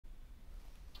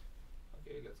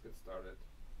Okay, let's get started.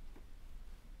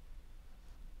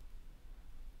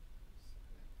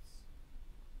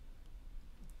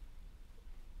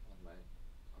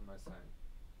 On my side.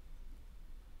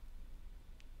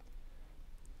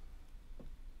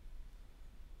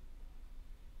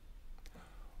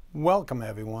 Welcome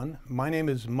everyone. My name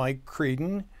is Mike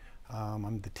Creeden.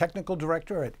 I'm the technical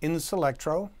director at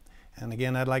Inselectro, and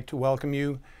again I'd like to welcome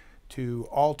you to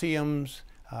Altium's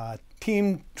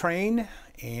Team Train,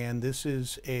 and this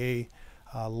is a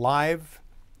live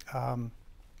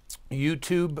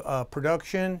YouTube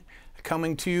production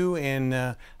coming to you,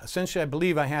 and essentially I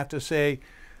believe I have to say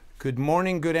good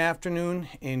morning, good afternoon,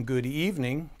 and good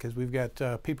evening, because we've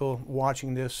got people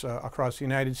watching this across the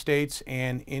United States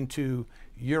and into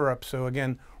Europe. So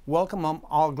again, welcome. I'm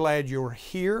all glad you're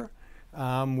here.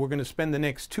 We're going to spend the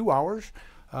next 2 hours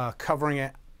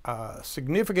covering a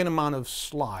significant amount of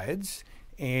slides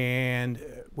and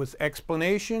with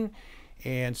explanation.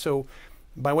 And so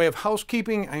by way of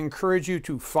housekeeping, I encourage you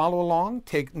to follow along,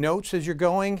 take notes as you're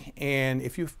going, and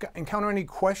if you encounter any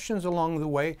questions along the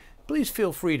way, please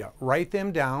feel free to write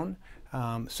them down,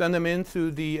 send them in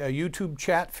through the YouTube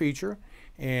chat feature,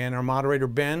 and our moderator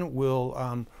Ben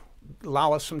will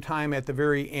allow us some time at the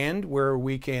very end where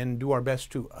we can do our best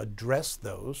to address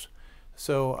those.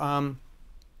 So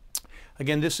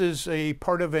again, this is a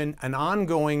part of an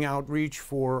ongoing outreach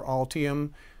for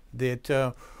Altium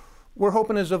that we're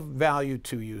hoping is of value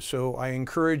to you. So I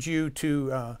encourage you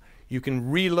to, you can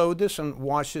reload this and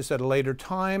watch this at a later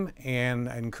time, and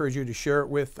I encourage you to share it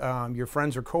with your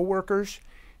friends or coworkers,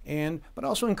 but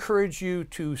also encourage you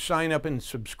to sign up and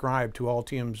subscribe to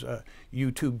Altium's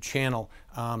YouTube channel.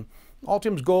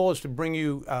 Altium's goal is to bring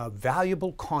you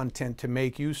valuable content to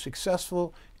make you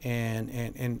successful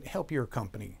and help your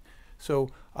company. So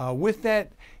with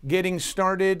that, getting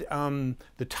started,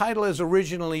 the title is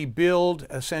originally billed,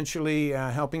 essentially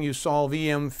helping you solve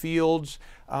EM fields.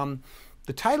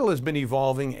 The title has been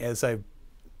evolving as I've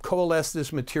coalesced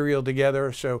this material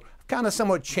together, so I've kind of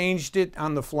somewhat changed it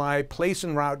on the fly, place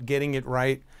and route, getting it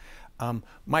right.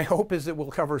 My hope is that we'll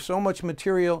cover so much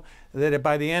material that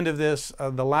by the end of this,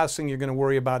 the last thing you're going to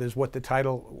worry about is what the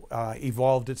title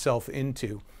evolved itself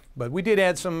into. But we did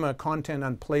add some content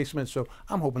on placement, so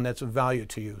I'm hoping that's of value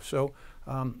to you. So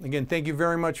again, thank you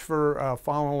very much for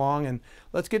following along, and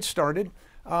let's get started.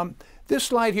 This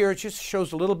slide here, it just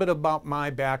shows a little bit about my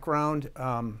background.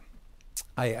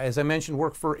 As I mentioned,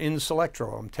 work for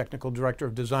Inselectro. I'm Technical Director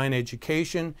of Design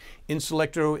Education.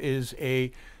 Inselectro is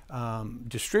a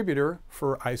distributor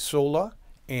for Isola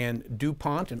and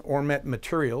DuPont and Ormet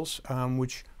materials,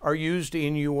 which are used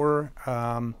in your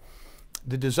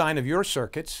the design of your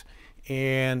circuits.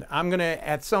 And I'm going to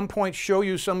at some point show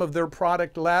you some of their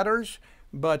product ladders,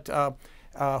 but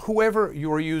whoever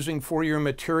you're using for your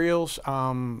materials,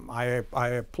 I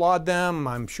applaud them.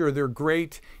 I'm sure they're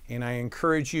great, and I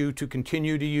encourage you to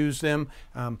continue to use them.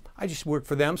 I just work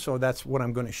for them, so that's what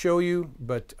I'm going to show you,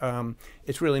 but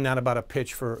it's really not about a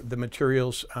pitch for the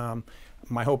materials.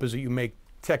 My hope is that you make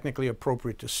technically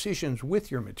appropriate decisions with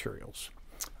your materials.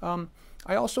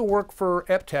 I also work for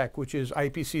EPTEC, which is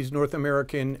IPC's North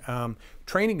American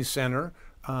Training Center,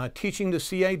 teaching the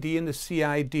CID and the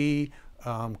CID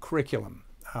curriculum.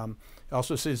 It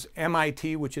also says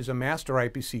MIT, which is a Master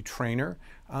IPC trainer.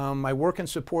 I work and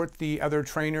support the other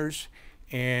trainers,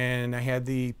 and I had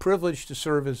the privilege to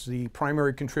serve as the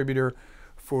primary contributor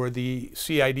for the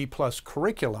CID Plus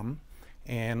curriculum,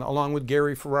 and along with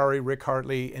Gary Ferrari, Rick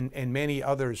Hartley, and many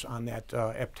others on that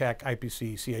EPTEC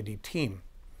IPC CID team.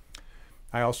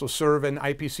 I also serve in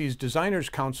IPC's Designers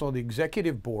Council, the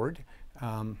executive board.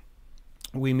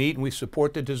 We meet and we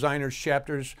support the designers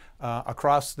chapters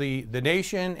across the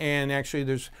nation, and actually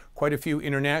there's quite a few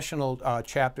international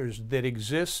chapters that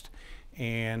exist,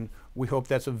 and we hope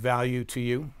that's of value to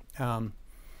you.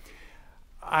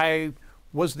 I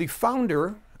was the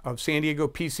founder of San Diego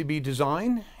PCB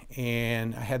Design,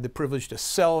 and I had the privilege to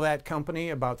sell that company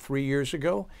about 3 years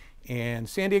ago. And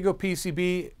San Diego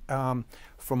PCB,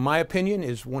 from my opinion,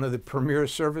 is one of the premier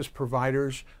service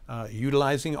providers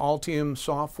utilizing Altium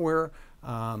software.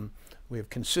 We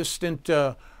have consistent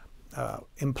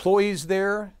employees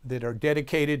there that are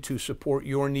dedicated to support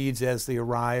your needs as they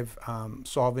arrive,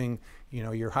 solving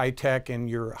your high-tech and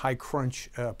your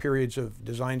high-crunch periods of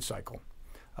design cycle.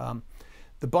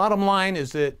 The bottom line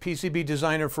is that PCB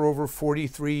designer for over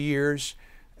 43 years.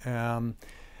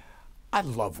 I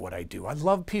love what I do. I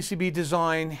love PCB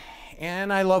design,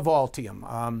 and I love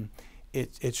Altium.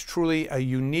 It's truly a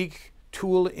unique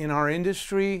tool in our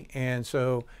industry, and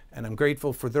I'm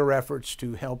grateful for their efforts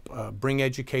to help bring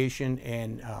education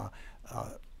and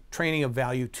training of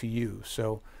value to you.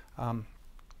 So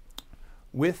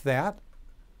with that.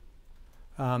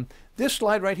 This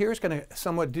slide right here is going to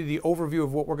somewhat do the overview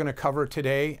of what we're going to cover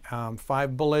today.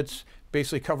 5 bullets,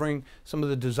 basically covering some of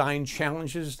the design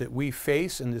challenges that we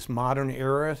face in this modern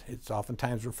era. It's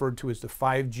oftentimes referred to as the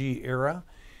 5G era.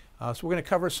 So we're going to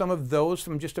cover some of those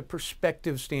from just a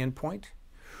perspective standpoint.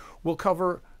 We'll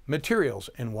cover materials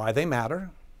and why they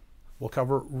matter. We'll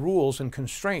cover rules and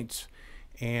constraints,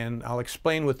 and I'll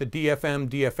explain what the DFM,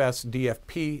 DFS,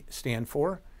 DFP stand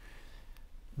for.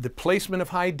 The placement of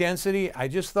high density, I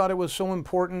just thought it was so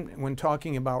important when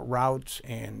talking about routes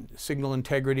and signal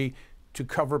integrity to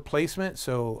cover placement.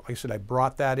 So like I said, I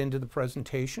brought that into the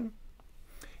presentation.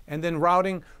 And then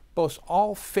routing, both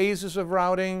all phases of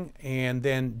routing and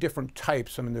then different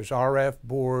types. I mean, there's RF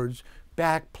boards,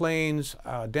 backplanes,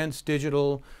 dense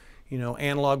digital,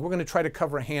 analog. We're going to try to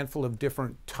cover a handful of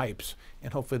different types,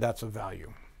 and hopefully that's of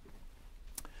value.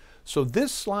 So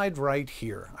this slide right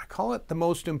here, I call it the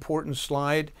most important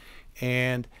slide,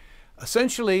 and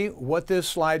essentially what this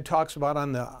slide talks about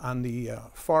on the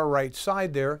far right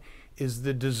side there is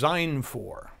the design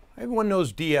for. Everyone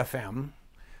knows DFM,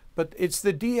 but it's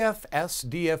the DFS,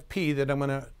 DFP that I'm going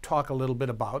to talk a little bit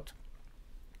about.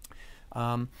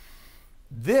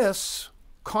 This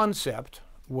concept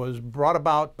was brought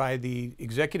about by the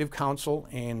Executive Council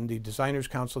and the Designers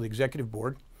Council, the Executive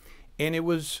Board, and it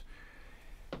was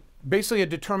basically a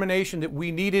determination that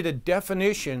we needed a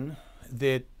definition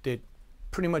that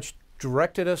pretty much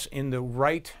directed us in the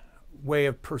right way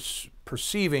of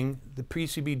perceiving the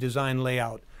PCB design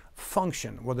layout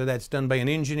function, whether that's done by an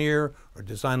engineer or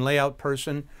design layout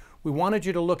person. We wanted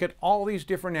you to look at all these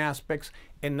different aspects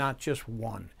and not just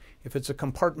one. If it's a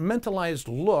compartmentalized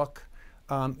look,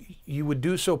 you would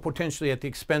do so potentially at the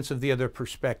expense of the other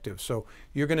perspective. So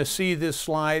you're going to see this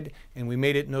slide, and we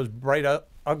made it in those bright,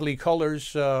 ugly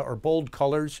colors or bold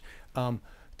colors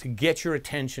to get your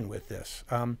attention with this.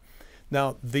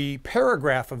 Now, the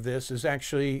paragraph of this has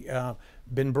actually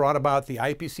been brought about. The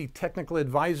IPC Technical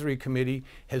Advisory Committee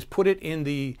has put it in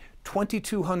the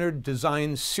 2200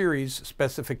 Design Series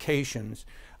specifications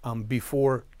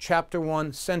before Chapter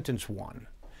 1, Sentence 1.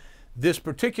 This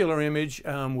particular image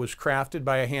was crafted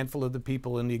by a handful of the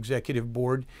people in the executive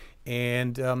board,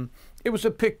 and it was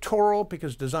a pictorial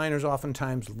because designers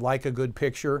oftentimes like a good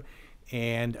picture,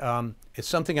 and it's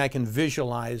something I can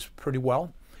visualize pretty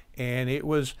well. And it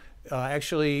was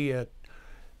actually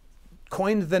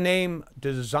coined the name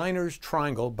Designer's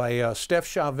Triangle by Steph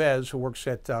Chavez, who works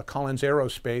at Collins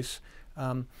Aerospace.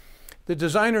 The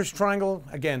Designer's Triangle,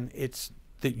 again, it's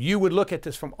that you would look at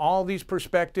this from all these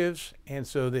perspectives, and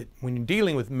so that when you're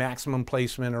dealing with maximum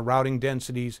placement or routing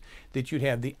densities, that you'd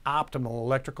have the optimal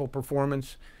electrical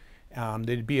performance,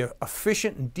 there'd be an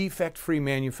efficient and defect-free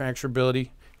manufacturability,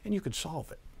 and you could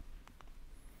solve it.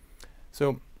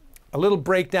 So a little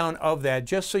breakdown of that,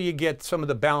 just so you get some of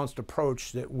the balanced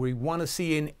approach that we want to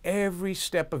see in every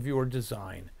step of your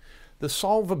design. The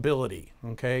solvability,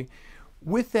 okay?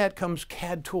 With that comes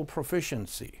CAD tool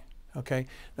proficiency. Okay,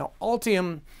 now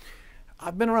Altium,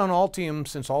 I've been around Altium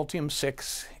since Altium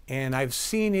 6, and I've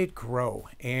seen it grow.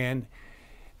 And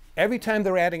every time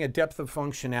they're adding a depth of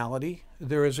functionality,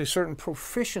 there is a certain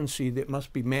proficiency that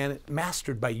must be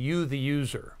mastered by you, the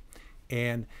user.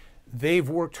 And they've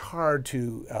worked hard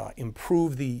to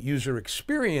improve the user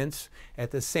experience,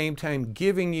 at the same time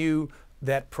giving you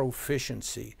that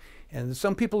proficiency. And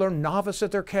some people are novice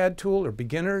at their CAD tool or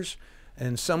beginners,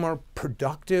 and some are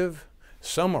productive.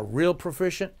 Some are real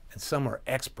proficient, and some are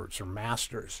experts or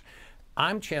masters.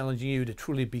 I'm challenging you to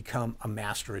truly become a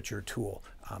master at your tool.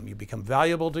 You become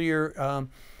valuable to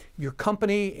your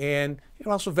company, and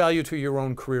also value to your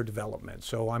own career development.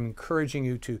 So I'm encouraging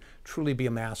you to truly be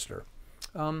a master.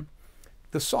 The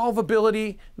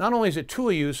solvability, not only is it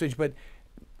tool usage, but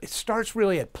it starts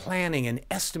really at planning and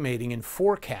estimating and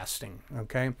forecasting,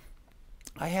 okay?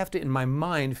 I have to, in my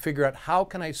mind, figure out how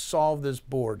can I solve this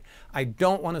board. I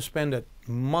don't want to spend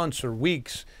months or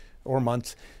weeks or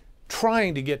months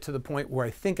trying to get to the point where I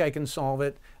think I can solve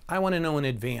it. I want to know in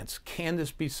advance, can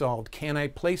this be solved? Can I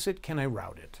place it? Can I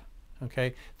route it?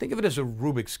 Okay? Think of it as a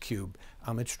Rubik's Cube.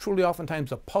 It's truly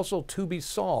oftentimes a puzzle to be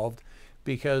solved,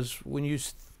 because when you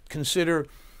consider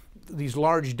these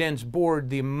large, dense board,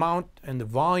 the amount and the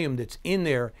volume that's in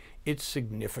there, it's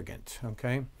significant,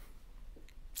 okay?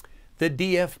 The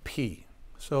DFP,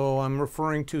 so I'm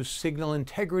referring to signal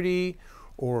integrity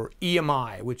or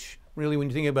EMI, which really when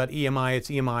you think about EMI, it's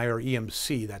EMI or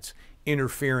EMC, that's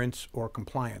interference or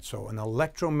compliance. So an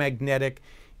electromagnetic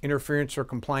interference or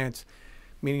compliance,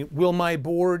 meaning will my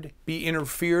board be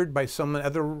interfered by some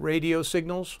other radio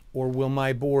signals, or will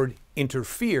my board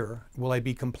interfere? Will I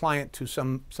be compliant to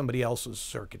somebody else's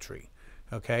circuitry?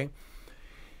 Okay.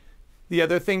 The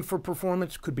other thing for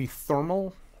performance could be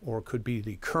thermal, or could be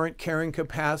the current carrying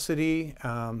capacity.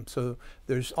 So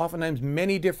there's oftentimes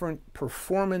many different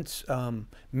performance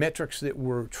metrics that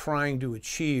we're trying to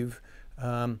achieve.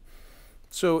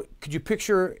 So could you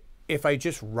picture if I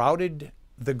just routed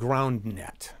the ground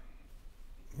net?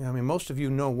 I mean, most of you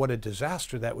know what a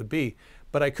disaster that would be,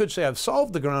 but I could say I've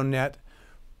solved the ground net,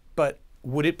 but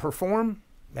would it perform?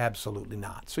 Absolutely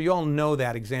not. So you all know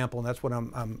that example, and that's what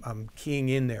I'm keying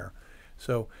in there.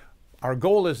 So our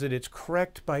goal is that it's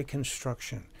correct by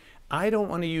construction. I don't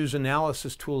want to use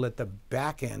analysis tool at the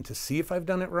back end to see if I've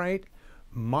done it right.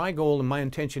 My goal and my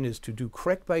intention is to do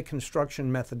correct by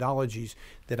construction methodologies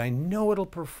that I know it'll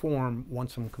perform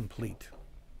once I'm complete.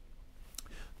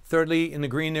 Thirdly, in the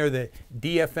green there, the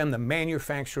DFM, the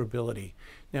manufacturability.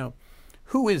 Now,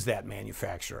 who is that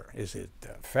manufacturer? Is it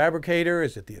the fabricator?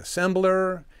 Is it the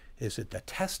assembler? Is it the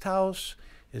test house?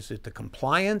 Is it the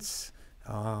compliance?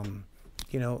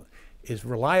 You know, is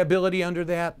reliability under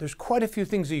that? There's quite a few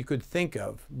things that you could think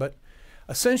of, but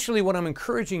essentially what I'm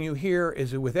encouraging you here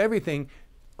is that with everything,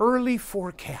 early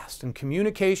forecast and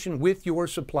communication with your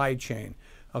supply chain,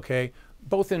 okay,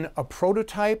 both in a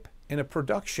prototype and a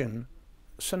production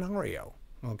scenario,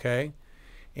 okay?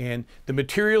 And the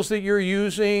materials that you're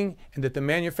using and that the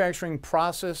manufacturing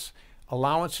process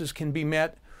allowances can be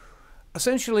met.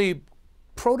 Essentially,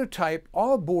 prototype,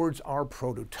 all boards are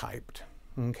prototyped,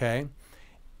 okay?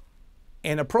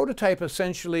 And a prototype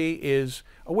essentially is,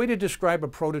 a way to describe a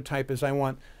prototype is I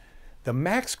want the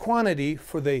max quantity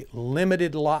for the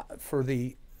limited lot, for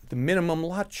the minimum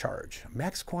lot charge.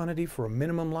 Max quantity for a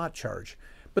minimum lot charge.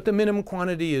 But the minimum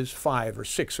quantity is 5 or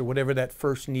 6 or whatever that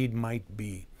first need might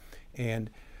be.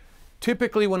 And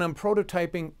typically when I'm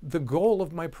prototyping, the goal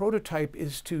of my prototype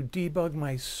is to debug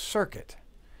my circuit,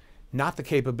 not the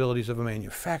capabilities of a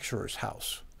manufacturer's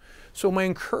house. So my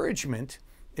encouragement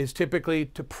is typically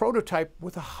to prototype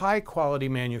with a high quality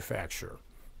manufacturer,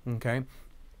 okay,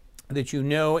 that you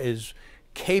know is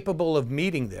capable of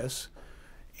meeting this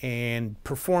and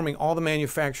performing all the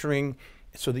manufacturing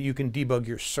so that you can debug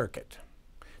your circuit.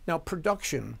 Now,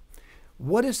 production,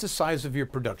 what is the size of your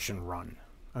production run?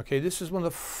 Okay, this is one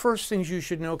of the first things you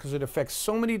should know because it affects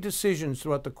so many decisions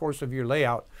throughout the course of your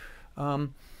layout.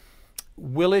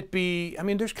 Will it be, I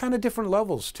mean, there's kind of different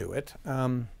levels to it.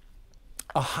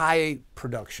 A high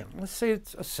production, let's say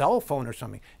it's a cell phone or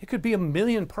something. It could be 1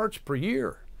 million parts per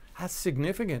year. That's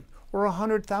significant. Or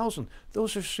 100,000.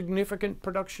 Those are significant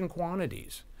production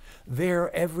quantities.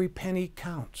 There, every penny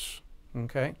counts,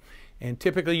 okay? And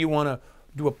typically you want to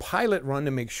do a pilot run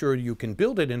to make sure you can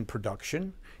build it in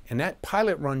production, and that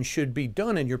pilot run should be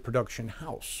done in your production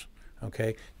house,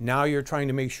 okay? Now you're trying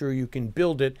to make sure you can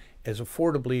build it as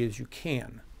affordably as you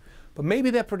can. But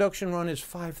maybe that production run is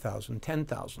 5,000,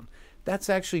 10,000.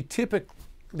 That's actually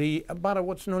typically about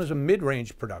what's known as a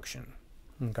mid-range production,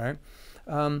 okay?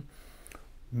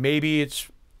 Maybe it's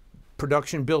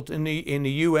production built in the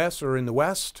US or in the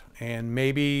West, and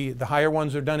maybe the higher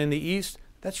ones are done in the East.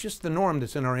 That's just the norm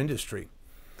that's in our industry.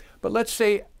 But let's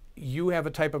say you have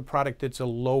a type of product that's a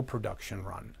low production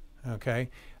run, okay?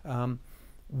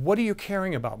 What are you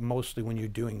caring about mostly when you're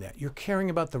doing that? You're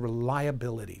caring about the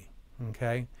reliability,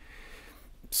 okay?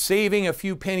 Saving a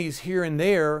few pennies here and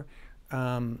there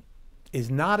is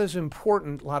not as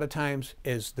important a lot of times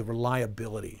as the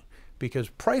reliability, because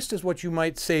price is what you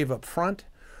might save up front,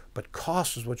 but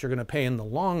cost is what you're going to pay in the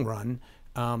long run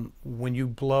when you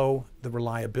blow the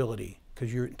reliability,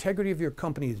 because your integrity of your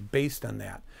company is based on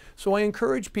that. So I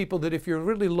encourage people that if you're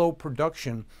really low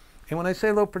production, and when I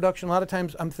say low production, a lot of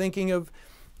times I'm thinking of,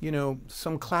 you know,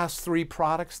 some class 3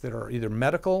 products that are either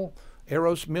medical,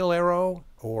 mil aero,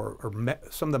 or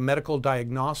some of the medical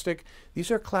diagnostic.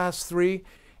 These are class 3,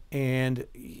 and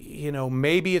you know,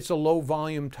 maybe it's a low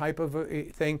volume type of a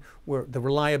thing where the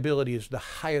reliability is the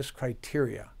highest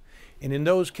criteria. And in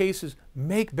those cases,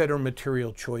 make better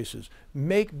material choices,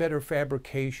 make better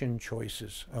fabrication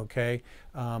choices, okay?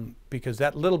 Because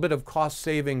that little bit of cost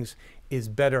savings is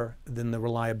better than the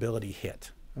reliability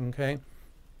hit, okay?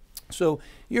 So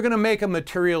you're going to make a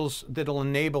materials that'll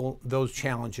enable those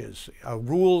challenges,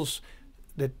 rules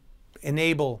that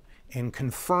enable and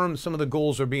confirm some of the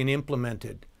goals are being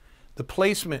implemented, the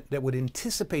placement that would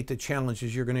anticipate the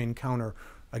challenges you're going to encounter,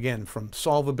 again, from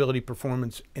solvability,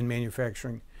 performance, and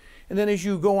manufacturing. And then as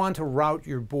you go on to route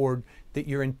your board, that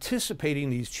you're anticipating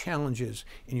these challenges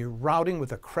and you're routing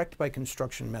with a correct by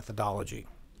construction methodology.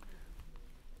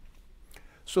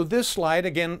 So this slide,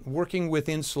 again, working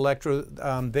within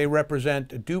Selectra, they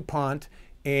represent DuPont,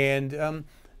 and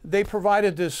they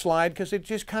provided this slide because it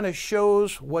just kind of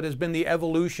shows what has been the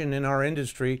evolution in our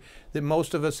industry that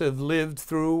most of us have lived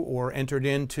through or entered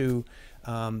into,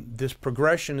 this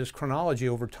progression, this chronology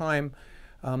over time.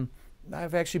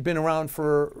 I've actually been around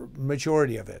for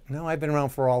majority of it. No, I've been around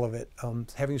for all of it.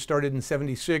 Having started in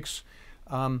 '76,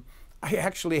 I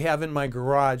actually have in my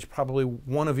garage probably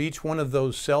one of each one of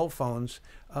those cell phones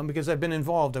because I've been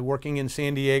involved. I'm working in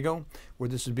San Diego where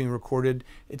this is being recorded.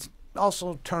 It's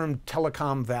also termed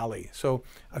Telecom Valley. So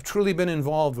I've truly been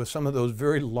involved with some of those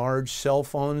very large cell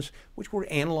phones, which were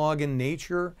analog in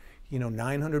nature,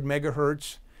 900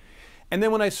 megahertz. And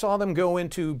then when I saw them go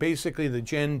into basically the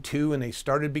Gen 2 and they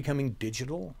started becoming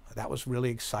digital, that was really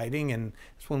exciting. And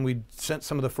it's when we sent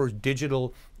some of the first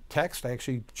digital text. I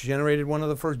actually generated one of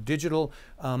the first digital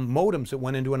modems that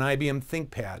went into an IBM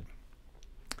ThinkPad.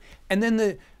 And then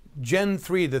the Gen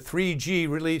 3, the 3G,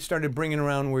 really started bringing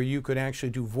around where you could actually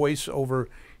do voice over,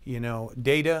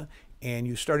 data, and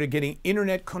you started getting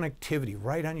internet connectivity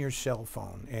right on your cell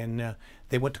phone. And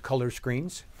they went to color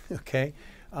screens, okay?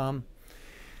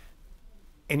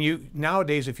 And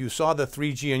nowadays, if you saw the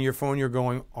 3G on your phone, you're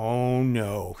going, oh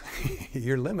no,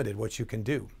 you're limited what you can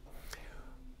do.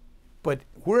 But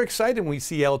we're excited when we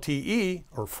see LTE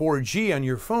or 4G on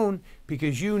your phone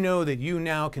because you know that you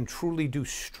now can truly do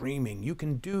streaming. You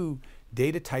can do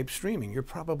data type streaming. You're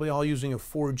probably all using a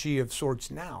 4G of sorts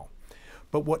now.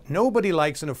 But what nobody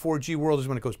likes in a 4G world is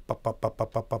when it goes pop, pop, pop,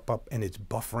 pop, pop, pop, pop, and it's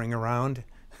buffering around.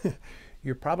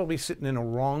 You're probably sitting in a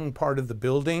wrong part of the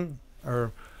building,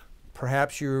 or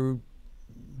perhaps you're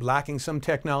lacking some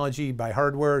technology by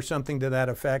hardware or something to that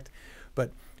effect.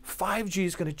 But 5G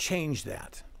is going to change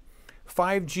that.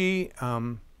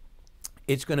 5G,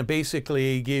 it's going to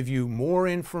basically give you more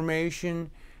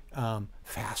information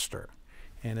faster.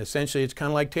 And essentially, it's kind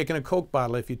of like taking a Coke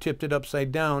bottle. If you tipped it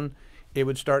upside down, it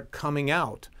would start coming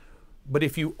out. But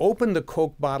if you open the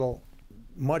Coke bottle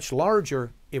much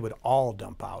larger, it would all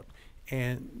dump out.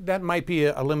 And that might be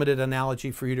a limited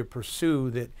analogy for you to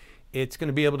pursue, that it's going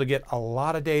to be able to get a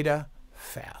lot of data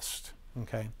fast,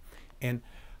 okay? And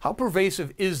how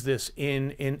pervasive is this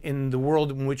in the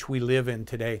world in which we live in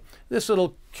today? This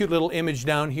cute little image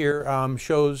down here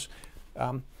shows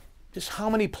just how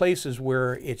many places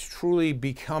where it's truly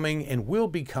becoming and will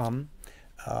become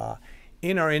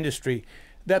in our industry.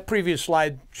 That previous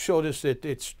slide showed us that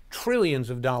it's trillions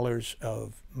of dollars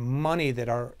of money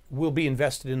that will be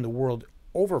invested in the world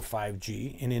over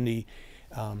 5G and in the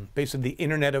basically the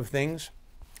Internet of Things.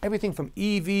 Everything from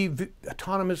EV,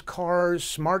 autonomous cars,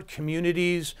 smart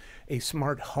communities, a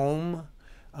smart home,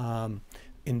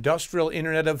 industrial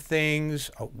Internet of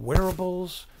Things,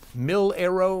 wearables,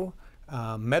 mil-aero,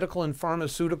 medical and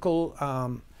pharmaceutical,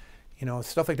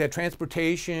 stuff like that,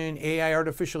 transportation, AI,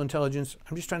 artificial intelligence.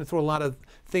 I'm just trying to throw a lot of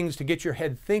things to get your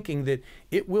head thinking that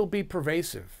it will be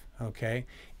pervasive, okay?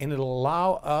 And it'll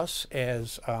allow us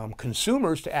as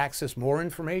consumers to access more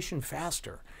information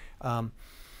faster.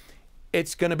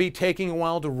 It's going to be taking a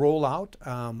while to roll out.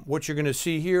 What you're going to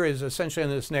see here is essentially on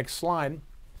this next slide.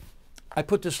 I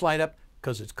put this slide up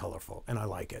because it's colorful and I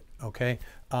like it, okay?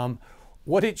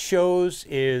 What it shows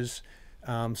is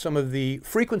some of the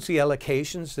frequency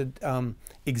allocations that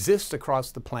exist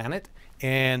across the planet,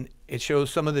 and it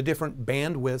shows some of the different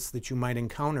bandwidths that you might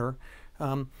encounter.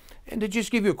 And to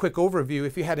just give you a quick overview,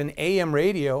 if you had an AM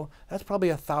radio, that's probably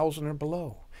 1,000 or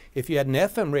below. If you had an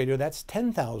FM radio, that's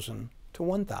 10,000 to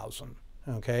 1,000,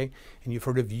 okay? And you've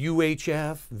heard of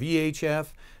UHF, VHF,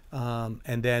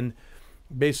 and then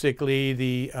basically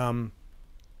the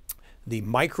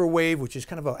microwave, which is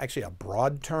kind of actually a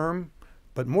broad term,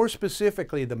 but more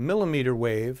specifically, the millimeter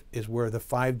wave is where the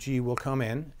 5G will come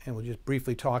in, and we'll just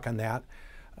briefly talk on that.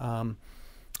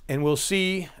 And we'll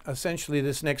see, essentially,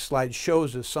 this next slide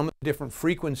shows us some of the different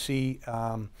frequency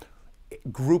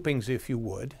groupings, if you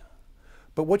would.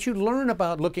 But what you learn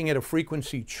about looking at a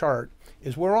frequency chart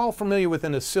is we're all familiar with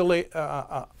an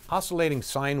oscillating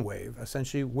sine wave,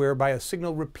 essentially, whereby a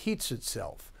signal repeats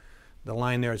itself. The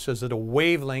line there, it says that a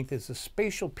wavelength is the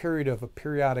spatial period of a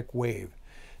periodic wave,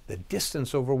 the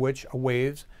distance over which a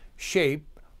wave's shape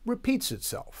repeats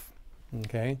itself,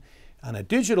 okay? On a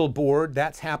digital board,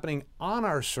 that's happening on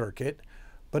our circuit,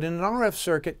 but in an RF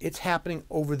circuit, it's happening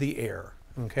over the air,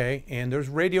 okay? And there's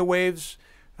radio waves.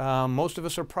 Most of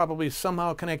us are probably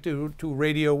somehow connected to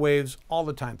radio waves all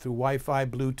the time through Wi-Fi,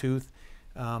 Bluetooth,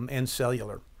 and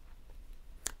cellular.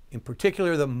 In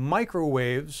particular, the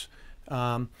microwaves,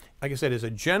 like I said, is a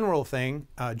general thing,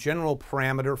 a general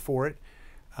parameter for it.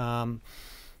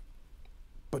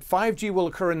 But 5G will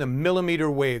occur in the millimeter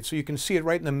wave, so you can see it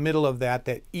right in the middle of that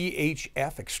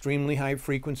EHF, extremely high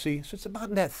frequency. So it's about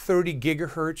in that 30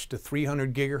 gigahertz to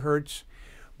 300 gigahertz.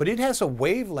 but it has a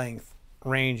wavelength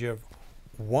range of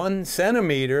 1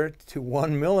 centimeter to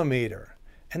 1 millimeter,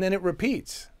 and then it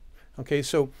repeats. Okay,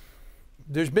 so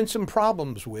there's been some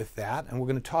problems with that, and we're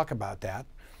going to talk about that.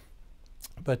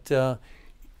 But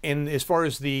and as far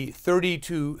as the 30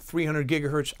 to 300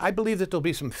 gigahertz, I believe that there'll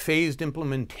be some phased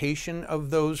implementation of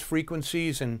those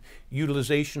frequencies and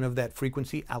utilization of that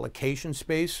frequency allocation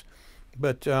space.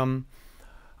 But I'll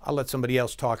let somebody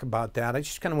else talk about that. I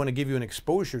just kind of want to give you an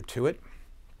exposure to it.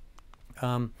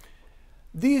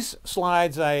 These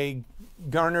slides I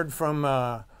garnered from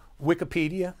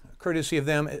Wikipedia, courtesy of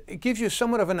them. It gives you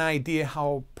somewhat of an idea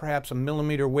how perhaps a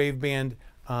millimeter waveband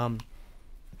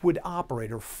would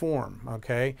operate or form,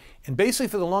 okay? And basically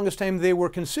for the longest time they were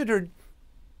considered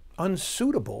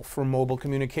unsuitable for mobile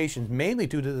communications, mainly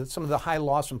due to some of the high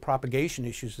loss and propagation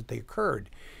issues that they occurred.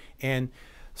 And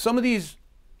some of these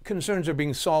concerns are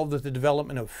being solved with the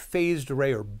development of phased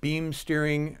array or beam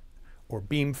steering or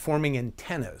beam forming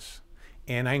antennas.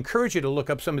 And I encourage you to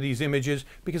look up some of these images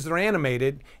because they're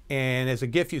animated, and as a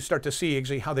GIF you start to see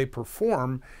actually how they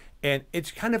perform, and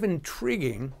it's kind of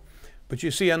intriguing. But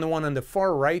you see on the one on the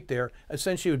far right there,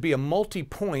 essentially it would be a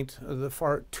multi-point, the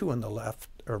far two on the left,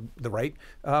 or the right,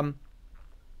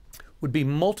 would be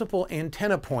multiple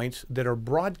antenna points that are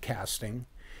broadcasting,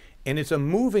 and it's a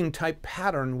moving type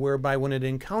pattern whereby when it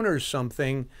encounters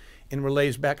something and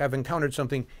relays back, I've encountered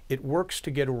something, it works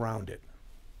to get around it.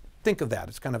 Think of that.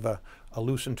 It's kind of a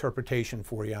loose interpretation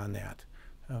for you on that,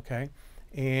 okay?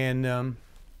 And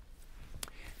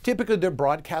typically they're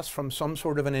broadcast from some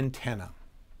sort of an antenna.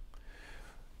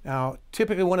 Now,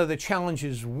 typically one of the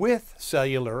challenges with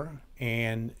cellular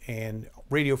and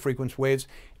radio frequency waves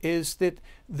is that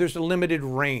there's a limited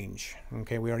range.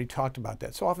 Okay, we already talked about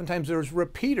that. So oftentimes there's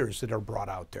repeaters that are brought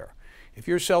out there. If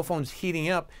your cell phone's heating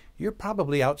up, you're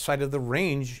probably outside of the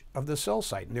range of the cell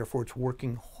site, and therefore it's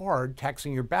working hard,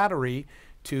 taxing your battery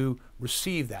to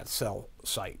receive that cell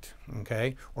site.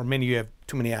 Okay, or maybe you have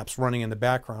too many apps running in the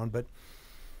background, but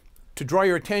to draw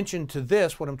your attention to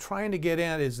this, what I'm trying to get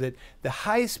at is that the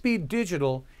high-speed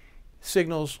digital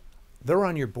signals, they're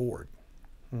on your board,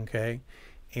 okay?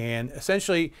 And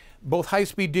essentially, both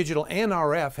high-speed digital and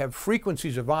RF have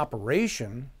frequencies of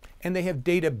operation, and they have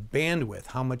data bandwidth,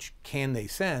 how much can they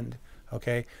send,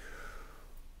 okay?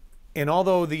 And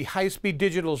although the high-speed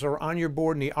digitals are on your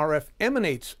board and the RF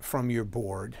emanates from your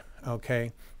board,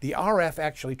 okay, the RF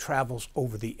actually travels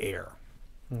over the air.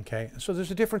 Okay, so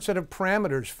there's a different set of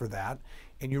parameters for that,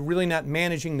 and you're really not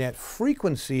managing that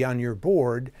frequency on your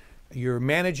board. You're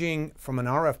managing, from an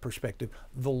RF perspective,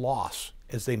 the loss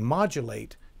as they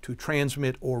modulate to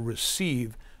transmit or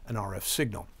receive an RF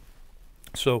signal.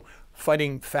 So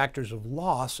fighting factors of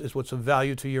loss is what's of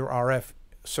value to your RF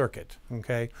circuit,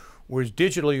 okay? Whereas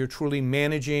digital, you're truly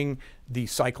managing the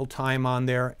cycle time on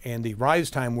there and the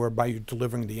rise time whereby you're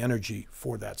delivering the energy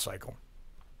for that cycle.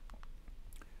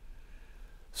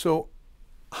 So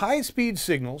high-speed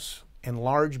signals and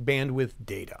large bandwidth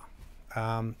data.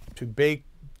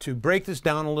 To break this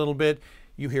down a little bit,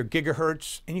 you hear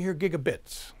gigahertz and you hear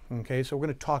gigabits. Okay, so we're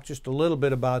going to talk just a little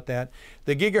bit about that.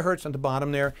 The gigahertz on the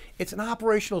bottom there, it's an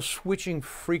operational switching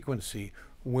frequency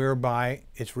whereby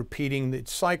it's repeating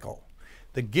its cycle.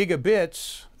 The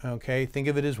gigabits, okay, think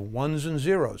of it as ones and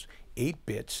zeros, 8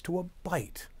 bits to a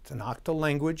byte. It's an octal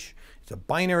language. It's a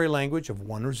binary language of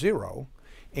 1 or 0,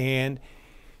 and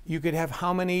you could have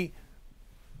how many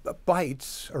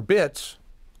bytes or bits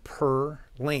per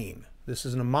lane. This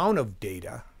is an amount of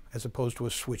data as opposed to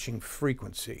a switching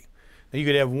frequency. Now you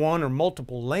could have one or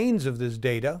multiple lanes of this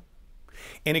data,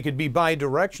 and it could be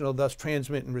bidirectional, thus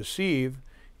transmit and receive,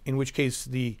 in which case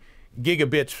the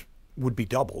gigabits would be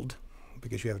doubled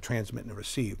because you have a transmit and a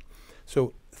receive.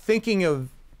 So thinking of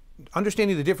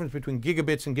understanding the difference between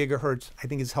gigabits and gigahertz, I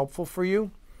think is helpful for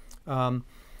you.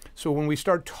 So when we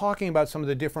start talking about some of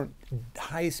the different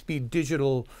high-speed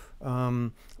digital,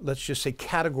 let's just say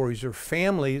categories or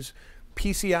families,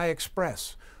 PCI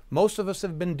Express. Most of us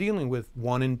have been dealing with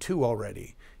 1 and 2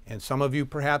 already, and some of you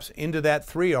perhaps into that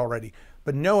 3 already.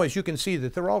 But no, as you can see,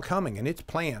 that they're all coming, and it's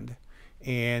planned.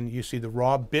 And you see the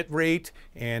raw bit rate,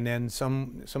 and then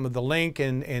some of the link,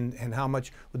 and how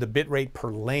much with the bit rate per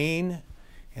lane.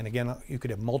 And again, you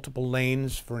could have multiple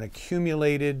lanes for an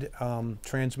accumulated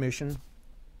transmission.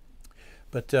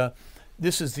 But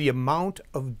this is the amount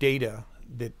of data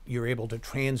that you're able to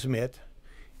transmit,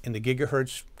 and the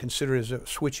gigahertz considered as a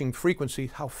switching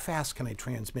frequency. How fast can I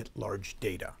transmit large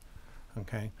data?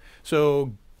 Okay,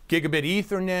 so gigabit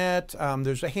Ethernet,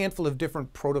 there's a handful of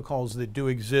different protocols that do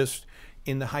exist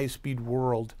in the high-speed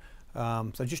world. So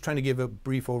I'm just trying to give a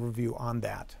brief overview on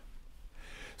that.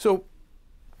 So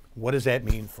what does that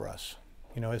mean for us?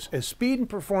 You know, as speed and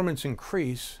performance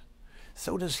increase,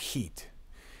 so does heat.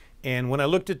 And when I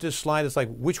looked at this slide, it's like,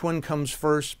 which one comes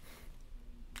first?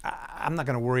 I'm not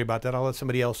going to worry about that. I'll let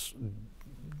somebody else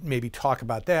maybe talk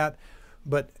about that.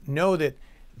 But know that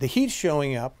the heat's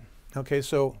showing up. Okay,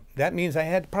 so that means I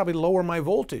had to probably lower my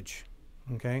voltage.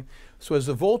 Okay, so as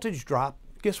the voltage dropped,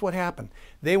 guess what happened?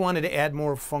 They wanted to add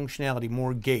more functionality,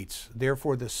 more gates.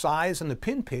 Therefore, the size and the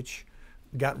pin pitch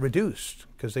got reduced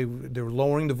because they were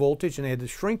lowering the voltage and they had to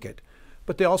shrink it.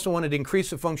 But they also wanted to increase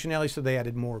the functionality, so they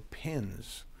added more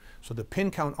pins. So the pin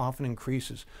count often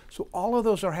increases. So all of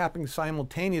those are happening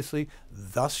simultaneously,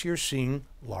 thus you're seeing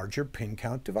larger pin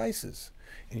count devices.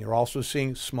 And you're also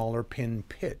seeing smaller pin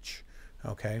pitch,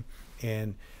 okay?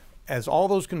 And as all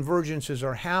those convergences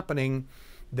are happening,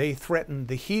 they threaten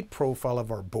the heat profile of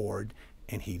our board,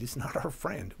 and heat is not our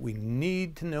friend. We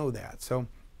need to know that. So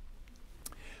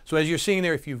as you're seeing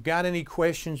there, if you've got any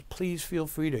questions, please feel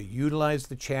free to utilize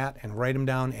the chat and write them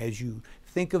down as you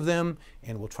think of them,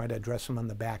 and we'll try to address them on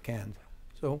the back end.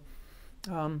 So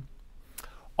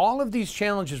all of these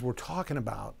challenges we're talking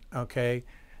about, okay,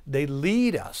 they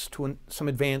lead us to some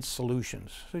advanced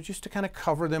solutions. So just to kind of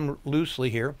cover them loosely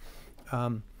here,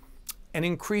 an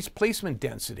increased placement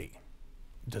density.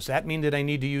 Does that mean that I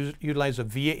need to utilize a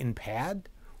via in pad,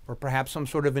 or perhaps some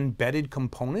sort of embedded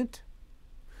component?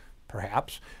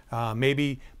 Perhaps.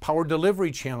 Maybe power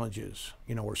delivery challenges,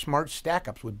 you know, or smart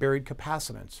stack-ups with buried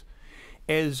capacitance.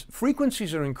 As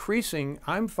frequencies are increasing,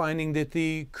 I'm finding that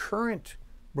the current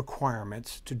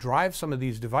requirements to drive some of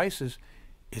these devices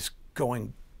is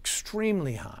going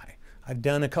extremely high. I've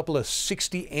done a couple of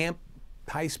 60 amp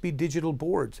high-speed digital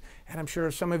boards, and I'm sure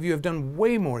some of you have done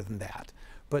way more than that.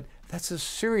 But that's a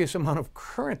serious amount of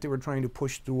current that we're trying to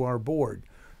push through our board,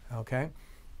 okay?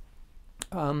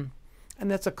 And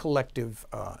that's a collective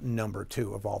number,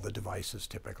 too, of all the devices,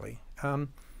 typically.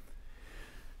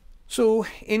 So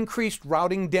increased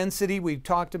routing density, we've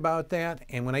talked about that.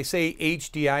 And when I say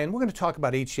HDI, and we're going to talk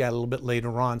about HDI a little bit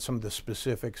later on, some of the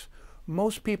specifics,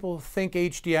 most people think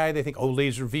HDI, they think, oh,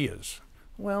 laser vias.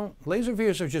 Well, laser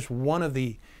vias are just one of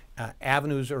the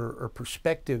avenues or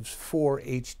perspectives for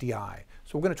HDI.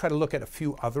 So we're going to try to look at a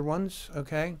few other ones,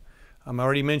 okay? I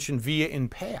already mentioned via in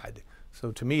pad.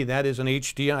 So to me, that is an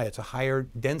HDI. It's a higher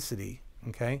density,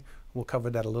 okay? We'll cover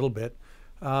that a little bit.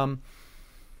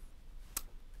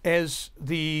 As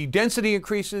the density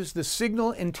increases, the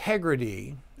signal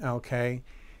integrity, okay,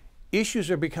 issues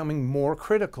are becoming more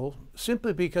critical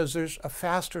simply because there's a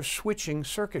faster switching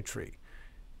circuitry.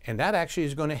 And that actually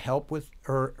is going to help with,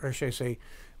 or should I say,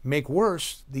 make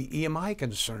worse the EMI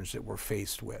concerns that we're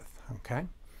faced with, okay?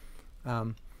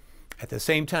 At the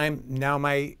same time, now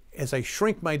as I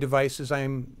shrink my devices,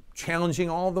 I'm challenging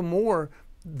all the more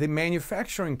the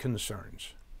manufacturing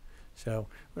concerns. So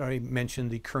I already mentioned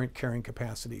the current carrying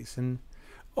capacities. And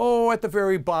oh, at the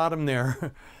very bottom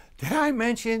there, did I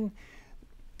mention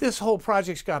this whole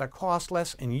project's got to cost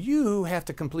less and you have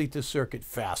to complete the circuit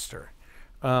faster?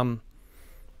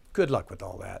 Good luck with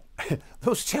all that.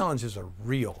 Those challenges are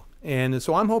real. And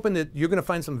so I'm hoping that you're going to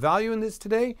find some value in this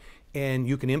today and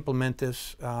you can implement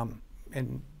this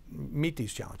and meet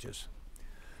these challenges.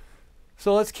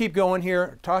 So let's keep going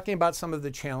here, talking about some of the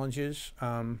challenges.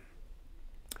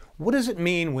 What does it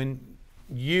mean when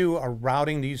you are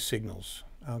routing these signals,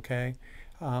 okay?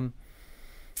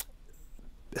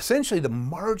 Essentially, the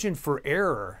margin for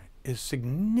error is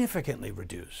significantly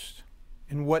reduced.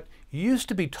 And what used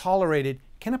to be tolerated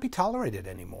cannot be tolerated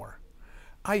anymore.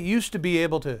 I used to be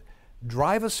able to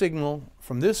drive a signal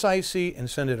from this IC and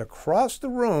send it across the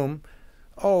room,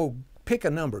 oh, pick a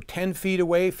number, 10 feet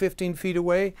away, 15 feet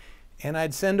away, and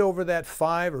I'd send over that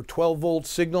 5 or 12 volt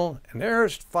signal, and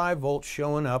there's 5 volts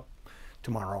showing up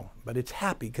tomorrow. But it's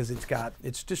happy because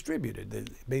it's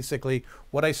distributed. Basically,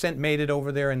 what I sent made it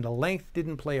over there, and the length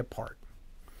didn't play a part.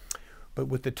 But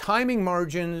with the timing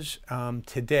margins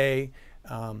today,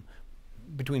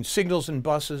 between signals and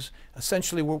buses,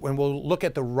 essentially when we'll look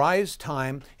at the rise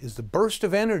time, is the burst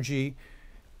of energy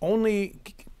only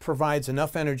provides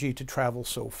enough energy to travel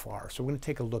so far. So we're going to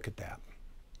take a look at that.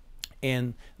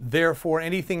 And therefore,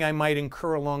 anything I might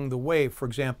incur along the way, for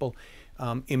example,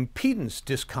 impedance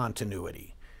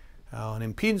discontinuity. An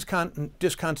impedance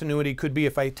discontinuity could be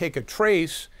if I take a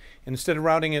trace, and instead of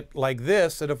routing it like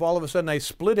this, that if all of a sudden I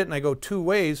split it and I go 2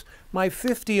 ways, my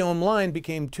 50 ohm line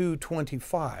became 2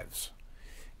 25s.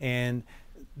 And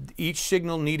each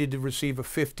signal needed to receive a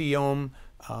 50 ohm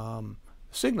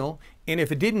signal, and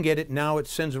if it didn't get it, now it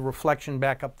sends a reflection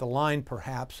back up the line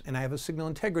perhaps, and I have a signal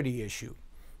integrity issue.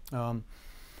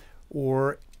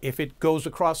 Or if it goes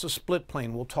across a split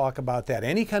plane, we'll talk about that.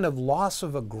 Any kind of loss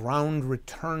of a ground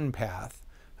return path,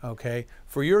 okay,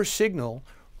 for your signal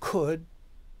but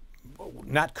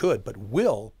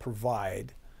will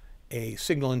provide a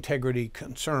signal integrity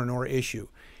concern or issue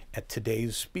at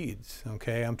today's speeds,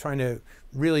 okay? I'm trying to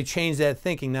really change that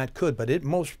thinking, not could, but it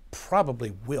most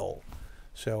probably will.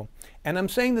 So, and I'm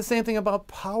saying the same thing about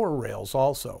power rails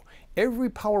also. Every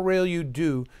power rail you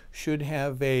do should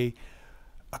have a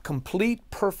complete,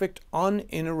 perfect,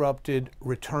 uninterrupted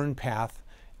return path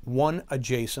one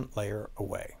adjacent layer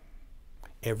away.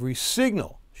 Every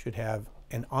signal should have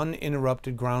an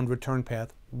uninterrupted ground return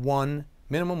path,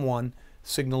 minimum one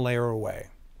signal layer away,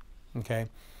 okay?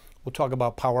 We'll talk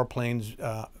about power planes.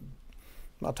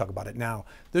 I'll talk about it now.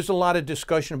 There's a lot of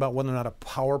discussion about whether or not a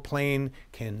power plane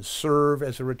can serve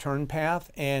as a return path,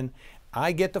 and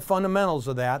I get the fundamentals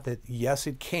of that yes,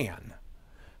 it can,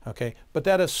 okay? But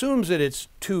that assumes that it's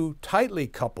too tightly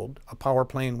coupled, a power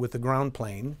plane with the ground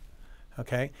plane,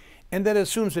 okay? And that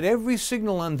assumes that every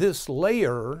signal on this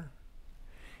layer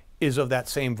is of that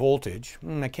same voltage.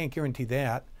 I can't guarantee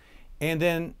that. And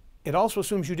then it also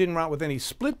assumes you didn't route with any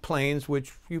split planes,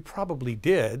 which you probably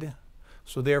did.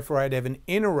 So therefore, I'd have an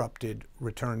interrupted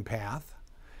return path.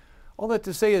 All that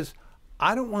to say is,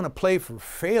 I don't want to play for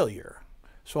failure.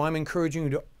 So I'm encouraging you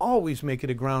to always make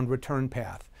it a ground return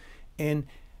path. And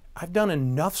I've done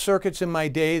enough circuits in my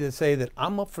day that say that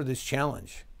I'm up for this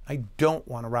challenge. I don't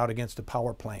want to route against a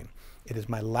power plane. It is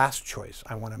my last choice.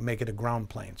 I want to make it a ground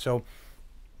plane. So,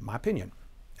 my opinion,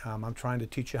 I'm trying to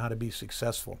teach you how to be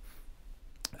successful.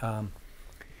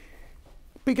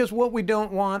 Because what we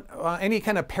don't want, any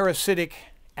kind of parasitic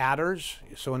adders,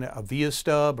 so a via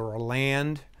stub or a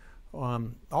land,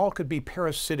 all could be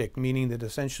parasitic, meaning that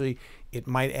essentially it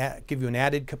might give you an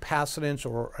added capacitance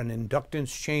or an inductance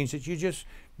change that you just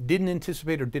didn't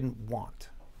anticipate or didn't want,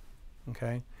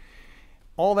 okay?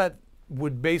 All that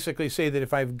would basically say that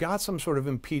if I've got some sort of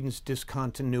impedance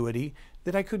discontinuity,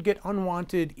 that I could get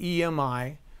unwanted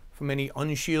EMI from any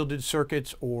unshielded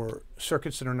circuits or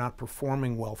circuits that are not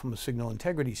performing well from a signal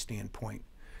integrity standpoint.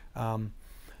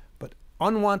 But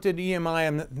unwanted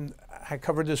EMI, I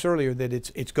covered this earlier, that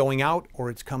it's going out or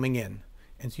it's coming in.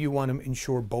 And so you want to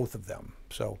ensure both of them.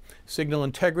 So signal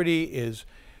integrity is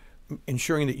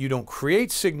ensuring that you don't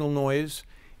create signal noise,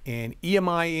 and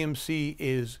EMI, EMC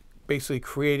is basically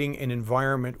creating an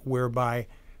environment whereby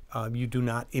you do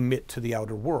not emit to the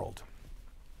outer world.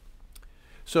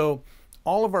 So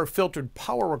all of our filtered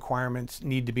power requirements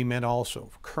need to be met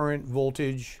also. Current,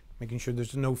 voltage, making sure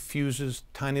there's no fuses,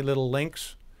 tiny little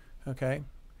links, okay?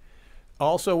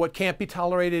 Also, what can't be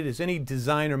tolerated is any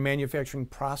design or manufacturing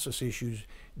process issues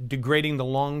degrading the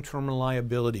long-term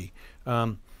reliability.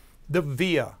 The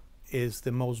via is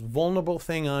the most vulnerable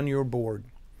thing on your board.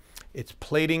 Its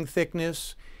plating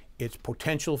thickness, its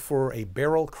potential for a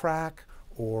barrel crack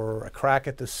or a crack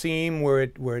at the seam where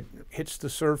it hits the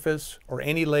surface or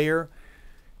any layer.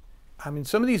 I mean,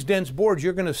 some of these dense boards,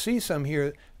 you're going to see some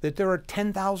here that there are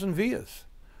 10,000 vias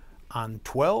on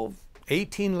 12,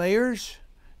 18 layers.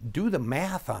 Do the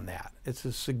math on that. It's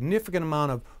a significant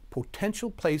amount of potential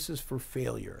places for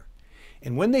failure.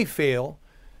 And when they fail,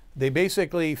 they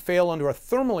basically fail under a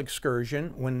thermal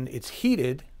excursion when it's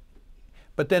heated,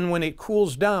 but then when it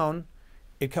cools down,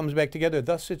 it comes back together.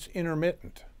 Thus, it's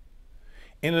intermittent.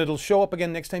 And it'll show up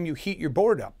again next time you heat your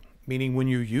board up, meaning when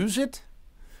you use it.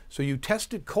 So you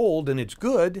test it cold and it's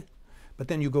good, but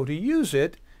then you go to use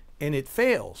it and it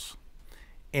fails.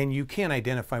 And you can't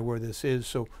identify where this is.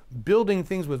 So building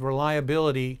things with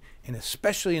reliability, and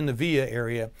especially in the via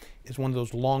area, is one of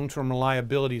those long-term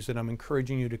reliabilities that I'm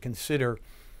encouraging you to consider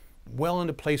well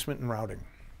into placement and routing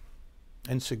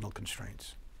and signal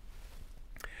constraints.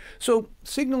 So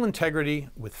signal integrity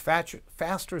with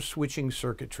faster switching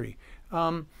circuitry.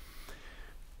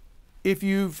 If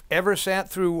you've ever sat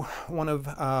through one of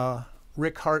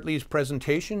Rick Hartley's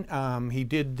presentation, he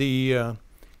did a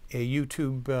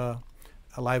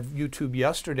live YouTube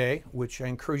yesterday, which I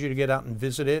encourage you to get out and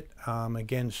visit it.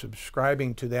 Again,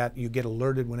 subscribing to that, you get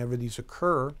alerted whenever these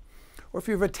occur. Or if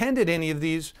you've attended any of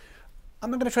these, I'm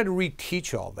not going to try to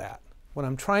reteach all that. What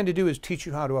I'm trying to do is teach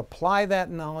you how to apply that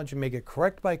knowledge and make it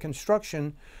correct by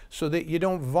construction so that you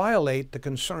don't violate the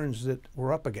concerns that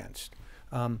we're up against.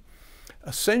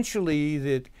 Essentially,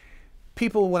 that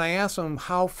people, when I ask them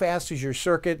how fast is your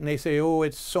circuit, and they say, oh,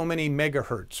 it's so many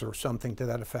megahertz or something to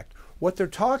that effect. What they're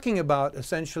talking about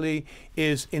essentially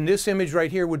is, in this image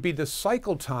right here, would be the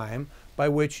cycle time by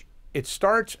which it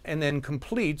starts and then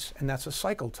completes, and that's a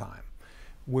cycle time,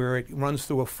 where it runs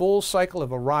through a full cycle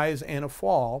of a rise and a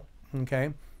fall,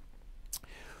 okay?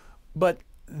 But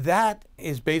that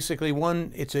is basically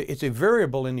it's a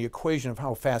variable in the equation of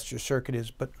how fast your circuit is,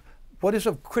 but what is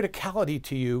of criticality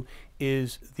to you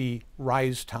is the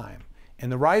rise time.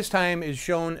 And the rise time is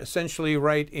shown essentially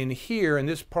right in here, and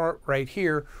this part right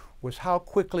here was how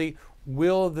quickly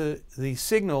will the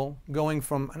signal going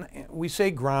from, we say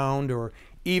ground or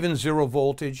even 0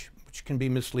 voltage, which can be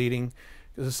misleading,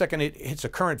 because the second it hits a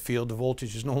current field, the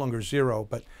voltage is no longer 0,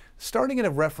 but starting at a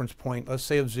reference point, let's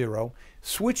say of 0,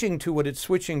 switching to what its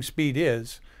switching speed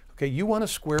is, okay, you want a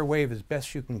square wave as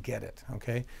best you can get it,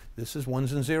 okay? This is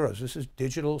ones and zeros, this is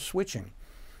digital switching.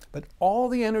 But all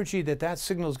the energy that that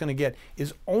signal is going to get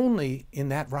is only in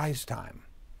that rise time.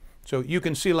 So you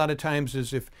can see a lot of times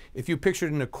is if you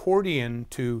pictured an accordion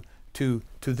to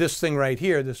this thing right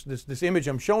here, this image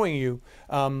I'm showing you,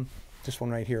 this one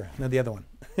right here, no, the other one,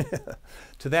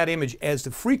 to that image, as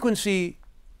the frequency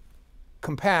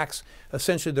compacts,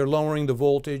 essentially they're lowering the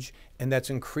voltage, and that's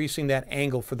increasing that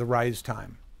angle for the rise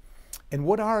time. And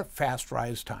what are fast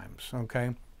rise times,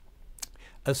 okay?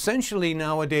 Essentially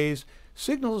nowadays,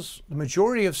 signals, the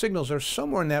majority of signals are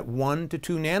somewhere in that 1 to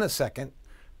 2 nanosecond.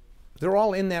 They're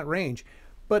all in that range.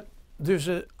 But there's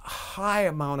a high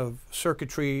amount of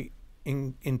circuitry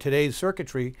in today's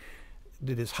circuitry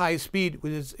that is high speed,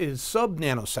 is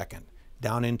sub-nanosecond,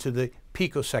 down into the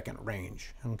picosecond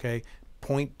range, okay?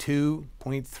 0.2,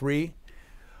 0.3.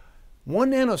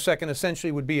 1 nanosecond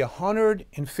essentially would be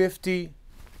 150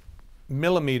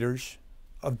 millimeters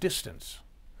of distance,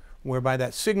 whereby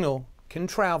that signal can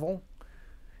travel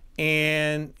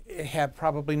and have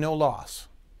probably no loss.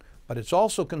 But it's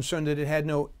also concerned that it had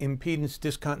no impedance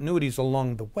discontinuities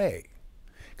along the way,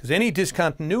 because any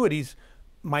discontinuities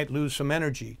might lose some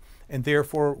energy, and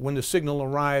therefore when the signal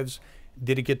arrives,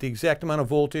 did it get the exact amount of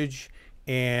voltage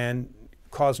and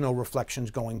cause no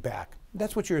reflections going back?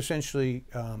 That's what you're essentially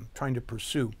trying to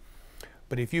pursue.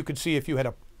 But if you could see, if you had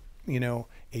a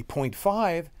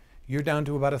 0.5, you're down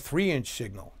to about a 3-inch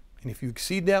signal, and if you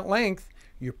exceed that length,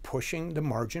 you're pushing the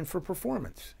margin for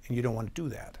performance, and you don't want to do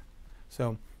that.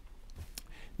 So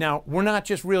now we're not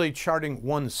just really charting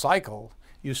one cycle.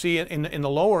 You see in the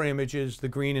lower images, the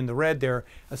green and the red there,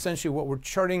 essentially what we're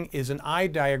charting is an eye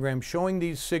diagram showing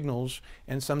these signals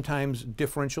and sometimes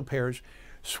differential pairs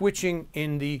switching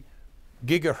in the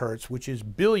gigahertz, which is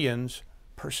billions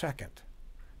per second.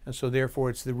 And so therefore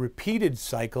it's the repeated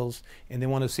cycles, and they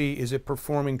want to see, is it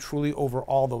performing truly over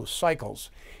all those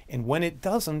cycles? And when it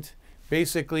doesn't,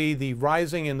 basically the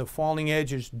rising and the falling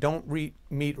edges don't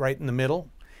meet right in the middle,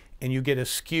 and you get a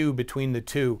skew between the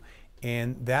two,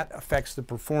 and that affects the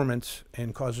performance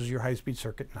and causes your high-speed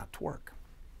circuit not to work.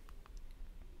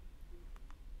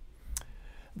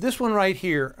 This one right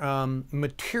here,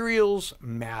 materials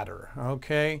matter,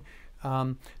 okay?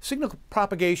 Signal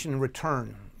propagation and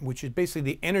return, which is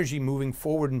basically the energy moving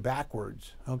forward and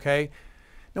backwards, okay?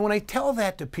 Now when I tell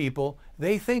that to people,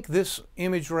 they think this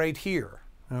image right here,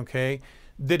 okay,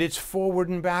 that it's forward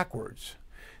and backwards.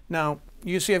 Now,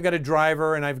 you see I've got a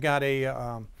driver and I've got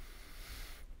a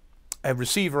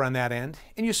receiver on that end,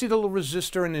 and you see the little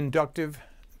resistor and inductive.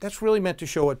 That's really meant to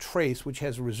show a trace which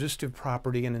has a resistive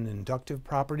property and an inductive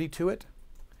property to it.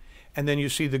 And then you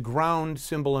see the ground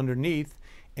symbol underneath,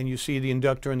 and you see the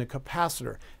inductor and the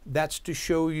capacitor. That's to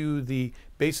show you the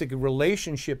basic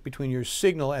relationship between your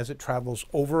signal as it travels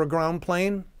over a ground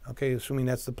plane, okay, assuming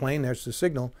that's the plane, there's the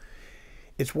signal.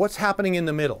 It's what's happening in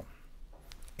the middle.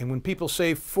 And when people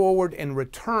say forward and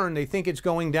return, they think it's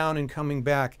going down and coming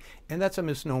back, and that's a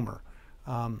misnomer.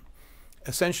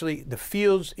 Essentially, the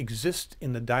fields exist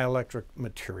in the dielectric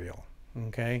material,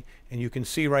 okay? And you can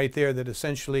see right there that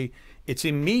essentially it's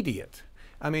immediate.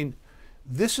 I mean,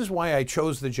 this is why I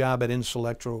chose the job at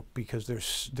Inselectro, because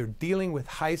they're dealing with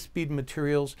high-speed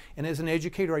materials, and as an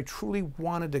educator, I truly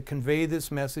wanted to convey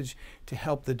this message to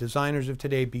help the designers of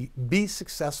today be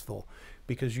successful,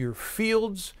 because your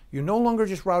fields, you're no longer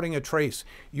just routing a trace,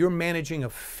 you're managing a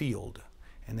field,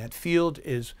 and that field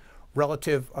is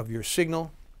relative of your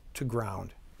signal to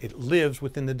ground. It lives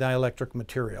within the dielectric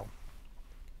material.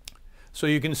 So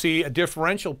you can see a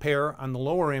differential pair on the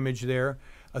lower image there,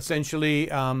 essentially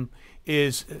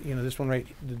is, this one right,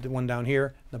 the one down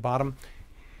here, the bottom.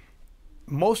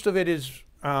 Most of it is,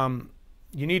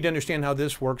 you need to understand how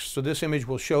this works, so this image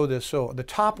will show this. So the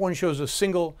top one shows a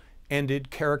single-ended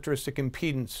characteristic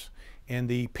impedance, and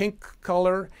the pink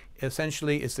color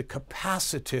essentially is the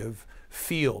capacitive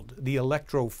field, the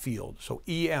electro field, so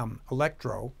EM,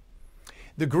 electro.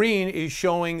 The green is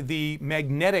showing the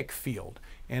magnetic field,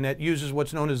 and that uses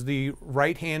what's known as the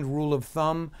right-hand rule of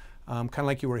thumb, kind of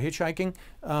like you were hitchhiking.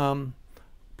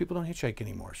 People don't hitchhike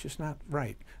anymore, it's just not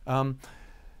right.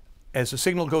 As the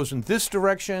signal goes in this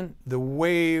direction, the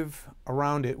wave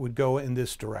around it would go in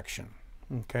this direction,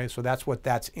 Okay, so that's what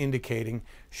that's indicating,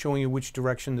 showing you which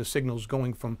direction the signal is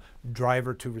going from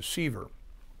driver to receiver.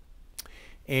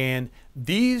 And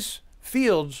these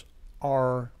fields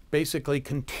are basically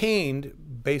contained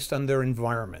based on their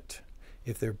environment.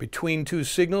 If they're between two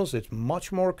signals, it's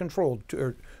much more controlled.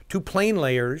 Two plane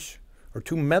layers or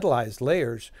two metallized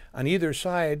layers on either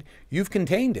side, you've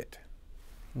contained it.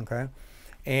 Okay?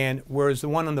 And whereas the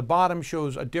one on the bottom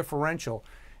shows a differential.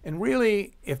 And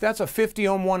really, if that's a 50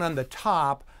 ohm one on the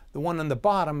top, the one on the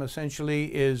bottom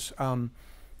essentially is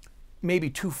maybe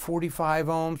 245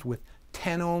 ohms with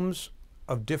 10 ohms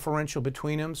of differential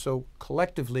between them. So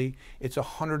collectively, it's a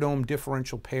 100 ohm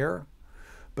differential pair.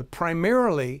 But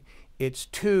primarily, it's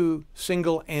two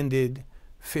single-ended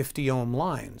 50 ohm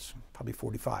lines, probably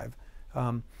 45.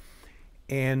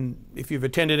 And if you've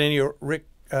attended any of Rick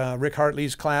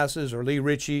Hartley's classes or Lee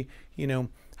Ritchie, you know,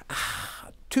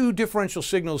 two differential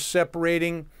signals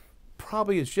separating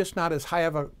probably is just not as high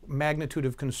of a magnitude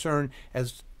of concern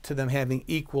as to them having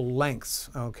equal lengths,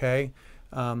 okay?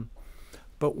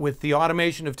 But with the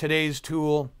automation of today's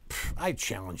tool, I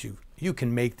challenge you. You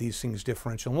can make these things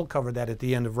differential, and we'll cover that at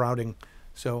the end of routing.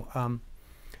 So,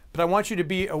 but I want you to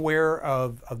be aware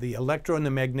of the electro and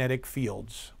the magnetic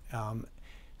fields.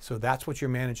 So that's what you're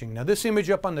managing. Now this image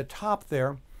up on the top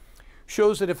there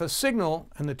shows that if a signal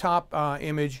in the top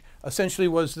image essentially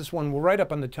was this one right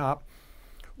up on the top,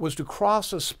 was to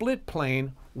cross a split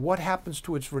plane, what happens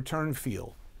to its return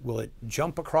field? Will it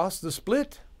jump across the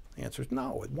split? The answer is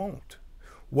no, it won't.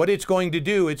 What it's going to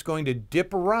do, it's going to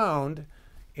dip around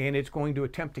and it's going to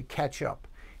attempt to catch up.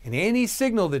 And any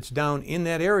signal that's down in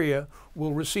that area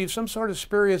will receive some sort of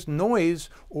spurious noise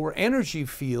or energy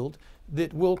field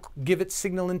that will give it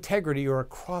signal integrity, or a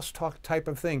crosstalk type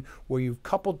of thing where you've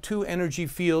coupled two energy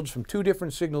fields from two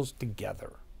different signals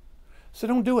together. So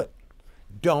don't do it.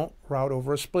 Don't route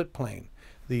over a split plane.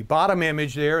 The bottom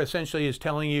image there essentially is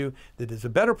telling you that it's a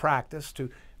better practice to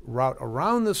route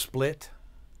around the split,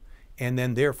 and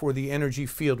then therefore the energy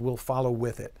field will follow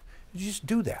with it. You just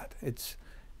do that. It's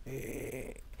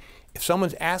if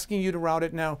someone's asking you to route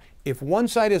it now, if one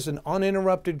side is an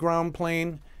uninterrupted ground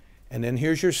plane, and then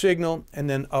here's your signal, and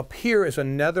then up here is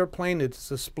another plane, it's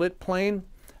a split plane,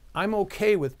 I'm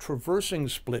okay with traversing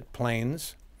split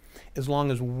planes as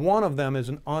long as one of them is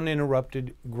an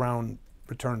uninterrupted ground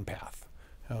return path,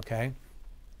 okay?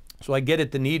 So I get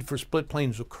it, the need for split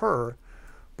planes occur,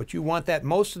 but you want that,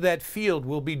 most of that field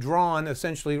will be drawn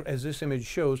essentially, as this image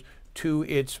shows, to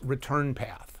its return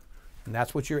path. And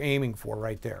that's what you're aiming for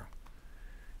right there.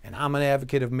 And I'm an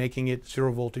advocate of making it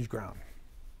zero voltage ground.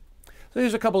 So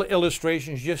there's a couple of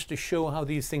illustrations just to show how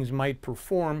these things might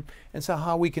perform and so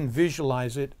how we can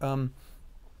visualize it. The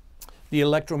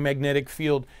electromagnetic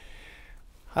field.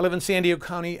 I live in San Diego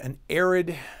County, an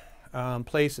arid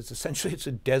place. It's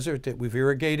a desert that we've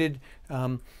irrigated.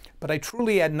 But I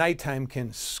truly at nighttime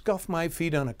can scuff my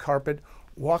feet on a carpet,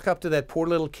 walk up to that poor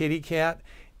little kitty cat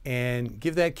and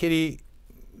give that kitty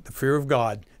the fear of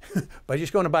God by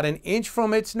just going about an inch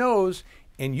from its nose.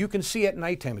 And you can see at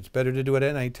nighttime, it's better to do it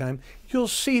at nighttime, you'll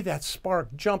see that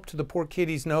spark jump to the poor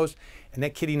kitty's nose, and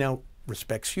that kitty now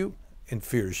respects you and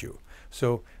fears you.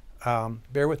 So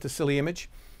bear with the silly image.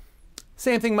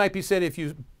 Same thing might be said if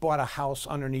you bought a house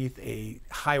underneath a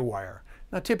high wire.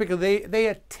 Now typically they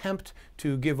attempt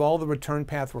to give all the return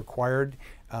path required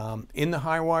in the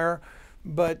high wire,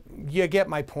 but you get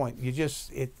my point. You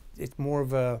just, it's more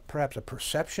of perhaps a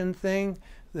perception thing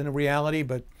than a reality,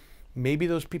 but maybe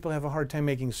those people have a hard time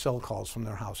making cell calls from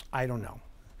their house. I don't know.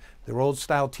 Their old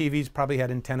style TVs probably had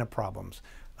antenna problems.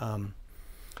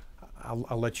 I'll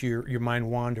let your mind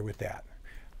wander with that.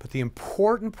 But the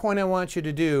important point I want you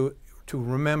to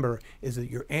remember is that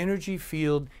your energy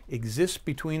field exists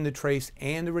between the trace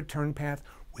and the return path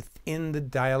within the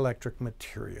dielectric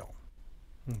material.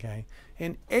 Okay?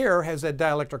 And air has that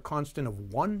dielectric constant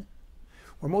of 1,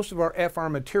 where most of our FR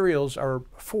materials are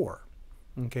 4.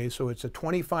 Okay, so it's a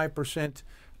 25%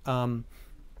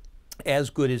 as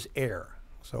good as air.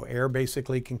 So air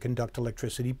basically can conduct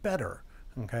electricity better.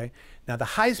 Okay, now the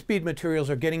high-speed materials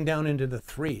are getting down into the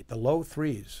low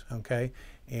 3s. Okay,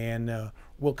 and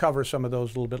we'll cover some of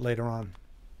those a little bit later on.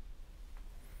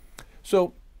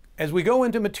 So as we go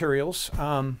into materials,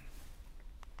 let's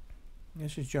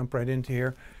just jump right into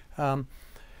here.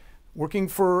 Working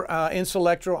for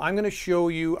Inselectro, I'm going to show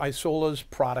you Isola's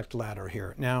product ladder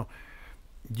here. Now,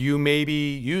 you maybe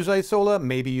use Isola,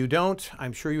 maybe you don't.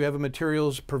 I'm sure you have a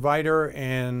materials provider,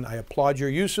 and I applaud your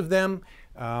use of them.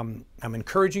 I'm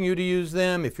encouraging you to use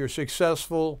them. If you're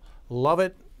successful, love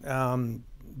it.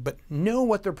 But know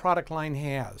what their product line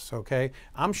has, okay?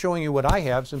 I'm showing you what I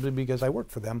have simply because I work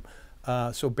for them.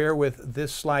 So bear with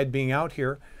this slide being out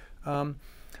here.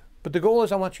 But the goal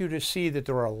is I want you to see that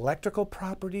there are electrical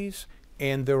properties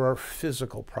and there are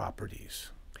physical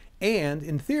properties. And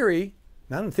in theory,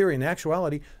 not in theory, in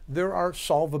actuality, there are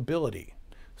solvability.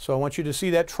 So I want you to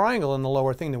see that triangle in the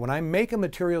lower thing, that when I make a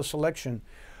material selection,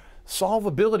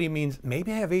 solvability means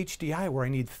maybe I have HDI where I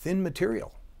need thin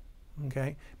material.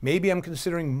 Okay? Maybe I'm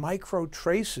considering micro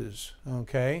traces.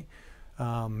 Okay?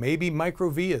 Maybe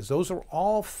microvias. Those are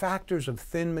all factors of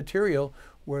thin material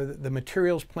where the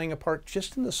material's playing a part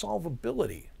just in the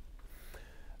solvability.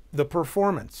 The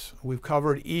performance. We've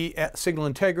covered signal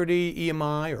integrity,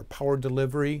 EMI, or power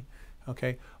delivery.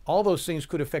 Okay? All those things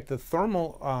could affect the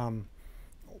thermal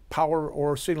power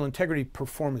or signal integrity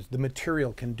performance. The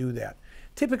material can do that.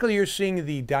 Typically, you're seeing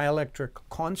the dielectric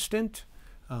constant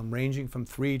ranging from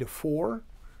 3 to 4.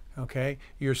 Okay?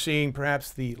 You're seeing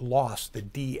perhaps the loss, the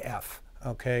DF.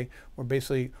 Okay? Or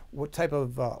basically, what type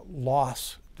of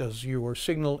loss does your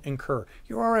signal incur?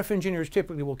 Your RF engineers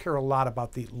typically will care a lot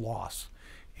about the loss.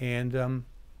 And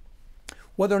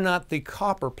whether or not the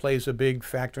copper plays a big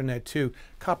factor in that too.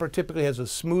 Copper typically has a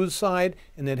smooth side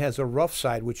and it has a rough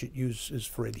side, which it uses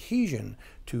for adhesion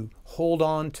to hold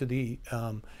on to the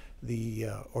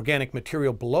organic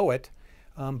material below it.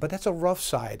 But that's a rough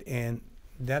side, and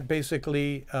that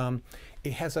basically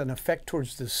it has an effect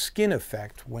towards the skin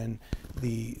effect when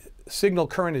the signal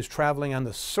current is traveling on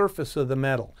the surface of the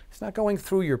metal. It's not going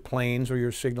through your planes or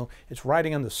your signal, it's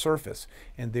riding on the surface,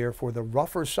 and therefore the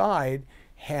rougher side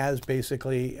has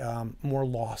basically more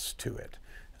loss to it.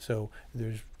 So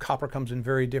copper comes in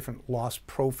very different loss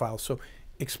profiles. So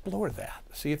explore that.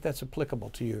 See if that's applicable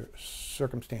to your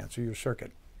circumstance or your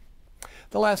circuit.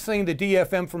 The last thing, the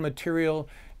DFM for material,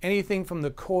 anything from the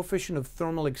coefficient of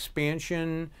thermal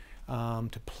expansion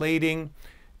to plating.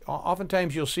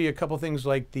 Oftentimes you'll see a couple things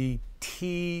like the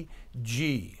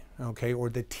TG, okay, or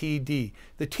the TD.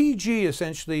 The TG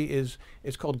essentially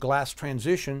it's called glass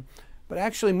transition, but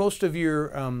actually most of your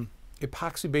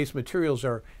epoxy-based materials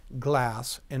are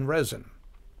glass and resin.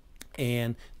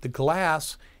 And the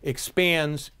glass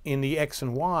expands in the X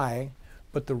and Y,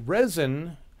 but the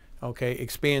resin, okay,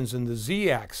 expands in the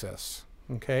Z-axis,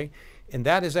 okay? And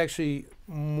that is actually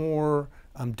more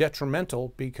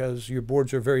detrimental because your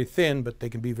boards are very thin, but they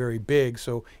can be very big.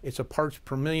 So it's a parts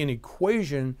per million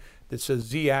equation that says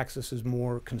Z-axis is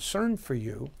more concerned for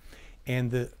you.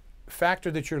 And the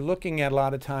factor that you're looking at a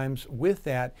lot of times with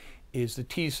that is the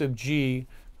T sub G.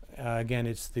 Again,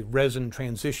 it's the resin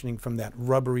transitioning from that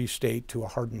rubbery state to a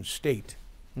hardened state,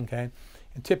 okay?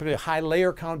 And typically high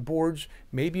layer count boards,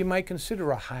 maybe you might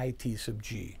consider a high T sub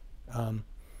G.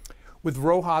 With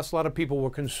RoHS, a lot of people were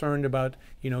concerned about,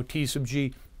 you know, T sub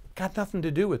G. Got nothing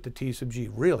to do with the T sub G,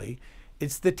 really.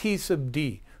 It's the T sub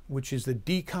D, which is the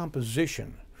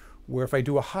decomposition, where if I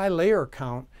do a high layer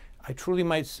count, I truly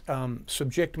might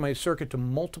subject my circuit to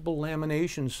multiple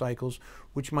lamination cycles,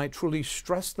 which might truly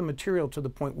stress the material to the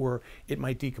point where it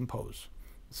might decompose.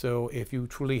 So if you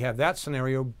truly have that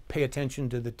scenario, pay attention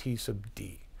to the T sub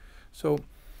D. So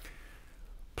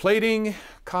plating,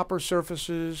 copper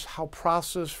surfaces, how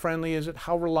process friendly is it,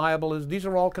 how reliable is it? These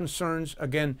are all concerns,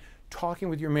 again, talking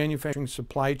with your manufacturing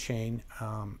supply chain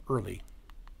early.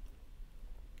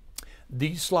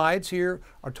 These slides here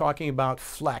are talking about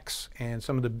flex and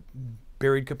some of the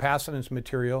buried capacitance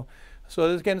material. So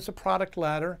again, it's a product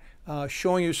ladder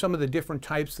showing you some of the different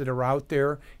types that are out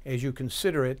there as you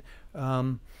consider it.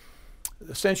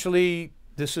 Essentially,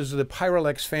 this is the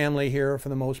Pyrolex family here for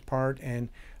the most part, and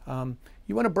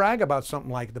you want to brag about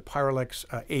something like the Pyrolex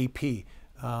AP.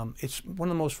 It's one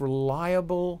of the most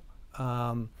reliable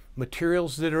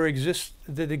materials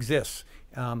that exists.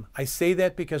 I say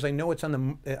that because I know it's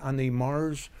on the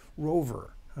Mars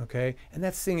rover, okay? And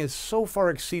that thing has so far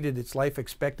exceeded its life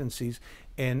expectancies,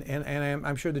 and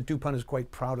I'm sure that DuPont is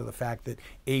quite proud of the fact that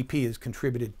AP has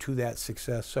contributed to that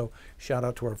success. So shout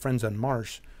out to our friends on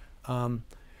Mars.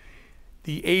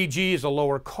 The AG is a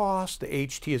lower cost. The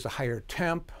HT is a higher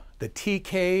temp. The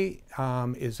TK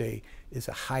is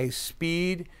a high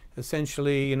speed.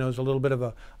 Essentially, you know, there's a little bit of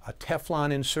a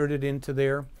Teflon inserted into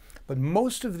there. But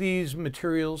most of these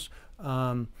materials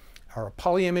are a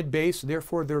polyimide base,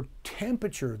 therefore their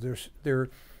temperature, their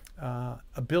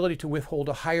ability to withhold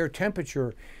a higher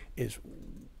temperature is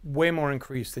way more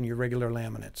increased than your regular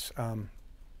laminates.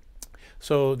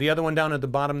 So the other one down at the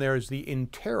bottom there is the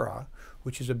Intera,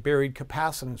 which is a buried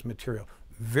capacitance material.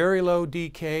 Very low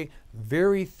decay,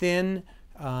 very thin,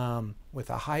 with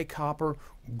a high copper,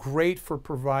 great for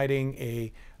providing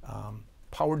a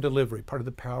power delivery, part of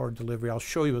the power delivery. I'll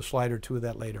show you a slide or two of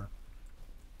that later.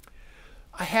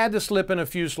 I had to slip in a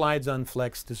few slides on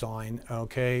flex design,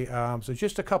 okay? So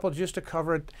just a couple just to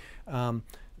cover it.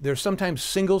 They're sometimes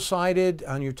single-sided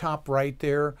on your top right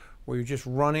there, where you're just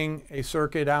running a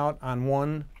circuit out on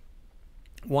one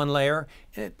layer.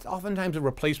 And it's oftentimes a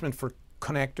replacement for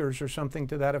connectors or something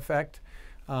to that effect.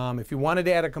 If you wanted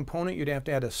to add a component, you'd have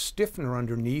to add a stiffener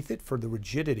underneath it for the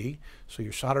rigidity, so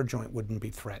your solder joint wouldn't be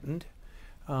threatened.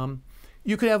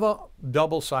 You could have a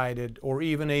double-sided or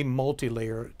even a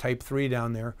multi-layer type 3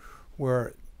 down there,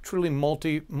 where truly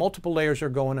multiple layers are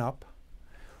going up.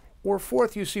 Or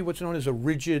fourth, you see what's known as a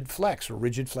rigid flex, or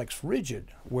rigid flex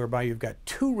rigid, whereby you've got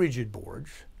two rigid boards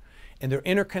and they're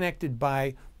interconnected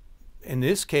by, in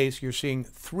this case, you're seeing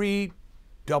 3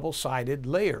 double-sided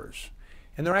layers.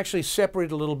 And they're actually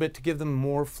separated a little bit to give them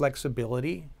more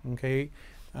flexibility, okay?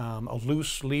 A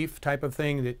loose leaf type of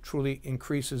thing that truly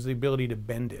increases the ability to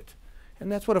bend it.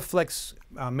 And that's what a flex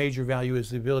major value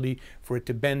is, the ability for it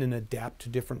to bend and adapt to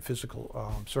different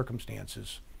physical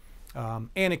circumstances.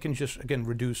 And it can just, again,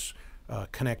 reduce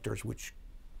connectors, which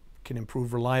can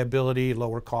improve reliability,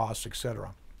 lower costs,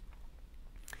 etc.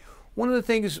 One of the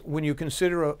things when you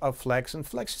consider a flex, and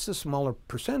flex is a smaller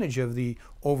percentage of the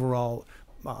overall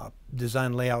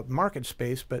design layout market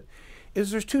space, but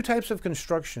there's two types of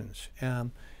constructions.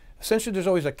 Essentially, there's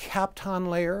always a Kapton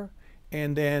layer,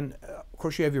 and then, of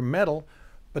course, you have your metal.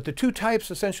 But the two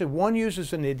types, essentially, one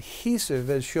uses an adhesive,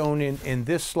 as shown in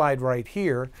this slide right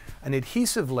here, an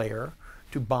adhesive layer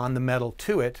to bond the metal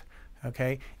to it,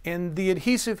 okay? And the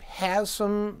adhesive has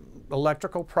some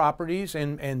electrical properties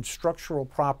and structural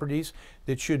properties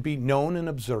that should be known and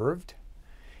observed.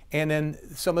 And then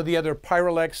some of the other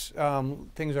Pyrolex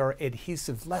things are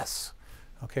adhesive-less,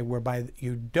 okay, whereby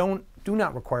you do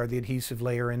not require the adhesive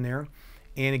layer in there.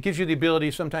 And it gives you the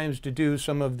ability sometimes to do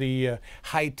some of the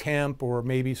high temp or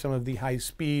maybe some of the high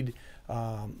speed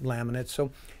laminates.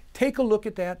 So take a look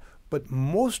at that, but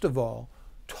most of all,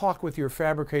 talk with your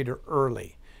fabricator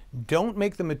early. Don't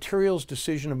make the materials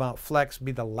decision about flex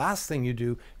be the last thing you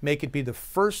do. Make it be the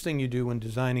first thing you do when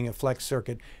designing a flex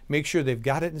circuit. Make sure they've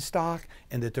got it in stock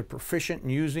and that they're proficient in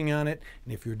using on it.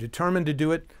 And if you're determined to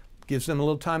do it, gives them a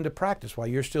little time to practice while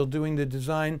you're still doing the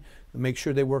design. Make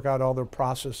sure they work out all their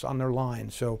process on their line.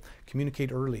 So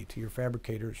communicate early to your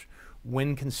fabricators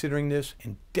when considering this,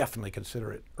 and definitely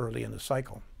consider it early in the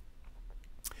cycle.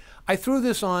 I threw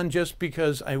this on just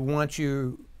because I want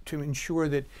you to ensure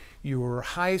that your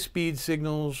high-speed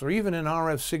signals or even an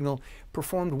RF signal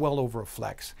performed well over a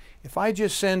flex. If I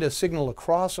just send a signal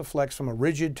across a flex from a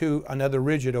rigid to another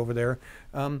rigid over there,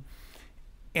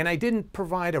 and I didn't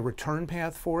provide a return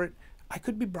path for it, I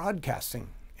could be broadcasting,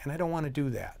 and I don't want to do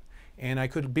that. And I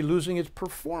could be losing its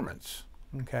performance,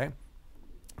 okay?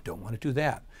 Don't want to do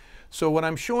that. So what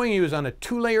I'm showing you is on a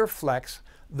 2-layer flex.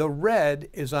 The red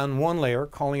is on one layer,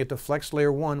 calling it the flex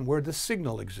layer 1, where the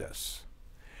signal exists.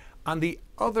 On the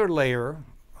other layer,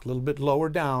 a little bit lower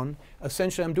down,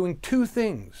 essentially I'm doing two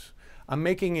things. I'm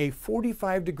making a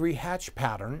 45-degree hatch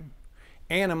pattern,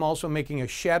 and I'm also making a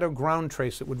shadow ground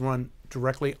trace that would run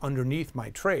directly underneath my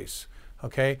trace,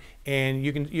 okay? And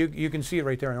you can see it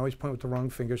right there. I always point with the wrong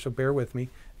finger, so bear with me.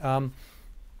 That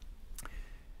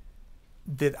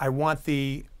I want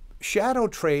the shadow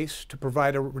trace to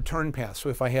provide a return path. So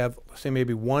if I have, say,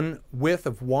 maybe one width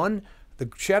of 1, the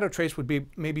shadow trace would be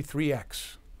maybe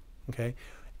 3x, okay?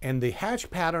 And the hatch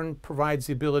pattern provides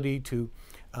the ability to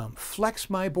flex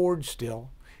my board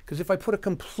still, because if I put a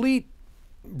complete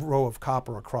row of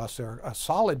copper across there, a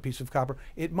solid piece of copper,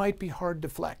 it might be hard to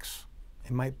flex.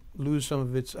 It might lose some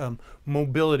of its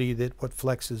mobility that what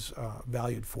flex is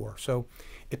valued for. So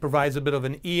it provides a bit of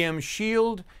an EM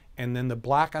shield, and then the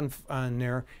black on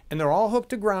there, and they're all hooked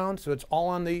to ground, so it's all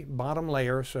on the bottom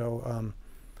layer. So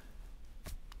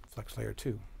flex layer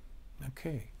 2.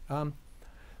 Okay.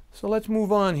 So let's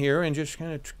move on here and just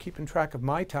kind of keeping track of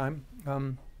my time.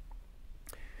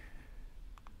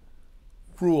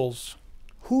 Rules.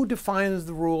 Who defines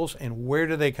the rules and where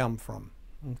do they come from?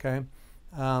 Okay.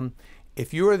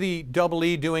 If you're the double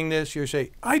E doing this, you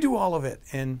say, I do all of it,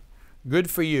 and good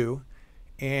for you.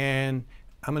 And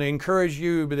I'm going to encourage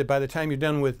you that by the time you're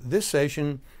done with this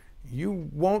session, you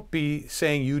won't be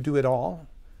saying you do it all,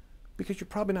 because you're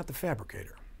probably not the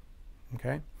fabricator.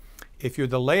 Okay. If you're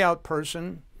the layout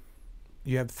person,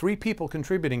 you have 3 people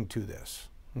contributing to this.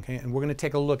 Okay, and we're going to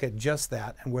take a look at just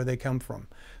that and where they come from.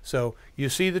 So you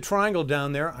see the triangle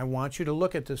down there. I want you to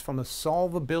look at this from a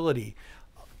solvability.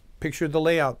 Picture the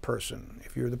layout person.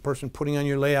 If you're the person putting on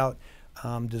your layout,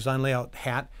 design layout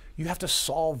hat, you have to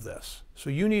solve this. So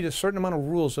you need a certain amount of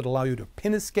rules that allow you to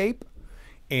pin escape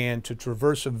and to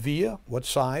traverse a via. What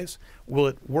size? Will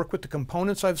it work with the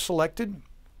components I've selected?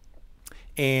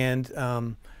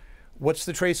 And what's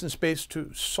the trace in space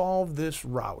to solve this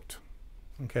route?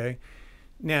 Okay.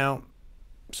 Now,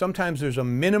 sometimes there's a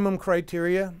minimum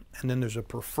criteria and then there's a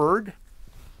preferred.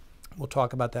 We'll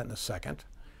talk about that in a second.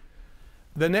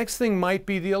 The next thing might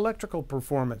be the electrical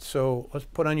performance. So let's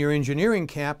put on your engineering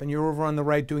cap and you're over on the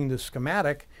right doing the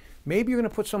schematic. Maybe you're going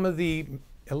to put some of the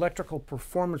electrical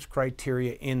performance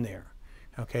criteria in there.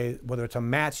 Okay, whether it's a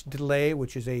matched delay,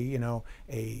 which is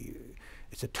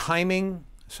it's a timing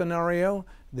scenario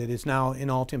that is now in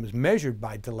Altium is measured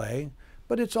by delay,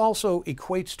 but it's also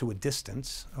equates to a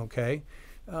distance. Okay.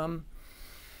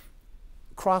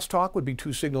 Crosstalk would be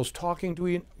two signals talking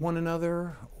to one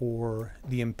another, or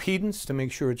the impedance to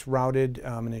make sure it's routed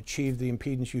and achieve the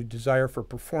impedance you desire for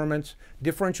performance.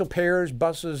 Differential pairs,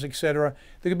 buses, etc.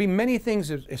 There could be many things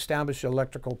that establish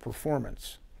electrical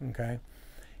performance. Okay,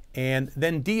 and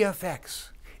then DFX.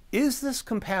 Is this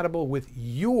compatible with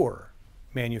your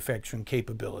manufacturing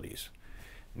capabilities?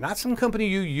 Not some company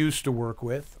you used to work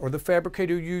with, or the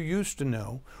fabricator you used to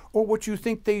know, or what you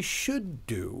think they should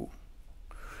do.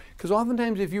 Because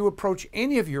oftentimes if you approach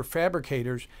any of your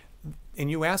fabricators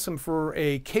and you ask them for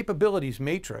a capabilities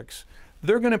matrix,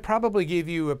 they're going to probably give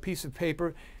you a piece of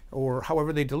paper or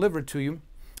however they deliver it to you,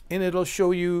 and it'll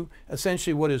show you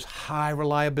essentially what is high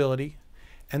reliability,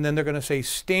 and then they're going to say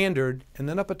standard, and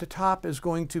then up at the top is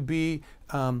going to be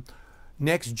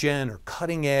next gen or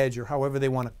cutting edge or however they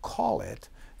want to call it.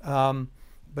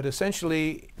 But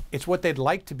essentially it's what they'd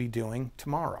like to be doing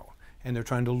tomorrow, and they're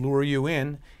trying to lure you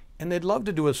in. And they'd love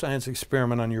to do a science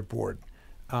experiment on your board.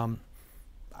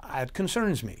 It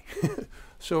concerns me.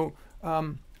 So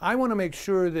I want to make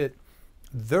sure that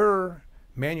their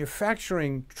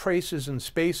manufacturing traces and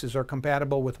spaces are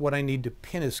compatible with what I need to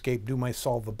pin escape, do my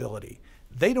solvability.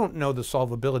 They don't know the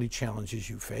solvability challenges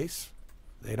you face.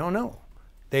 They don't know.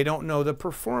 They don't know the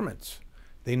performance.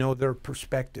 They know their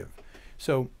perspective.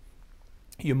 So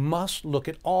you must look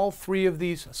at all three of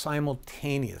these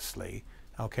simultaneously,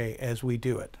 okay, as we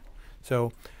do it.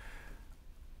 So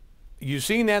you've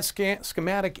seen that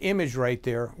schematic image right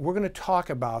there. We're going to talk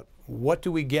about what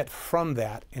do we get from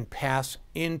that and pass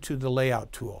into the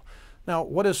layout tool. Now,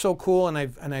 what is so cool, and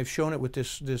I've shown it with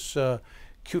this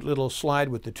cute little slide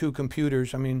with the two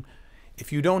computers. I mean,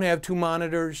 if you don't have two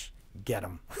monitors, get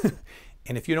them.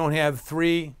 And if you don't have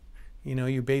three, you know,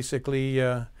 you basically you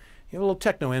have a little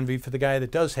techno envy for the guy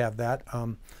that does have that.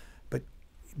 But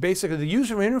basically, the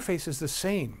user interface is the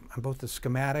same on both the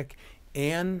schematic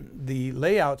and the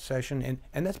layout session,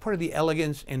 and that's part of the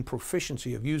elegance and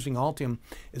proficiency of using Altium,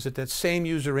 is that same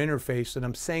user interface, that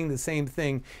I'm saying the same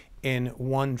thing in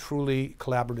one truly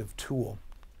collaborative tool.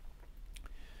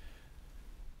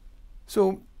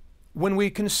 So when we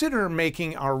consider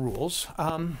making our rules,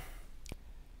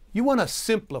 you want to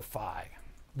simplify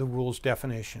the rules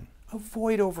definition.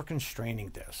 Avoid over-constraining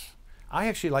this. I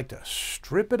actually like to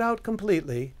strip it out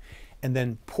completely and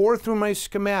then pour through my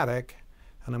schematic,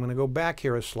 and I'm going to go back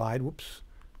here a slide. Whoops.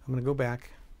 I'm going to go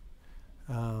back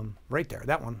right there,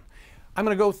 that one. I'm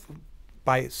going to go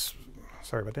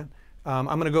sorry about that. I'm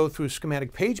going to go through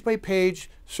schematic page by page,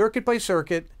 circuit by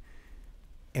circuit,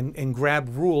 and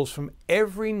grab rules from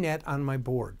every net on my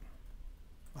board.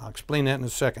 I'll explain that in a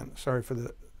second. Sorry for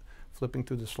the flipping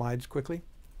through the slides quickly.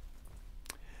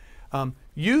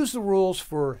 Use the rules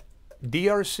for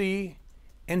DRC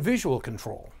and visual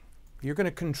control. You're going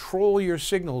to control your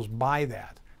signals by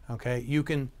that. Okay? You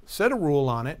can set a rule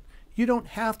on it. You don't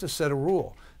have to set a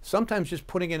rule. Sometimes just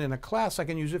putting it in a class, I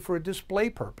can use it for a display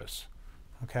purpose.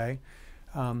 Okay?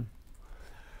 And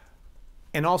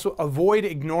also avoid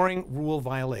ignoring rule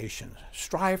violations.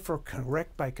 Strive for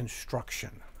correct by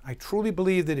construction. I truly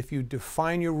believe that if you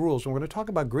define your rules, and we're going to talk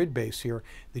about grid base here,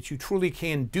 that you truly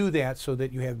can do that so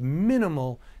that you have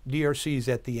minimal DRCs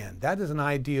at the end. That is an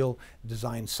ideal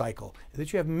design cycle,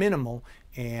 that you have minimal,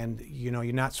 and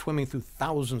you're not swimming through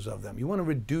thousands of them. You want to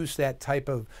reduce that type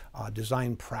of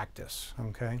design practice.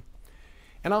 Okay?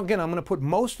 And again, I'm going to put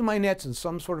most of my nets in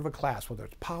some sort of a class, whether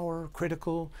it's power,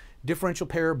 critical, differential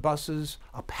pair, buses,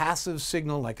 a passive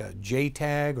signal like a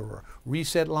JTAG or a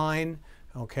reset line,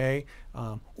 okay,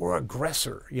 or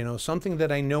aggressor, something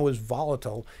that I know is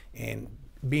volatile, and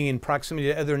being in proximity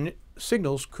to other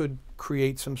signals could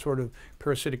create some sort of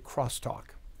parasitic crosstalk.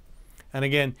 And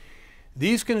again,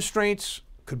 these constraints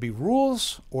could be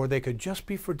rules, or they could just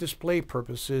be for display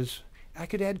purposes. I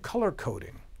could add color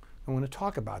coding. I want to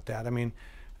talk about that. I mean,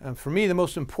 for me, the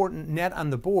most important net on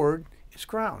the board is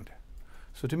ground.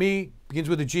 So to me, it begins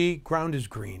with a G, ground is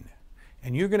green.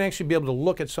 And you're going to actually be able to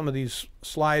look at some of these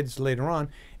slides later on,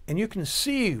 and you can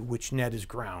see which net is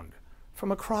ground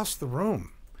from across the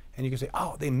room. And you can say,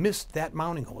 oh, they missed that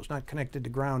mounting hole. It's not connected to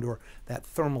ground, or that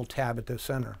thermal tab at the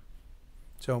center.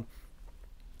 So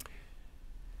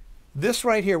this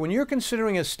right here, when you're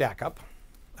considering a stack up,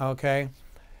 okay,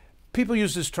 people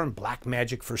use this term black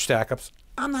magic for stack ups.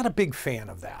 I'm not a big fan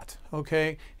of that,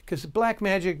 okay, because black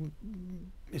magic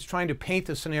is trying to paint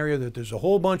the scenario that there's a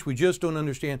whole bunch we just don't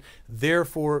understand.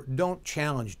 Therefore, don't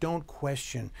challenge, don't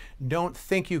question, don't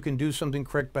think you can do something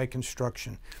correct by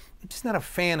construction. I'm just not a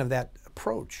fan of that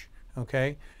approach,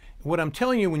 okay? What I'm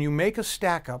telling you, when you make a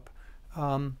stack up,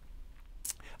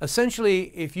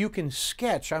 essentially, if you can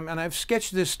sketch, and I've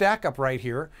sketched this stack up right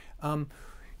here,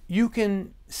 you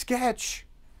can sketch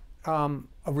a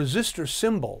resistor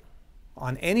symbol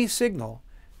on any signal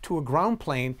to a ground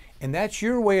plane, and that's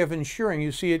your way of ensuring,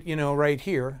 you see it, you know, right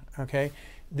here, okay,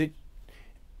 that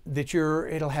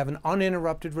it'll have an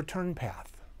uninterrupted return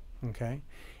path, okay?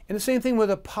 And the same thing with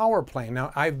a power plane.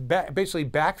 Now, I've basically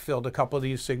backfilled a couple of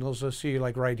these signals. Let's see,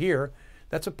 like right here,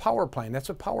 that's a power plane, that's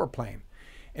a power plane.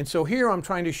 And so here I'm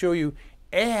trying to show you,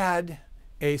 add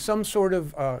some sort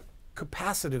of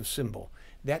capacitive symbol.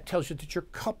 That tells you that you're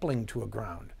coupling to a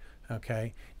ground,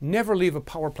 okay? Never leave a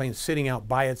power plane sitting out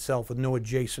by itself with no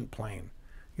adjacent plane.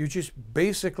 You're just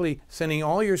basically sending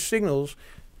all your signals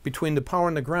between the power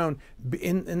and the ground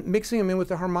and mixing them in with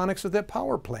the harmonics of that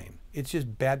power plane. It's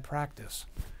just bad practice,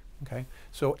 okay?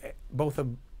 So both a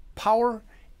power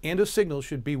and a signal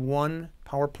should be one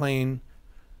power plane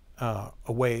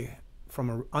away from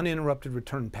an uninterrupted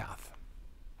return path.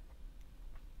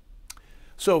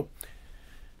 So,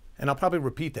 and I'll probably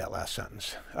repeat that last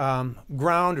sentence.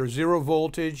 Ground or zero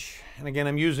voltage, and again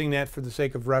I'm using that for the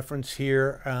sake of reference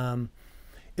here,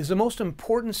 is the most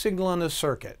important signal on the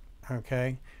circuit,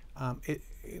 okay?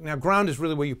 Now ground is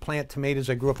really where you plant tomatoes.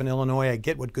 I grew up in Illinois. I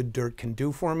get what good dirt can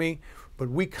do for me, but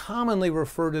we commonly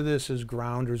refer to this as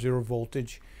ground or zero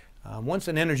voltage. Once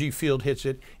an energy field hits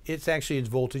it, its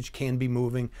voltage can be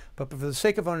moving. But for the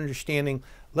sake of our understanding,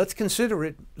 let's consider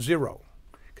it zero,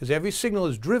 because every signal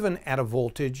is driven at a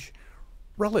voltage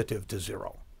relative to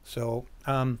zero. So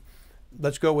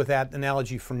let's go with that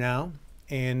analogy for now.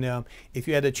 And if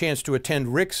you had a chance to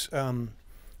attend Rick's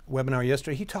webinar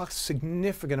yesterday, he talked a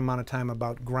significant amount of time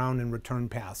about ground and return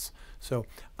paths. So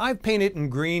I've painted in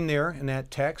green there in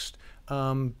that text.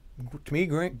 To me,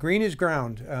 green is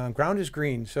ground. Ground is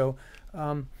green. So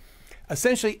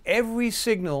essentially, every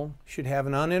signal should have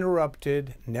an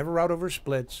uninterrupted, never route over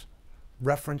splits,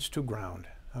 reference to ground.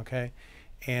 Okay?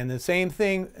 And the same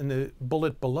thing in the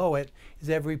bullet below it is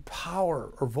every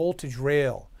power or voltage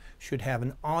rail should have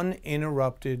an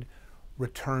uninterrupted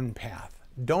return path.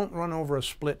 Don't run over a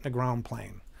split in a ground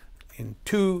plane. In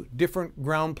two different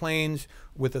ground planes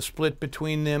with a split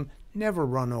between them, never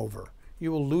run over.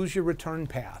 You will lose your return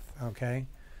path, okay?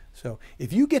 So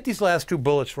if you get these last two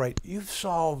bullets right, you've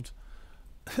solved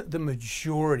the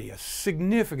majority, a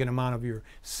significant amount of your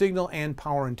signal and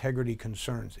power integrity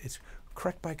concerns. It's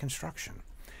correct by construction.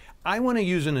 I want to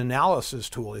use an analysis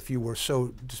tool if you were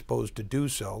so disposed to do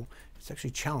so. It's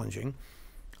actually challenging.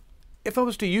 If I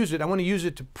was to use it, I want to use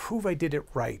it to prove I did it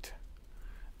right,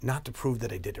 not to prove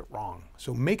that I did it wrong.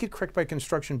 So make it correct by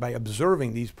construction by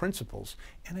observing these principles,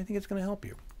 and I think it's going to help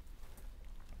you.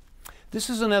 This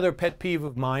is another pet peeve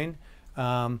of mine.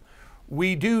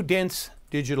 We do dense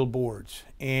digital boards,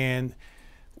 and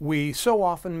we so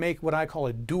often make what I call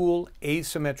a dual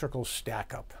asymmetrical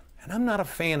stack up. And I'm not a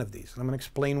fan of these, and I'm going to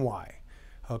explain why.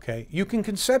 Okay, you can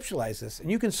conceptualize this,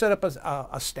 and you can set up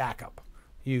a stack up.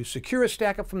 You secure a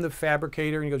stack up from the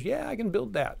fabricator, and he goes, yeah, I can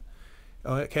build that.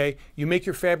 Okay, you make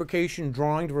your fabrication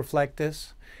drawing to reflect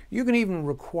this. You can even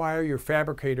require your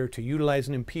fabricator to utilize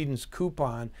an impedance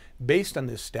coupon based on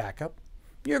this stack up.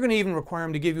 You're going to even require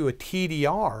them to give you a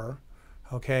TDR,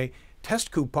 okay,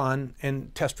 test coupon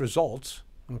and test results,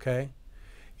 okay.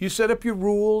 You set up your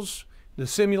rules, the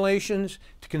simulations,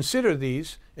 to consider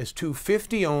these as two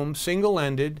 50-ohm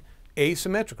single-ended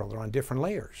asymmetrical. They're on different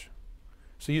layers.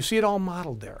 So you see it all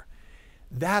modeled there.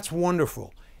 That's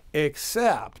wonderful,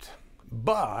 except,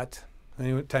 but,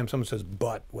 anytime someone says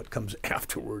but, what comes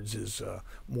afterwards is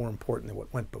more important than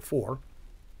what went before.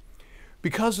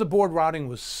 Because the board routing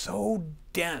was so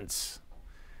dense,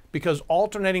 because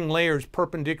alternating layers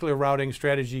perpendicular routing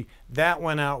strategy, that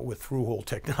went out with through-hole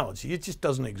technology. It just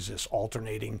doesn't exist,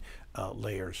 alternating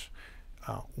layers.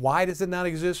 Why does it not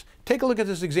exist? Take a look at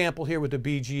this example here with the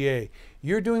BGA.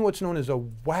 You're doing what's known as a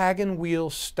wagon wheel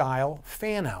style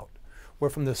fan out, where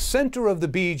from the center of the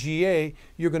BGA,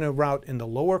 you're going to route in the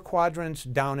lower quadrants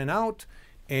down and out,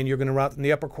 and you're going to route in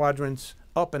the upper quadrants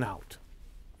up and out.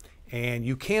 And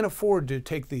you can't afford to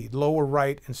take the lower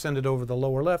right and send it over the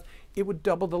lower left. It would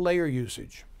double the layer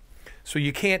usage. So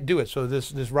you can't do it. So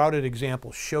this routed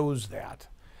example shows that.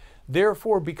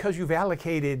 Therefore, because you've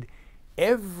allocated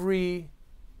every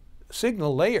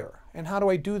signal layer, and how do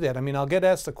I do that? I mean, I'll get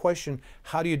asked the question,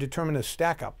 how do you determine a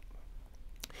stack up?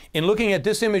 In looking at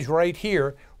this image right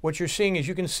here, what you're seeing is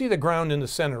you can see the ground in the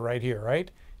center right here,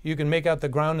 right? You can make out the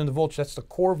ground and the voltage, that's the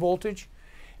core voltage.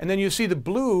 And then you see the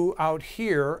blue out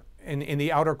here in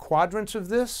the outer quadrants of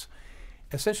this.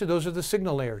 Essentially, those are the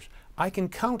signal layers. I can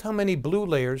count how many blue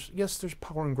layers. Yes, there's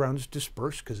power and ground is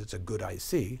dispersed because it's a good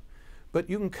IC. But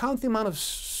you can count the amount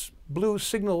of blue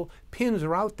signal pins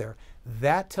are out there.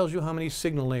 That tells you how many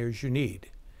signal layers you need.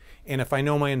 And if I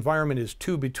know my environment is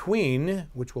 2 between,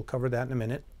 which we'll cover that in a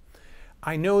minute,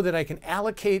 I know that I can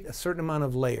allocate a certain amount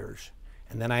of layers.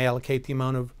 And then I allocate the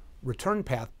amount of return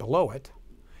path below it.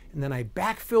 And then I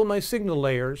backfill my signal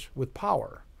layers with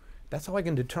power. That's how I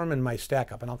can determine my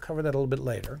stack up. And I'll cover that a little bit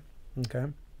later. Okay.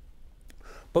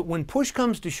 But when push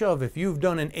comes to shove, if you've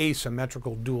done an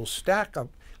asymmetrical dual stack up,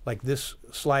 like this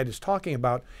slide is talking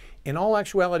about, in all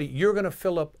actuality, you're going to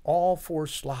fill up all 4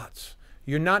 slots.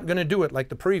 You're not going to do it like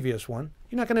the previous one.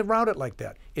 You're not going to route it like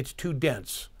that. It's too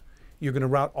dense. You're going to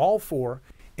route all 4,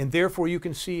 and therefore you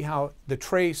can see how the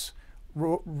trace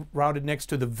routed next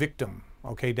to the victim,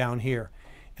 okay, down here.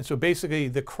 And so basically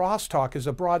the crosstalk is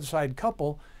a broadside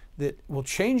couple that will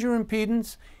change your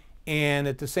impedance, and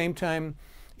at the same time,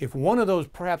 if one of those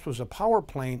perhaps was a power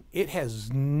plane, it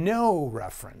has no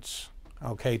reference,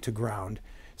 okay, to ground.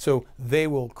 So they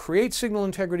will create signal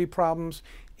integrity problems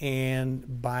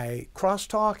and by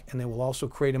crosstalk, and they will also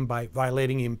create them by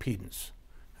violating impedance,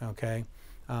 okay?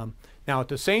 Now at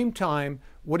the same time,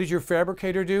 what did your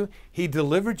fabricator do? He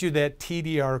delivered you that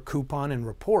TDR coupon and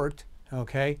report,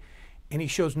 okay, and he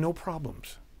shows no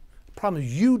problems. The problem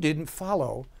is you didn't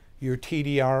follow your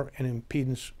TDR and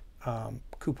impedance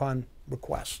coupon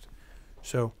request.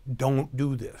 So don't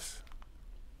do this.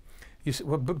 You say,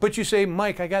 but you say,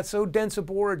 Mike, I got so dense of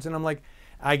boards, and I'm like,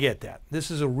 I get that.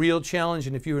 This is a real challenge,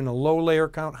 and if you're in a low layer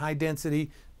count, high density,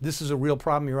 this is a real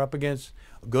problem you're up against.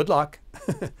 Good luck,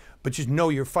 but just know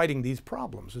you're fighting these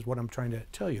problems is what I'm trying to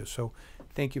tell you. So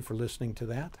thank you for listening to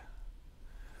that.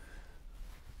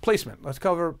 Placement, let's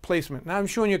cover placement. Now I'm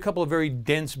showing you a couple of very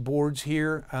dense boards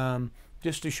here,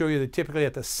 just to show you that typically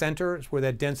at the center is where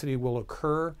that density will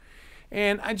occur.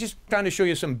 And I'm just trying to show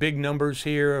you some big numbers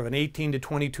here of an 18 to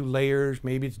 22 layers,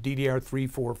 maybe it's DDR3,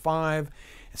 4, 5.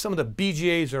 And some of the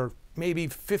BGAs are maybe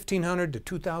 1,500 to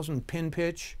 2,000 pin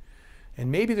pitch.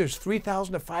 And maybe there's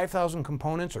 3,000 to 5,000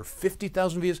 components or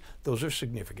 50,000 vias. Those are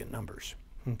significant numbers,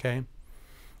 okay?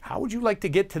 How would you like to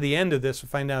get to the end of this and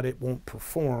find out it won't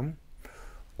perform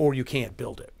or you can't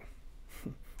build it?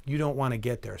 You don't want to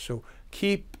get there. So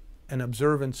keep an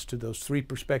observance to those 3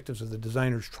 perspectives of the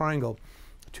designer's triangle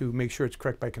to make sure it's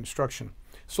correct by construction.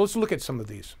 So let's look at some of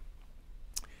these.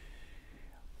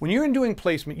 When you're doing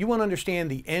placement, you want to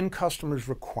understand the end customer's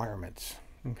requirements.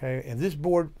 Okay, and this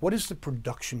board, what is the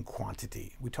production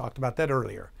quantity? We talked about that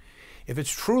earlier. If it's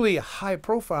truly a high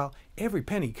profile, every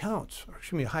penny counts. Or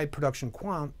excuse me, a high production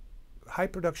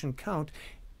count,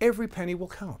 every penny will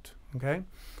count. Okay,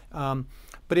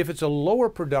 but if it's a lower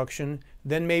production,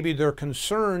 then maybe their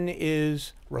concern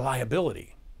is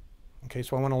reliability. Okay,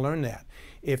 so I want to learn that.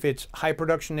 If it's high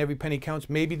production, every penny counts,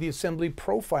 maybe the assembly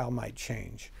profile might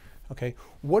change. Okay,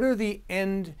 what are the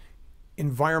end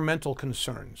environmental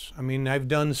concerns? I mean, I've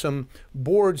done some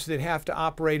boards that have to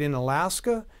operate in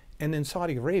Alaska and in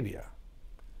Saudi Arabia.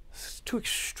 It's 2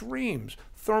 extremes,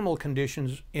 thermal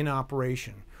conditions in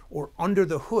operation, or under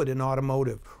the hood in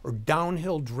automotive, or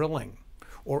downhill drilling,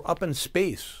 or up in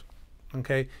space.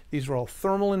 Okay, these are all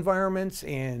thermal environments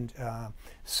and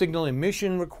signal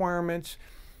emission requirements,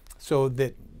 so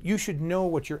that you should know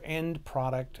what your end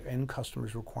product, end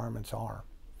customer's requirements are.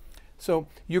 So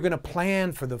you're going to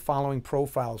plan for the following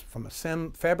profiles from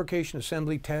fabrication,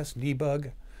 assembly, test,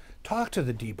 debug. Talk to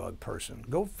the debug person.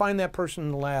 Go find that person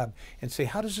in the lab and say,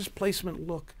 how does this placement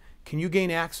look? Can you gain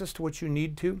access to what you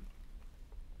need to?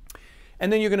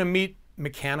 And then you're going to meet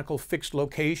mechanical fixed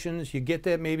locations. You get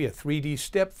that maybe a 3D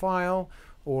step file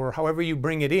or however you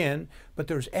bring it in, but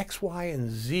there's X, Y,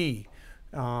 and Z.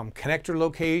 Connector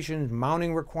locations,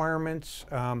 mounting requirements,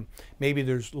 maybe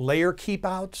there's layer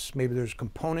keepouts, maybe there's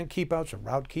component keepouts or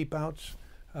route keepouts.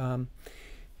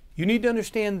 You need to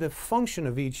understand the function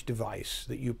of each device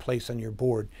that you place on your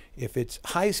board. If it's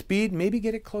high speed, maybe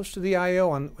get it close to the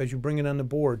I/O as you bring it on the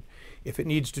board. If it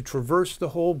needs to traverse the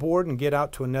whole board and get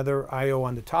out to another I/O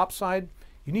on the top side,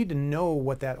 you need to know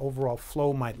what that overall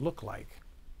flow might look like.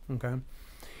 Okay?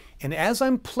 And as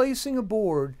I'm placing a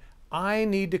board, I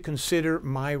need to consider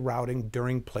my routing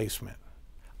during placement.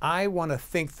 I want to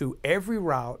think through every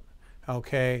route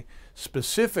okay,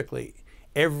 specifically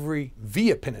every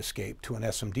via pin escape to an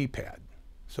SMD pad.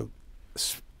 So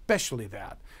especially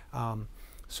that.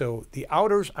 So the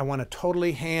outers I want to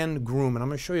totally hand groom, and I'm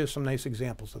going to show you some nice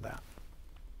examples of that.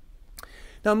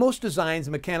 Now, most designs,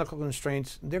 mechanical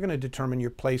constraints, they're going to determine your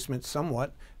placement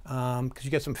somewhat, because you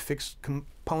get some fixed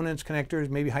components, connectors,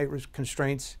 maybe height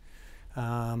constraints.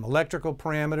 Electrical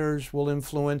parameters will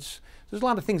influence. There's a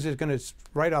lot of things that's going to,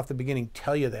 right off the beginning,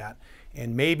 tell you that.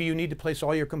 And maybe you need to place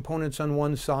all your components on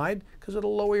one side because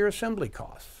it'll lower your assembly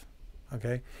costs.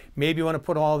 Okay? Maybe you want to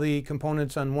put all the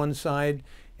components on one side,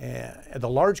 the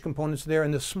large components there,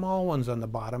 and the small ones on the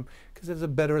bottom, because there's a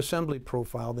better assembly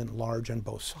profile than large on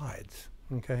both sides.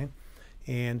 Okay?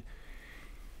 And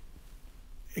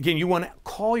again, you want to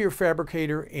call your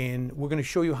fabricator, and we're going to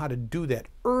show you how to do that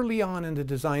early on in the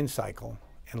design cycle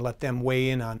and let them weigh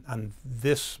in on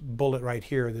this bullet right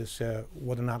here, this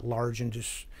whether or not large and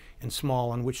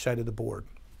small on which side of the board.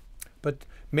 But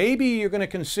maybe you're going to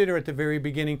consider at the very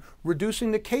beginning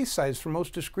reducing the case size for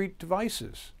most discrete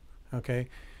devices. Okay?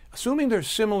 Assuming there's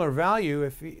similar value,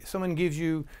 if someone gives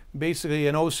you basically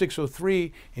an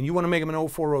 0603 and you want to make them an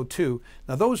 0402,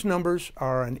 now those numbers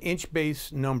are an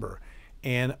inch-based number.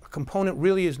 And a component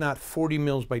really is not 40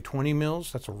 mils by 20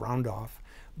 mils, that's a round off,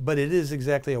 but it is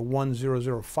exactly a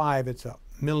 1005. It's a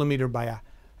millimeter by a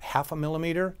half a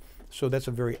millimeter, so that's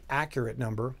a very accurate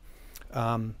number.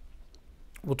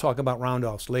 We'll talk about round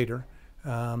offs later.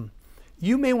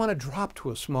 You may want to drop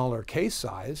to a smaller case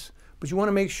size, but you want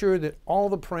to make sure that all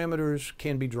the parameters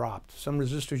can be dropped. Some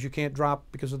resistors you can't drop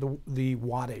because of the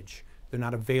wattage. They're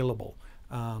not available.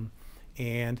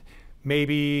 And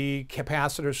maybe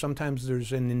capacitors, sometimes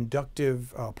there's an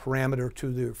inductive parameter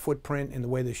to the footprint and the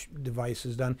way the device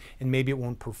is done, and maybe it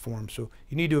won't perform. So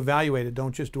you need to evaluate it.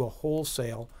 Don't just do a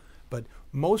wholesale. But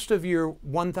most of your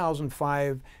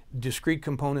 1005 discrete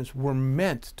components were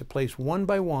meant to place one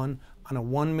by one on a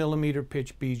 1 millimeter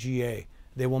pitch BGA.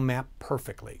 They will map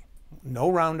perfectly. No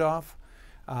round off.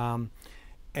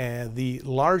 The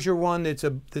larger one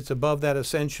that's above that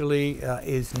essentially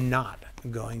is not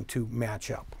going to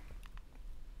match up.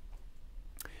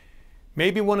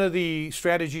 Maybe one of the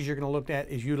strategies you're going to look at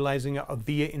is utilizing a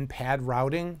via in pad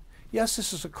routing. Yes,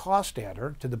 this is a cost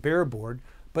adder to the bare board,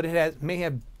 but it may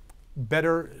have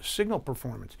better signal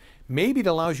performance. Maybe it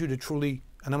allows you to truly,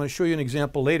 and I'm going to show you an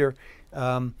example later,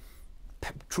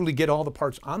 truly get all the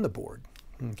parts on the board.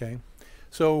 Okay?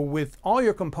 So with all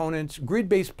your components,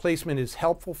 grid-based placement is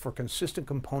helpful for consistent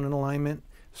component alignment,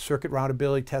 circuit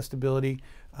routability, testability.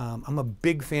 I'm a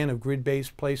big fan of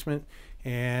grid-based placement,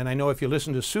 and I know if you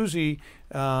listen to Susie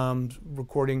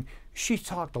recording, she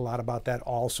talked a lot about that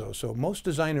also. So most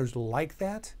designers like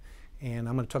that, and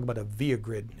I'm going to talk about a via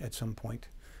grid at some point.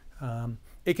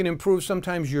 It can improve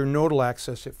sometimes your nodal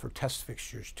access for test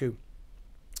fixtures too.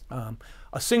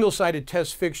 A single-sided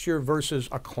test fixture versus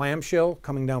a clamshell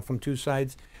coming down from two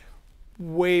sides,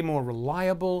 way more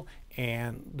reliable,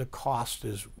 and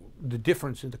the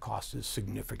difference in the cost is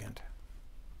significant.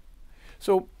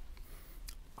 So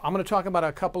I'm going to talk about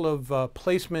a couple of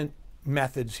placement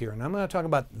methods here, and I'm going to talk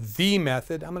about the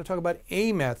method. I'm going to talk about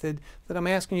a method that I'm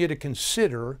asking you to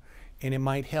consider, and it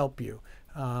might help you.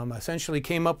 Essentially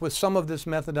came up with some of this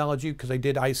methodology because I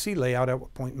did IC layout at a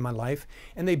point in my life,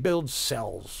 and they build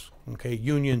cells, okay,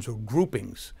 unions or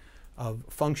groupings of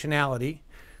functionality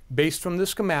based from the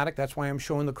schematic. That's why I'm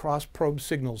showing the cross probe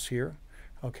signals here.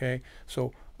 Okay,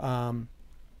 so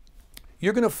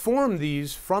you're going to form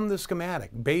these from the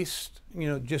schematic based,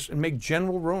 just make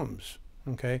general rooms.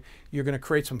 Okay, you're going to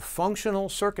create some functional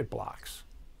circuit blocks.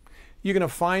 You're going to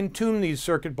fine tune these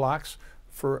circuit blocks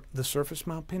for the surface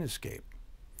mount pin escape,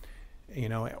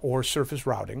 or surface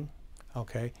routing,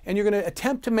 okay? And you're going to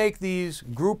attempt to make these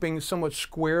groupings somewhat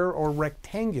square or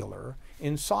rectangular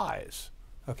in size,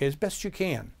 okay, as best you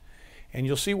can. And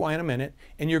you'll see why in a minute.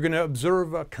 And you're going to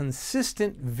observe a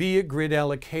consistent via grid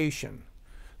allocation.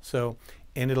 So,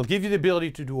 and it'll give you the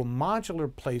ability to do a modular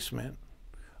placement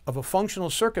of a functional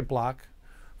circuit block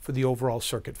for the overall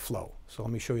circuit flow. So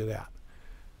let me show you that.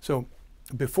 So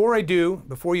before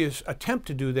you attempt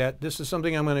to do that, this is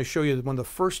something I'm going to show you. One of the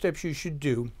first steps you should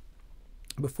do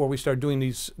before we start doing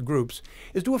these groups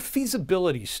is do a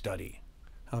feasibility study.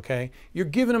 Okay? You're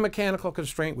given a mechanical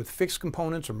constraint with fixed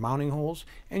components or mounting holes,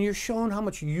 and you're shown how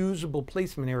much usable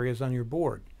placement area is on your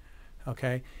board.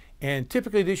 Okay? And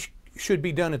typically this should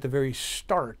be done at the very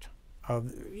start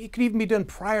of, it could even be done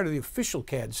prior to the official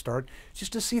CAD start,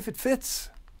 just to see if it fits.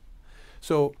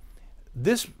 So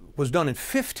this was done in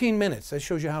 15 minutes. That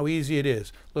shows you how easy it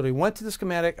is. Literally went to the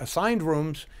schematic, assigned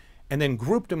rooms, and then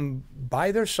grouped them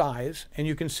by their size. And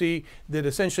you can see that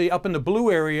essentially up in the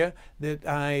blue area that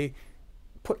I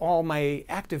put all my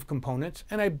active components,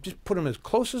 and I just put them as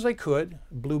close as I could,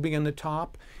 blue being on the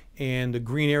top, and the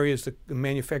green area is the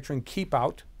manufacturing keep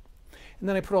out. And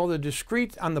then I put all the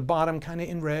discrete on the bottom kind of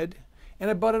in red, and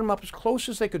I butted them up as close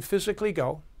as they could physically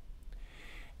go.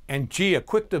 And gee, a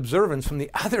quick observance from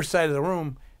the other side of the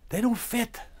room, they don't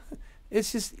fit.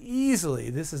 It's just easily,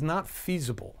 this is not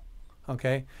feasible,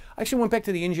 okay? I actually went back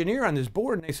to the engineer on this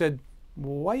board and I said,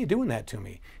 well, why are you doing that to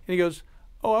me? And he goes,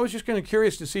 oh, I was just kind of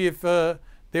curious to see if they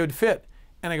would fit.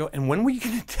 And I go, and when were you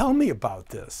going to tell me about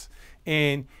this?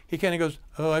 And he kind of goes,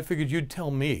 oh, I figured you'd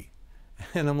tell me.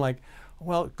 And I'm like,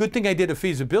 well, good thing I did a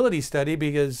feasibility study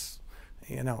because,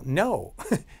 you know, no.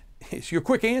 It's your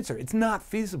quick answer. It's not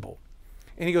feasible.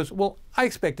 And he goes, well, I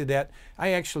expected that. I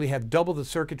actually have double the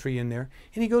circuitry in there.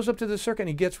 And he goes up to the circuit and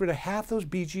he gets rid of half those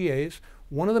BGAs.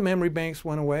 One of the memory banks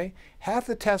went away. Half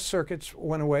the test circuits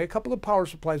went away. A couple of power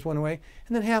supplies went away.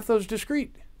 And then half those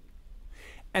discrete.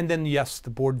 And then, yes, the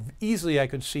board easily I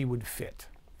could see would fit.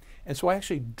 And so I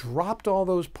actually dropped all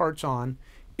those parts on,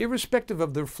 irrespective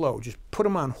of their flow. Just put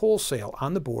them on wholesale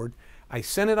on the board. I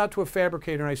sent it out to a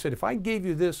fabricator and I said, if I gave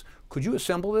you this, could you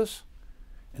assemble this?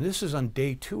 And this is on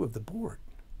day 2 of the board.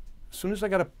 As soon as I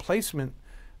got a placement,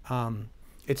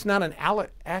 it's not an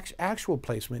actual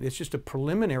placement, it's just a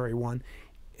preliminary one.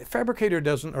 A fabricator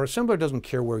doesn't, or assembler doesn't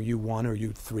care where U1 or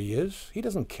U3 is. He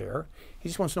doesn't care. He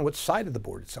just wants to know what side of the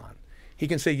board it's on. He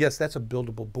can say, yes, that's a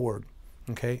buildable board,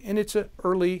 okay? And it's an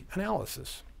early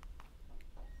analysis.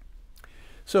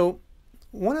 So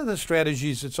one of the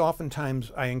strategies that's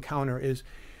oftentimes I encounter is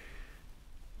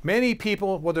many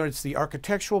people, whether it's the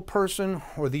architectural person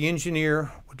or the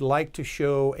engineer, would like to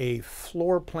show a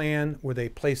floor plan where they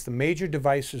place the major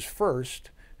devices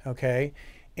first, okay?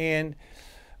 And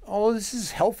although this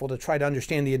is helpful to try to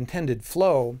understand the intended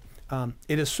flow,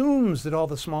 it assumes that all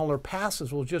the smaller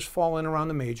passes will just fall in around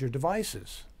the major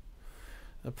devices.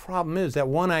 The problem is that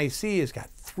one IC has got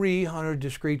 300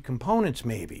 discrete components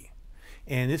maybe,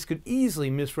 and this could easily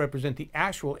misrepresent the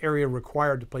actual area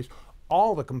required to place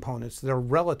all the components that are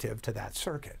relative to that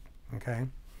circuit, okay?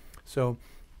 So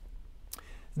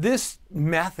this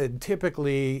method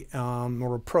typically,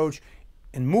 or approach,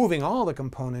 in moving all the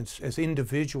components as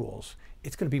individuals,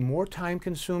 it's going to be more time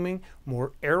consuming,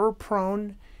 more error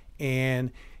prone,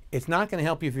 and it's not going to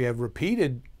help you if you have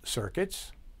repeated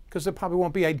circuits because they probably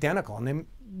won't be identical and they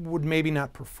would maybe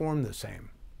not perform the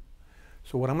same.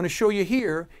 So what I'm going to show you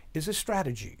here is a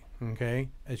strategy, okay?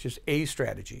 It's just a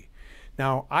strategy.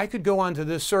 Now, I could go onto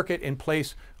this circuit and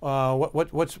place,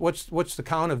 what's the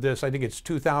count of this? I think it's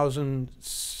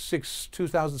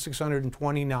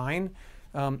 2,629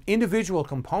 individual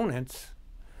components.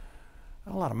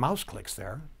 A lot of mouse clicks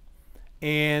there.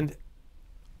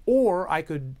 Or I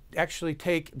could actually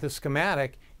take the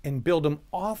schematic and build them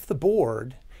off the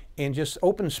board and just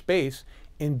open space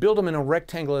and build them in a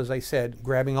rectangle, as I said,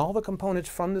 grabbing all the components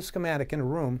from the schematic in a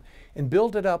room and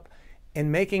build it up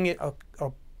and making it a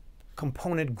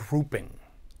component grouping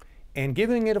and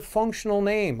giving it a functional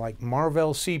name like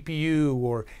Marvell CPU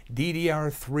or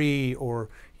DDR3 or,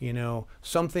 you know,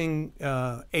 something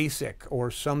ASIC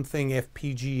or something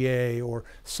FPGA or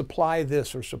supply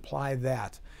this or supply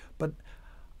that. But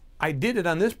I did it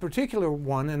on this particular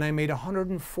one and I made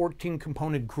 114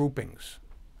 component groupings.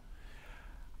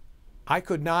 I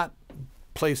could not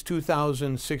place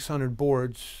 2,600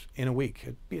 boards in a week.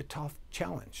 It'd be a tough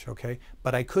challenge, okay?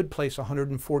 But I could place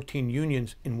 114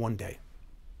 unions in one day.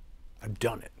 I've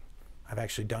done it. I've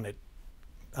actually done it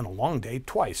on a long day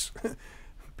twice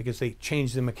because they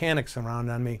changed the mechanics around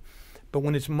on me. But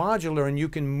when it's modular and you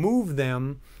can move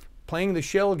them, playing the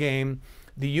shell game,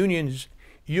 the unions,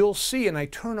 you'll see, and I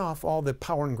turn off all the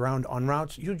power and ground on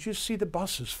routes, you'll just see the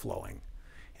buses flowing.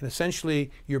 And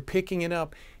essentially, you're picking it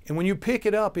up. And when you pick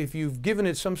it up, if you've given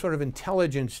it some sort of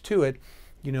intelligence to it,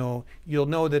 you know, you'll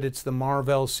know that it's the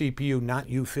Marvell CPU, not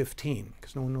U15,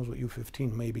 because no one knows what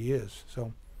U15 maybe is.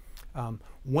 So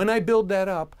when I build that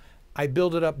up, I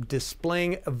build it up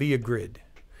displaying a via grid,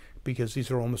 because these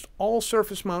are almost all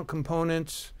surface mount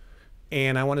components,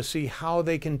 and I want to see how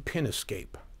they can pin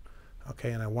escape.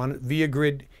 Okay, and I want it via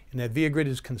grid, and that via grid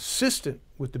is consistent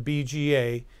with the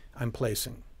BGA I'm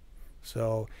placing.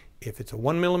 So if it's a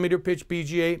 1 millimeter pitch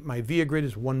BGA, my via grid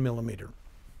is 1 millimeter,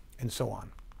 and so on.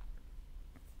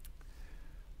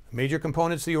 Major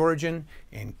components, the origin,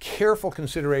 and careful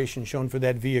consideration shown for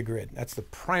that via grid. That's the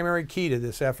primary key to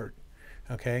this effort,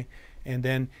 okay? And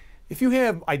then if you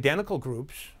have identical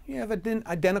groups, you have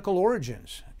identical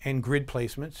origins and grid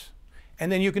placements,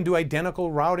 and then you can do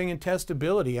identical routing and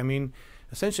testability. I mean,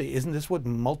 essentially, isn't this what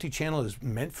multi-channel is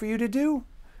meant for you to do?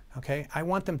 Okay, I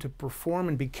want them to perform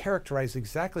and be characterized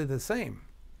exactly the same,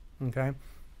 okay?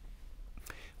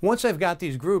 Once I've got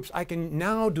these groups, I can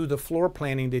now do the floor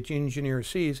planning that the engineer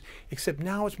sees, except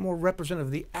now it's more representative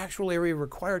of the actual area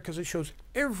required because it shows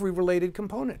every related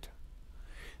component.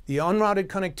 The unrouted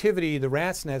connectivity, the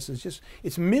rat's nest, is just,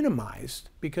 it's minimized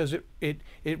because it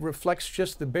reflects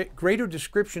just the greater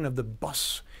description of the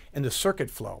bus and the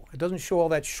circuit flow. It doesn't show all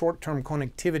that short-term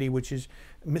connectivity, which is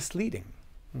misleading,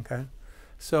 okay?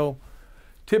 So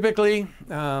typically,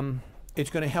 it's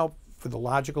going to help for the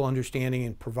logical understanding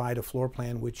and provide a floor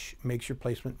plan which makes your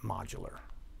placement modular.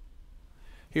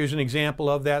 Here's an example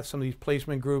of that, some of these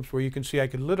placement groups where you can see I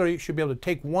could literally should be able to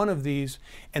take one of these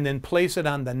and then place it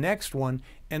on the next one,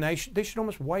 and they should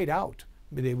almost white out.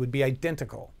 They would be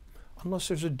identical unless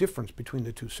there's a difference between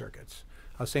the two circuits.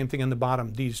 Same thing on the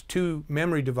bottom. These two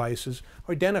memory devices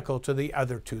are identical to the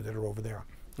other two that are over there,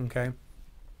 okay?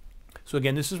 So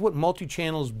again, this is what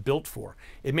multi-channel is built for.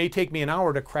 It may take me an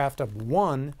hour to craft up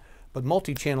one, but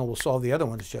multi-channel will solve the other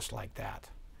ones just like that.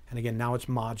 And again, now it's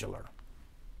modular.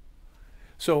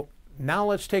 So now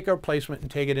let's take our placement and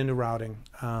take it into routing.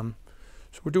 So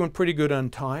we're doing pretty good on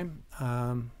time.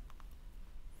 We're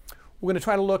going to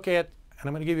try to look at, and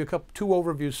I'm going to give you two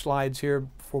overview slides here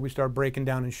before we start breaking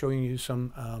down and showing you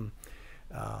some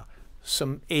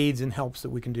aids and helps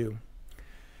that we can do.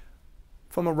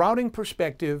 From a routing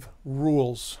perspective,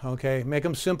 rules, okay? Make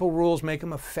them simple rules, make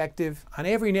them effective on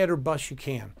every net or bus you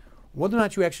can. Whether or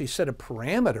not you actually set a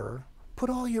parameter, put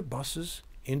all your buses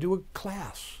into a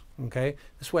class, okay?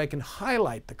 This way I can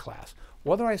highlight the class,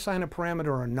 whether I assign a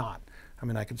parameter or not. I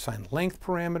mean, I could assign length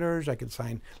parameters, I could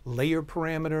assign layer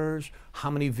parameters, how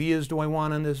many vias do I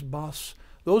want on this bus?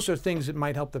 Those are things that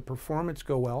might help the performance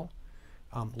go well.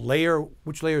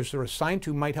 Which layers they're assigned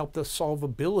to might help the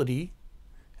solvability,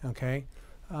 okay?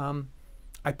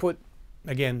 I put,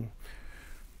 again,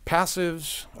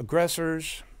 passives,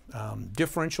 aggressors,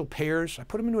 differential pairs. I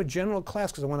put them into a general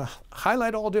class because I want to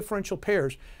highlight all differential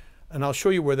pairs, and I'll show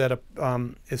you where that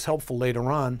is helpful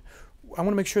later on. I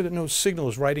want to make sure that no signal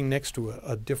is writing next to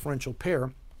a differential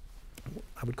pair.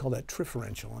 I would call that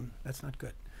differential, and that's not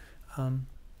good.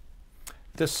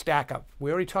 The stack up.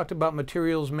 We already talked about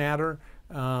materials matter,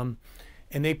 and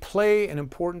they play an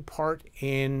important part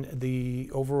in the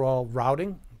overall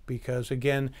routing because,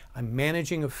 again, I'm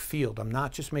managing a field. I'm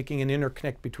not just making an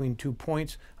interconnect between 2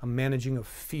 points. I'm managing a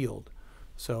field.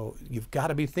 So you've got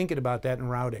to be thinking about that in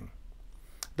routing.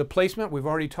 The placement, we've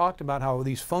already talked about how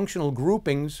these functional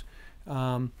groupings,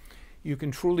 you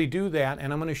can truly do that.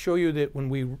 And I'm going to show you that when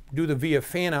we do the via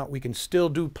fan out, we can still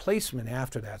do placement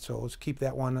after that. So let's keep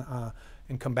that one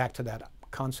and come back to that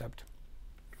concept.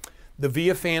 The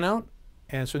via fan out,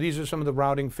 and so these are some of the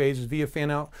routing phases, via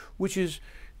fan out, which is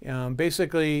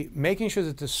basically making sure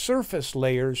that the surface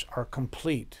layers are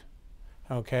complete,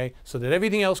 okay, so that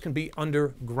everything else can be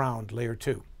underground, layer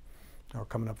 2, or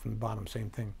coming up from the bottom, same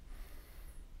thing.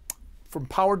 From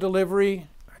power delivery,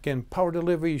 again, power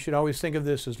delivery, you should always think of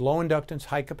this as low inductance,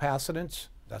 high capacitance.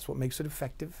 That's what makes it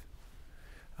effective.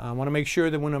 I want to make sure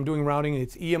that when I'm doing routing,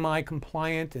 it's EMI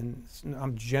compliant and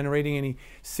I'm generating any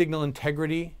signal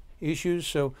integrity issues.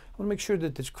 So I want to make sure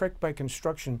that it's correct by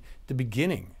construction at the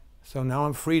beginning. So now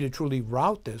I'm free to truly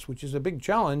route this, which is a big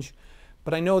challenge,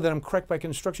 but I know that I'm correct by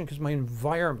construction because my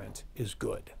environment is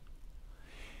good.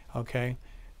 Okay,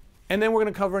 and then we're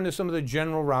going to cover into some of the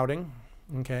general routing.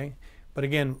 Okay, but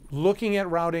again, looking at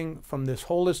routing from this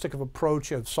holistic of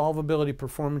approach of solvability,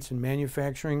 performance, and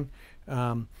manufacturing,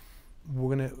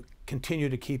 we're going to continue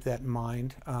to keep that in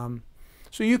mind.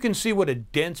 So you can see what a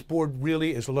dense board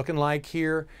really is looking like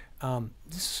here.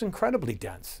 This is incredibly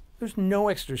dense. There's no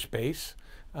extra space.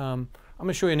 I'm going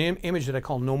to show you an image that I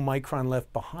call no micron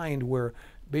left behind, where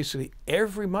basically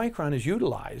every micron is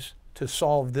utilized to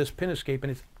solve this pin escape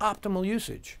and its optimal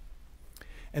usage.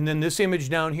 And then this image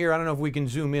down here, I don't know if we can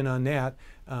zoom in on that,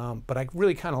 but I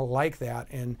really kind of like that.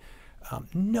 And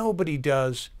nobody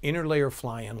does interlayer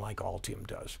fly-in like Altium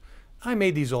does. I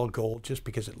made these all gold just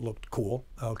because it looked cool,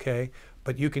 okay?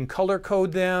 But you can color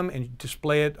code them and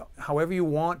display it however you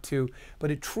want to, but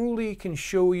it truly can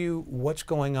show you what's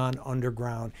going on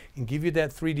underground and give you that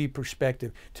 3D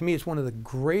perspective. To me, it's one of the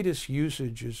greatest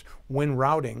usages when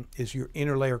routing is your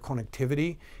interlayer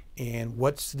connectivity and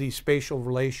what's the spatial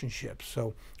relationships.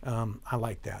 So I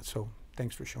like that, so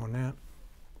thanks for showing that.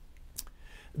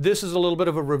 This is a little bit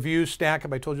of a review stack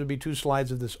up. I told you there'd be 2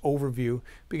 slides of this overview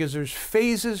because there's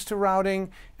phases to routing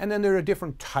and then there are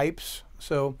different types.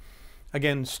 So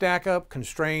again, stack up,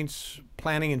 constraints,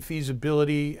 planning and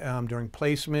feasibility during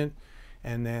placement,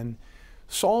 and then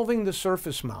solving the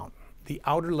surface mount, the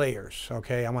outer layers.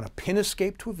 Okay, I want a pin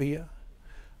escape to a via.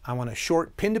 I want a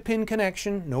short pin-to-pin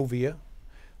connection, no via.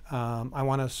 I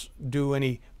want to do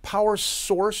any power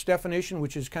source definition,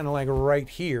 which is kind of like right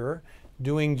here,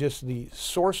 doing just the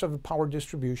source of the power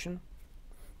distribution.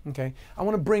 Okay, I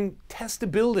want to bring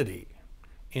testability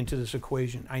into this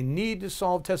equation. I need to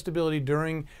solve testability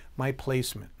during my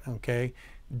placement. Okay,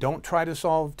 don't try to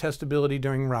solve testability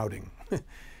during routing.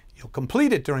 You'll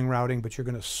complete it during routing, but you're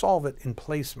going to solve it in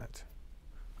placement.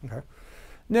 Okay.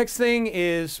 Next thing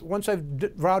is, once I've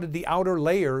routed the outer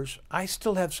layers, I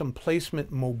still have some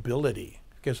placement mobility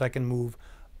because I can move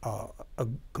a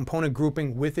component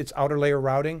grouping with its outer layer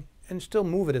routing and still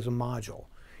move it as a module.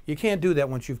 You can't do that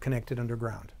once you've connected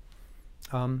underground.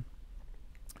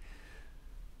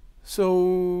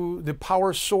 So the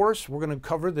power source, we're going to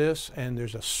cover this, and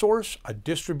there's a source, a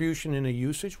distribution, and a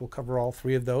usage. We'll cover all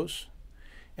three of those.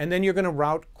 And then you're going to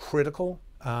route critical,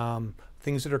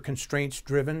 things that are constraints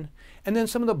driven, and then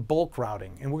some of the bulk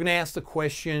routing. And we're going to ask the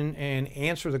question and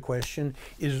answer the question,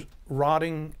 is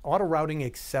auto routing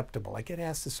acceptable? I get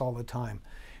asked this all the time.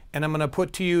 And I'm going to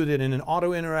put to you that in an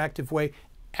auto interactive way,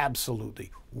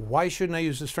 absolutely. Why shouldn't I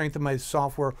use the strength of my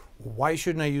software? Why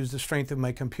shouldn't I use the strength of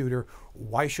my computer?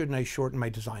 Why shouldn't I shorten my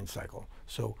design cycle?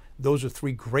 So those are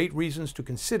three great reasons to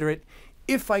consider it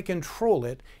if I control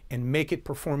it and make it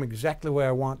perform exactly the way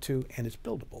I want to, and it's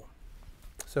buildable.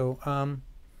 So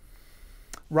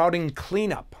routing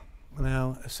cleanup.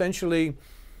 Now, essentially,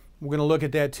 we're going to look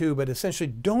at that too, but essentially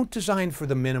don't design for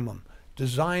the minimum.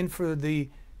 Design for the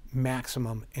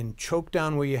maximum and choke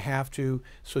down where you have to,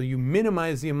 so you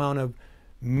minimize the amount of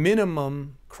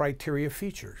minimum criteria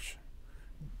features.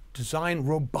 Design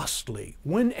robustly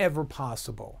whenever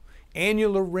possible.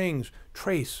 Annular rings,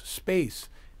 trace, space.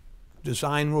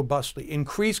 Design robustly.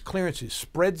 Increase clearances,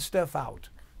 spread stuff out.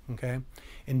 Okay?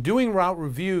 And doing route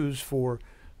reviews for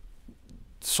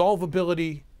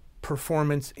solvability,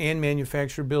 performance, and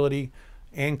manufacturability,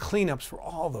 and cleanups for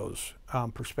all those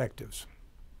perspectives.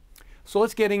 So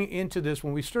let's get into this.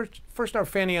 When we first start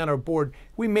fanning out our board,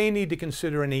 we may need to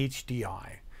consider an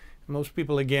HDI. Most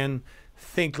people, again,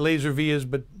 think laser vias,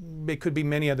 but it could be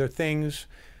many other things.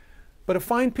 But a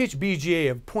fine pitch BGA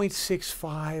of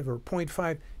 0.65 or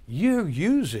 0.5, you're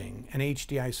using an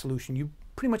HDI solution. You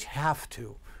pretty much have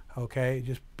to, okay,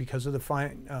 just because of the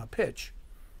fine pitch.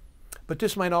 But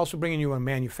this might also bring you a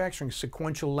manufacturing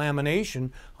sequential lamination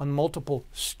on multiple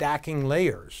stacking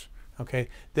layers. Okay,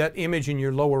 that image in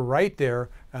your lower right there,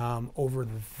 over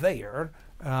there,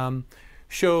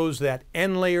 shows that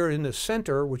N layer in the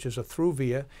center, which is a through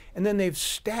via, and then they've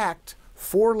stacked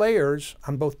 4 layers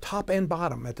on both top and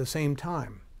bottom at the same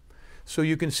time. So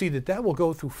you can see that that will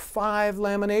go through 5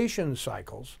 lamination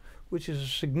cycles, which is a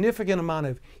significant amount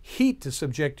of heat to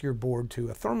subject your board to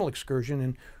a thermal excursion.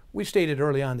 And we stated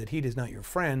early on that heat is not your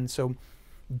friend, so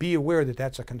be aware that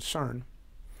that's a concern.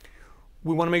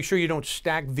 We want to make sure you don't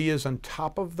stack vias on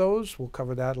top of those. We'll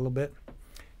cover that a little bit.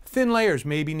 Thin layers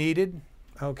may be needed,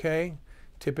 okay?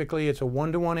 Typically it's a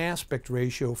 1-to-1 aspect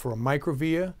ratio for a micro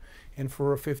via and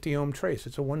for a 50 ohm trace.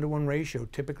 It's a 1-to-1 ratio,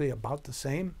 typically about the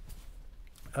same.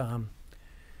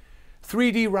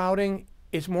 3D routing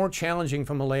is more challenging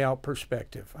from a layout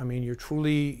perspective. I mean, you're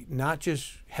truly not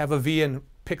just have a via and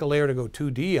pick a layer to go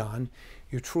 2D on.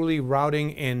 You're truly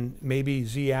routing in maybe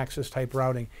Z-axis type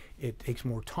routing. It takes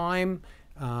more time.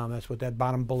 That's what that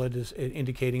bottom bullet is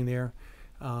indicating there.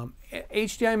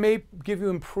 HDI may give you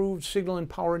improved signal and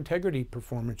power integrity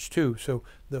performance too, so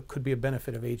that could be a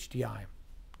benefit of HDI.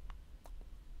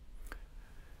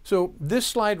 So this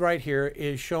slide right here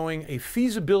is showing a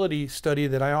feasibility study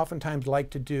that I oftentimes like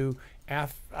to do.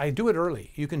 I do it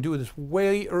early. You can do this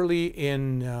way early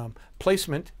in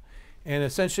placement. And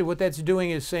essentially what that's doing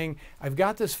is saying, I've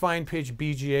got this fine pitch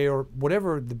BGA or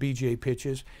whatever the BGA pitch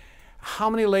is. How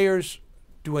many layers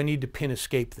do I need to pin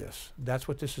escape this? That's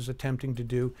what this is attempting to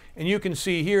do. And you can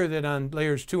see here that on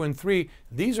layers 2 and 3,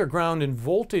 these are ground and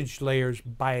voltage layers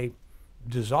by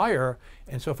desire.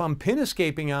 And so if I'm pin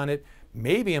escaping on it,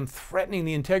 maybe I'm threatening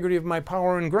the integrity of my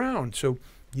power and ground. So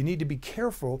you need to be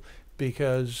careful,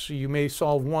 because you may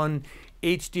solve one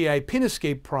HDI pin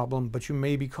escape problem, but you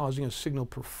may be causing a signal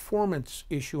performance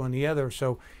issue on the other.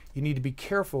 So you need to be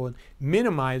careful and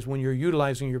minimize when you're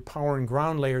utilizing your power and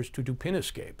ground layers to do pin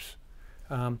escapes.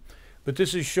 But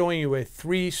this is showing you a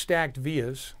 3 stacked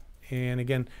vias. And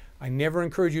again, I never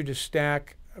encourage you to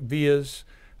stack vias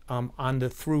on the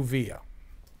through via,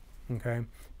 okay,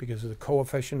 because of the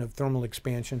coefficient of thermal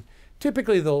expansion.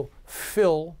 Typically they'll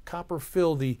copper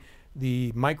fill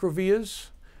the micro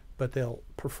vias, but they'll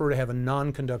prefer to have a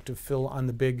non-conductive fill on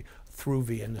the big through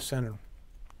via in the center.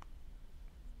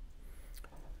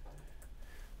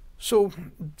 So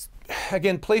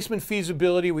again, placement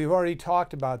feasibility, we've already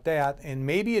talked about that, and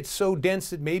maybe it's so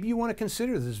dense that maybe you want to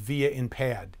consider this via in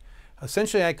pad.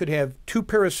 Essentially, I could have two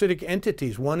parasitic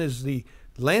entities. One is the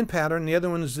land pattern, the other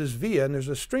one is this via, and there's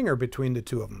a stringer between the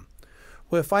two of them.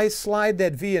 Well, if I slide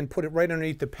that via and put it right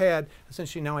underneath the pad,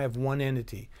 essentially now I have one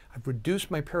entity. I've reduced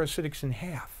my parasitics in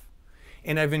half.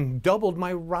 And I've doubled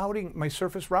my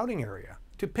surface routing area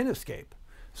to pin escape.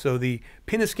 So the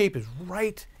pin escape is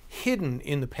right hidden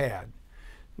in the pad.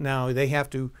 Now they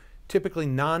have to typically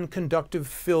non-conductive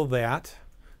fill that,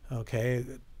 okay,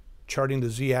 charting the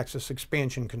z-axis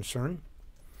expansion concern.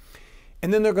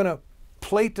 And then they're going to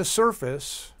plate the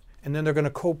surface, and then they're going to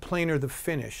coplanar the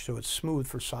finish so it's smooth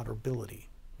for solderability.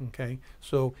 Okay,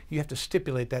 so you have to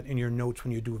stipulate that in your notes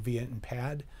when you do a via and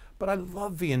pad. But I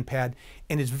love via and pad,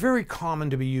 and it's very common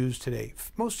to be used today.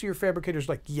 Most of your fabricators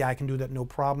are like, yeah, I can do that, no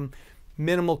problem.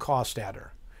 Minimal cost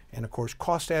adder. And of course,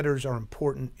 cost adders are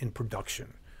important in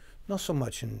production. Not so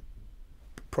much in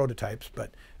prototypes,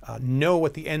 but know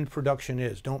what the end production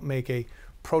is. Don't make a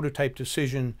prototype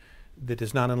decision that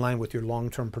is not in line with your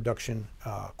long-term production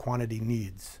quantity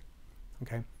needs.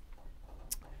 Okay.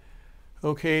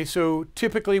 Okay, so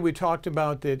typically we talked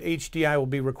about that HDI will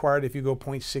be required if you go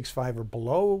 0.65 or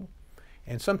below.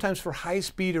 And sometimes for high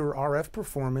speed or RF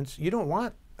performance, you don't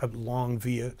want a long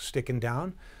via sticking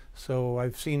down. So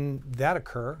I've seen that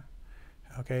occur.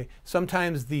 Okay,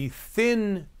 sometimes the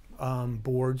thin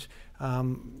boards,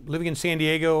 living in San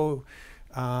Diego,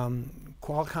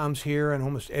 Qualcomm's here, and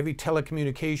almost every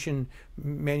telecommunication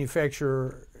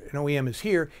manufacturer and OEM is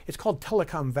here. It's called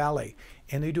Telecom Valley,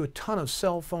 and they do a ton of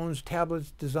cell phones,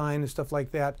 tablets, design, and stuff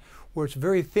like that, where it's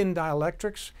very thin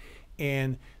dielectrics,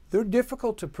 and they're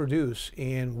difficult to produce.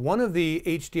 And one of the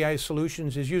HDI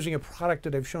solutions is using a product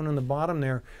that I've shown on the bottom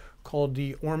there called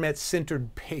the Ormet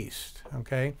sintered paste.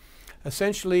 Okay,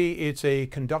 essentially it's a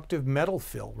conductive metal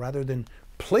fill. Rather than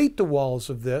plate the walls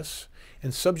of this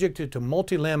and subject it to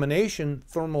multi-lamination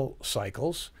thermal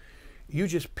cycles, you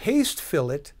just paste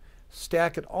fill it,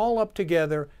 stack it all up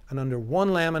together, and under one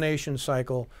lamination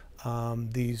cycle,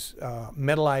 these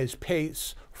metallized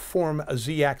pastes form a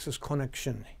z-axis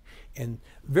connection. And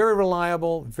very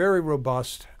reliable, very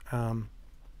robust,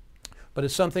 but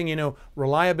it's something, you know,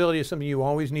 reliability is something you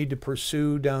always need to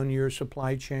pursue down your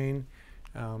supply chain.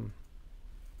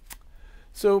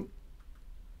 So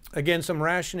again, some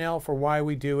rationale for why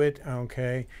we do it,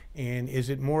 okay, and is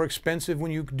it more expensive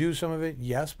when you do some of it?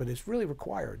 Yes, but it's really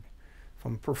required.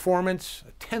 From performance,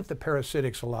 a tenth of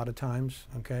parasitics a lot of times,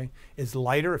 okay, is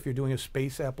lighter if you're doing a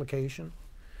space application.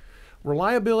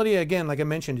 Reliability, again, like I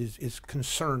mentioned, is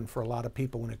concern for a lot of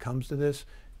people when it comes to this.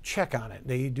 Check on it.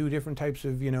 They do different types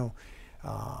of, you know,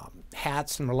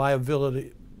 hats and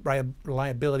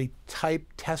reliability type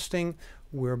testing,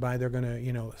 whereby they're going to,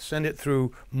 you know, send it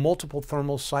through multiple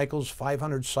thermal cycles,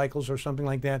 500 cycles or something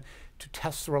like that, to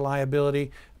test the reliability.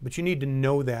 But you need to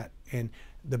know that. And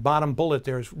the bottom bullet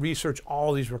there is research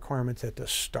all these requirements at the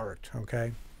start,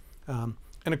 okay? And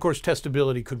of course,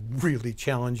 testability could really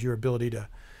challenge your ability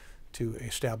to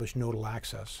establish nodal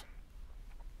access.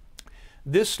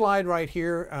 This slide right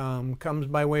here comes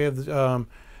by way of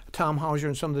Tom Hauser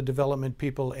and some of the development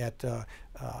people at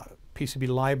PCB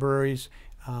libraries.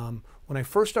 When I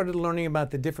first started learning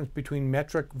about the difference between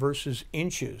metric versus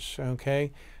inches,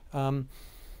 okay,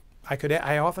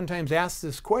 I oftentimes ask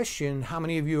this question: how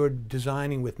many of you are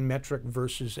designing with metric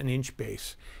versus an inch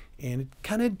base? And it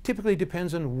kind of typically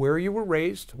depends on where you were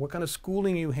raised, what kind of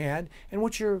schooling you had, and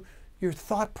what your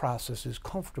thought process is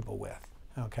comfortable with,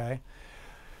 okay?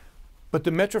 But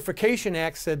the Metrification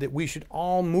Act said that we should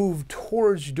all move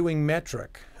towards doing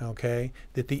metric, okay?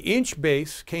 That the inch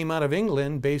base came out of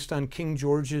England based on King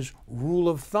George's rule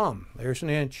of thumb. There's an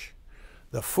inch.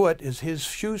 The foot is his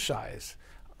shoe size.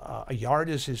 A yard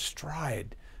is his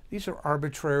stride. These are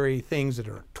arbitrary things that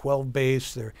are 12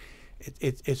 base.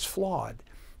 It's flawed.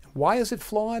 Why is it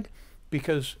flawed?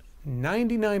 Because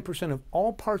 99% of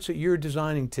all parts that you're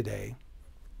designing today,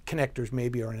 connectors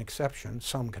maybe are an exception,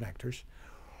 some connectors,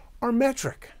 are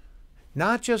metric.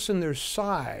 Not just in their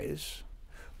size,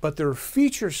 but their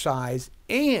feature size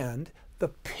and the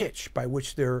pitch by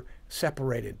which they're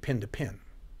separated pin to pin.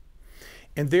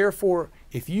 And therefore,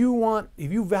 if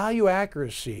you value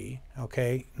accuracy,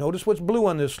 okay, notice what's blue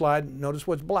on this slide, notice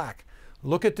what's black.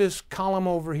 Look at this column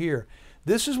over here.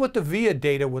 This is what the VIA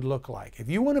data would look like. If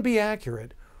you want to be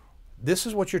accurate, this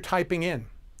is what you're typing in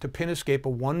to pin escape a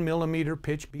 1 millimeter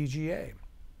pitch BGA.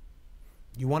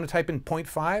 You want to type in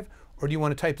 0.5, or do you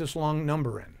want to type this long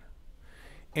number in?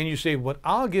 And you say, well,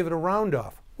 I'll give it a round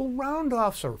off. Well, round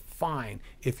offs are fine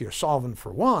if you're solving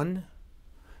for 1,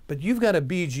 but you've got a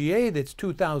BGA that's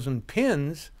 2,000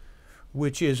 pins,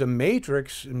 which is a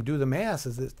matrix, and do the math,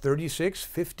 is it 36,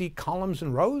 50 columns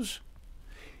and rows?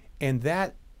 And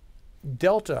that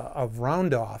delta of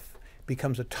round off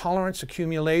becomes a tolerance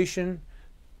accumulation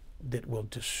that will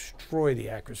destroy the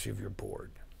accuracy of your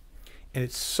board. And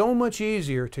it's so much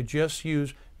easier to just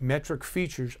use metric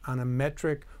features on a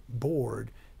metric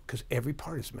board because every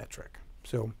part is metric.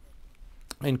 So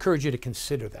I encourage you to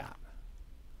consider that.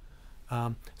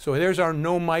 So there's our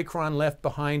no micron left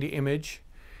behind image.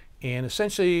 And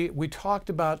essentially we talked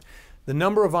about the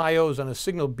number of IOs on a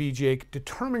signal BGA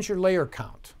determines your layer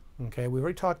count. Okay, we've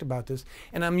already talked about this.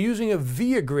 And I'm using a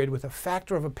via grid with a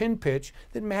factor of a pin pitch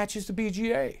that matches the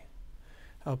BGA.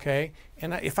 Okay,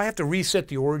 and if I have to reset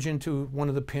the origin to one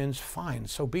of the pins, fine,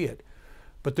 so be it.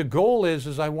 But the goal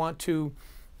is I want to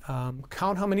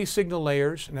count how many signal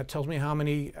layers, and that tells me how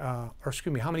many, how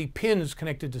many pins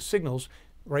connected to signals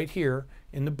right here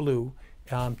in the blue,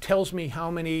 tells me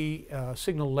how many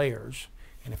signal layers.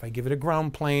 And if I give it a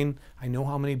ground plane, I know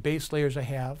how many base layers I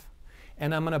have.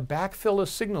 And I'm going to backfill a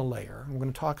signal layer. I'm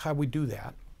going to talk how we do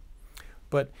that.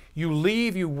 But you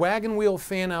wagon wheel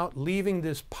fan out, leaving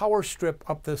this power strip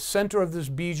up the center of this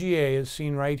BGA as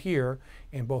seen right here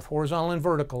in both horizontal and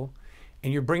vertical.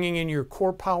 And you're bringing in your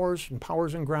core powers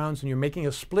and grounds, and you're making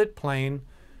a split plane,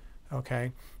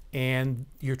 okay? And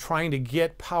you're trying to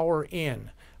get power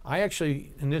in. I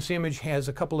actually, in this image, has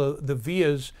a couple of the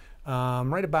vias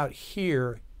right about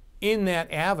here in that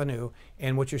avenue,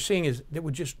 and what you're seeing is it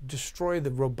would just destroy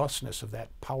the robustness of that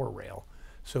power rail.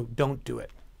 So don't do it.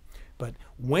 But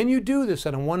when you do this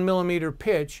at a 1 millimeter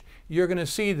pitch, you're going to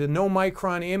see the no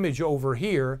micron image over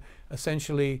here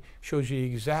essentially shows you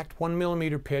the exact 1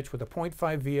 millimeter pitch with a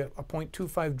 0.5 via, a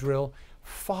 0.25 drill,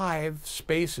 5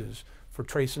 spaces for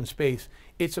trace and space.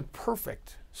 It's a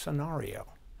perfect scenario,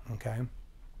 okay?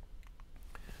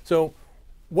 So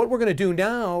what we're going to do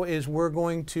now is we're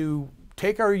going to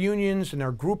take our unions and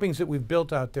our groupings that we've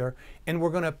built out there, and we're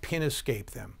going to pin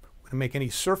escape them. We're going to make any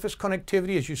surface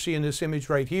connectivity, as you see in this image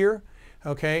right here.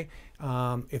 Okay,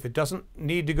 if it doesn't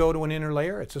need to go to an inner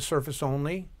layer, it's a surface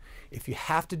only. If you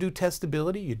have to do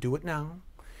testability, you do it now.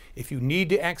 If you need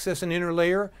to access an inner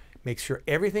layer, make sure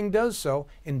everything does so,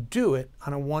 and do it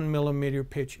on a 1 millimeter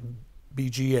pitch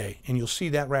BGA, and you'll see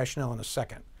that rationale in a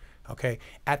second. Okay,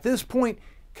 at this point,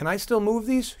 can I still move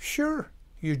these? Sure.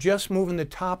 You're just moving the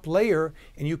top layer,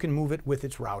 and you can move it with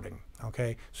its routing.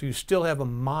 Okay, so you still have a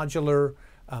modular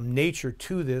nature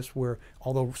to this, where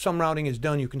although some routing is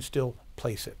done, you can still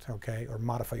place it, okay, or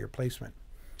modify your placement.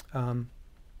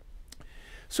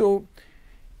 So,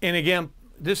 and again,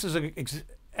 this is an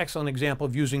excellent example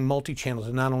of using multi-channels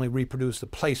to not only reproduce the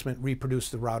placement, reproduce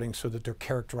the routing so that they're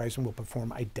characterized and will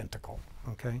perform identical,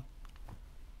 okay?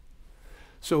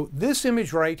 So this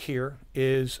image right here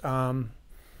is,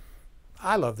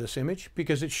 I love this image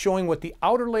because it's showing what the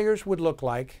outer layers would look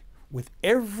like with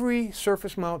every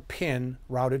surface mount pin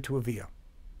routed to a via,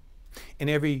 and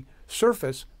every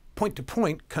surface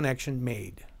point-to-point connection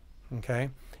made, okay?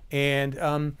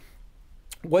 And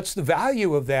what's the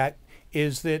value of that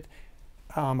is that,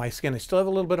 I still have a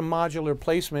little bit of modular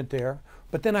placement there,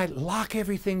 but then I lock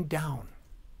everything down,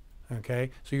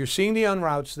 okay? So you're seeing the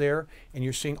unroutes there, and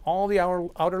you're seeing all the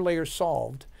outer layers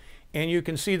solved. And you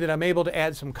can see that I'm able to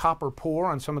add some copper pour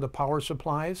on some of the power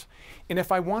supplies. And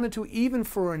if I wanted to, even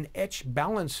for an etch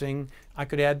balancing, I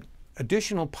could add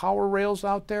additional power rails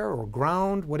out there or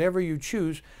ground, whatever you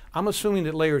choose. I'm assuming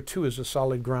that layer 2 is a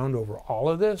solid ground over all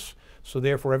of this. So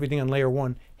therefore, everything on layer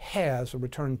 1 has a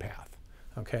return path.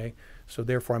 Okay, so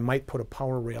therefore, I might put a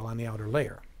power rail on the outer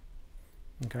layer.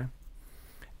 Okay,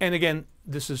 and again,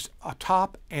 this is a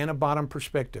top and a bottom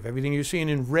perspective. Everything you're seeing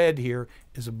in red here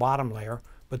is a bottom layer,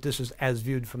 but this is as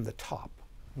viewed from the top,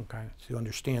 okay? So you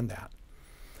understand that.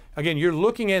 Again, you're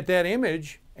looking at that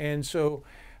image, and so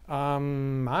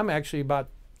I'm actually about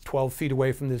 12 feet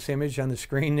away from this image on the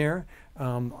screen there,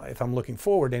 if I'm looking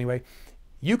forward anyway.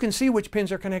 You can see which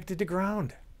pins are connected to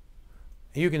ground.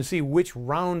 You can see which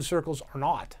round circles are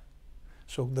not.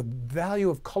 So the value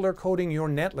of color coding your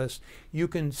netlist, you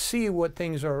can see what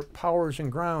things are powers and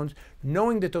grounds,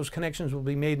 knowing that those connections will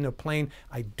be made in a plane.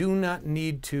 I do not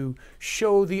need to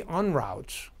show the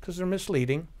unroutes because they're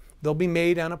misleading. They'll be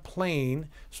made on a plane,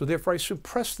 so therefore I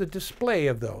suppress the display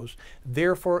of those.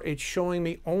 Therefore, it's showing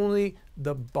me only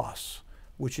the bus,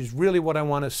 which is really what I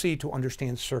want to see to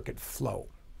understand circuit flow.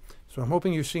 So I'm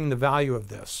hoping you're seeing the value of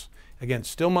this. Again,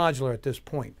 still modular at this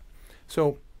point.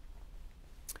 So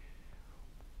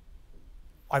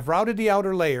I've routed the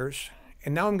outer layers,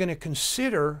 and now I'm going to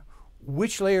consider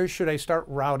which layers should I start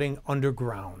routing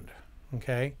underground,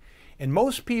 okay? And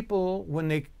most people, when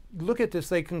they look at this,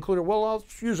 they conclude, well, I'll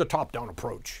use a top-down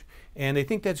approach. And they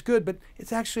think that's good, but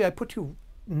it's actually, I put you,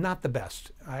 not the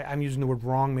best. I'm using the word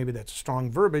wrong, maybe that's strong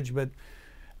verbiage, but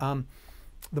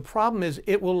The problem is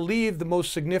it will leave the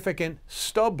most significant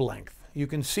stub length. You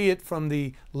can see it from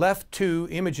the left two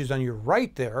images on your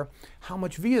right there, how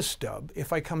much via stub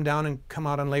if I come down and come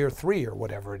out on layer 3 or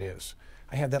whatever it is.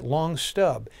 I have that long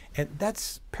stub, and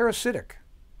that's parasitic,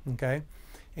 okay?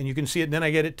 And you can see it, then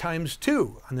I get it times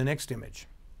 2 on the next image.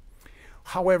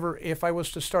 However, if I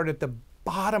was to start at the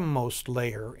bottommost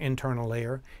layer, internal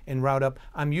layer, and route up,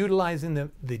 I'm utilizing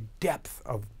the depth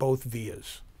of both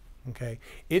vias. Okay,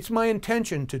 it's my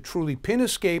intention to truly pin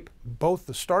escape both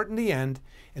the start and the end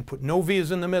and put no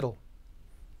vias in the middle.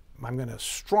 I'm going to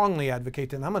strongly advocate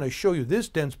that, and I'm going to show you this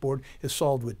dense board is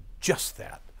solved with just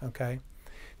that. Okay,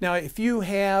 now if you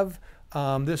have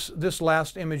this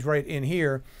last image right in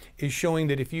here is showing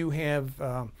that if you have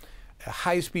a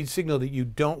high-speed signal that you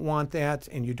don't want that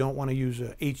and you don't want to use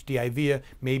a HDI via,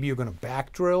 maybe you're going to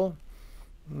back drill.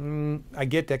 I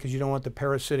get that because you don't want the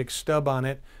parasitic stub on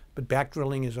it. But back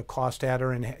drilling is a cost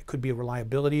adder and it could be a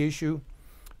reliability issue.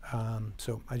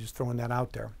 So I'm just throwing that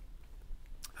out there.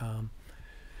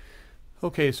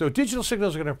 Okay, so digital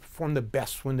signals are going to perform the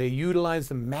best when they utilize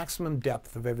the maximum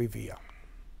depth of every via.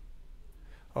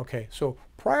 Okay, so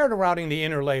prior to routing the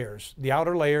inner layers, the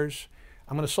outer layers,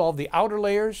 I'm going to solve the outer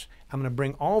layers. I'm going to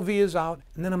bring all vias out,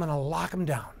 and then I'm going to lock them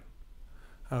down.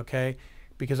 Okay?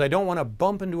 Because I don't want to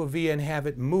bump into a via and have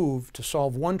it move to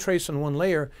solve one trace on one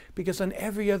layer, because on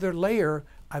every other layer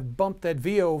I've bumped that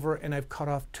via over and I've cut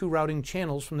off 2 routing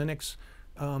channels from the next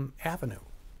avenue.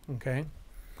 Okay,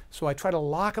 so I try to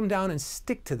lock them down and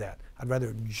stick to that. I'd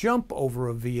rather jump over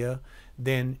a via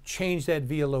than change that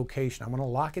via location. I'm going to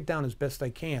lock it down as best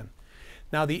I can.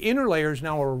 Now the inner layers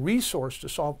now are a resource to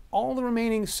solve all the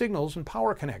remaining signals and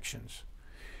power connections.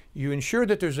 You ensure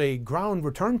that there's a ground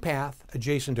return path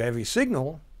adjacent to every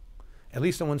signal, at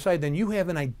least on one side, then you have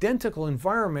an identical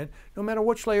environment no matter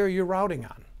which layer you're routing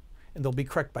on, and they'll be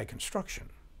correct by construction.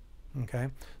 Okay,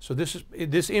 so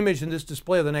this image and this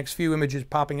display of the next few images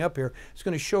popping up here is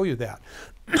going to show you that.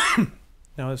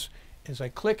 Now as I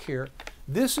click here,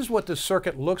 this is what the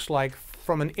circuit looks like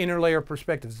from an inner layer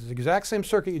perspective. It's the exact same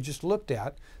circuit you just looked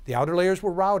at. The outer layers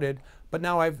were routed, but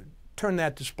now I've turned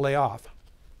that display off.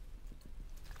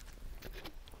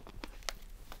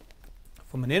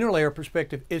 From an inner layer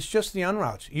perspective, it's just the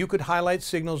unroutes. You could highlight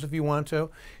signals if you want to.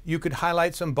 You could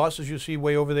highlight some buses. You see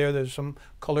way over there, there's some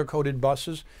color-coded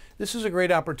buses. This is a great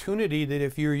opportunity that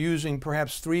if you're using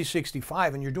perhaps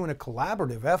 365 and you're doing a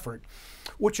collaborative effort,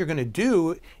 what you're going to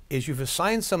do is you've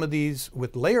assigned some of these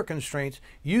with layer constraints.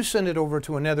 You send it over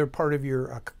to another part of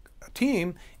your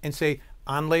team and say,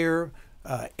 on layer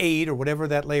 8 or whatever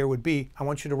that layer would be, I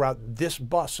want you to route this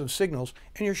bus of signals,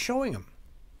 and you're showing them.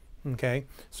 Okay,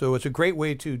 so it's a great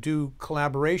way to do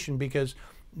collaboration because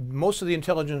most of the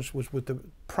intelligence was with the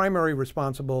primary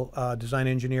responsible design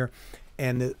engineer,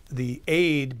 and the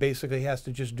aide basically has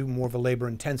to just do more of a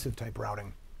labor-intensive type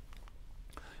routing.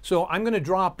 So I'm going to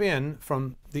drop in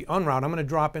from the unroute, I'm going to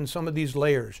drop in some of these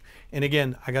layers. And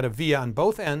again, I got a via on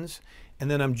both ends, and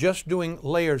then I'm just doing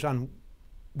layers on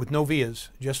with no vias,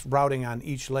 just routing on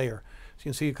each layer. So you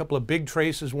can see a couple of big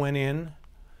traces went in.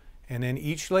 And then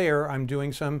each layer I'm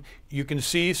doing some, you can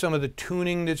see some of the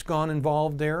tuning that's gone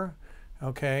involved there,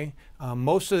 okay?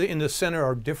 Most of in the center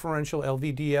are differential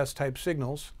LVDS type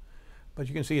signals, but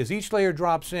you can see as each layer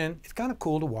drops in, it's kind of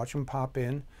cool to watch them pop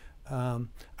in. I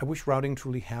wish routing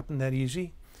truly happened that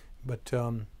easy, but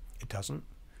it doesn't.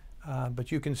 But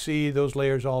you can see those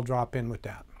layers all drop in with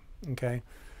that, okay?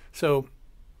 So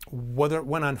whether it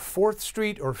went on 4th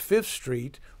Street or 5th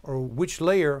Street or which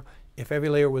layer, if every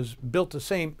layer was built the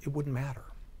same, it wouldn't matter,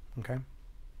 okay?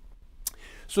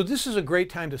 So this is a great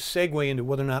time to segue into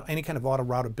whether or not any kind of auto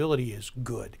routability is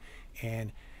good.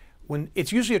 And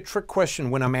it's usually a trick question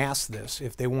when I'm asked this,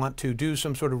 if they want to do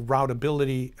some sort of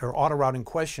routability or auto routing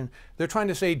question, they're trying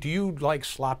to say, do you like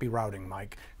sloppy routing,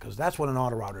 Mike? Because that's what an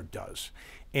auto router does.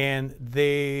 And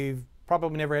they've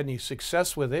probably never had any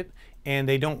success with it, and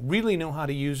they don't really know how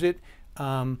to use it.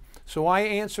 So I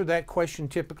answer that question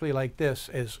typically like this.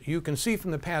 As you can see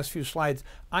from the past few slides,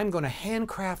 I'm going to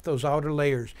handcraft those outer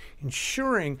layers,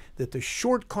 ensuring that the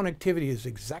short connectivity is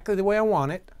exactly the way I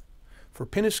want it for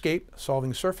pin escape,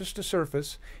 solving surface to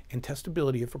surface, and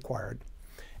testability if required.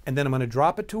 And then I'm going to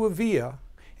drop it to a via,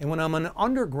 and when I'm on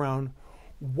underground,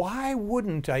 why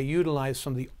wouldn't I utilize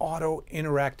some of the auto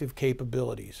interactive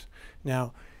capabilities?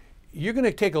 Now, you're going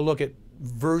to take a look at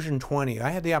version 20.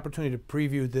 I had the opportunity to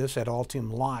preview this at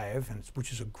Altium Live,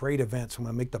 which is a great event, so I'm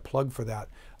going to make the plug for that.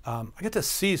 I get to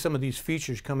see some of these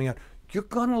features coming out. You're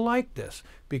going to like this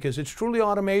because it's truly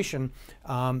automation,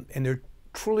 and they're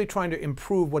truly trying to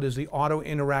improve what is the auto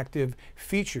interactive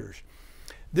features.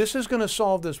 This is going to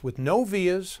solve this with no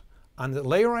vias on the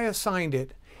layer I assigned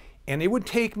it, And it would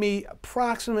take me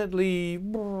approximately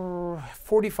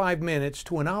 45 minutes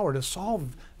to an hour to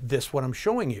solve this, what I'm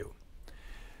showing you.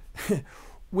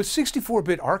 With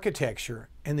 64-bit architecture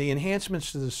and the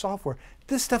enhancements to the software,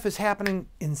 this stuff is happening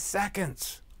in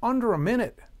seconds, under a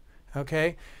minute,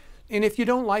 okay? And if you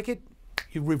don't like it,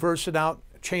 you reverse it out,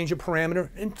 change a parameter,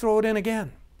 and throw it in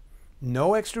again.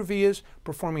 No extra vias,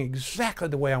 performing exactly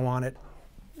the way I want it.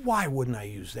 Why wouldn't I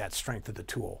use that strength of the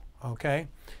tool, okay?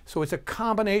 So it's a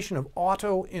combination of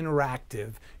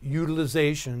auto-interactive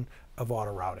utilization of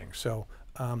auto routing. So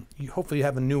hopefully you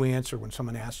have a new answer when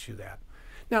someone asks you that.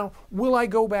 Now, will I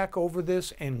go back over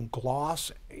this and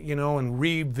gloss, and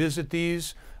revisit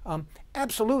these?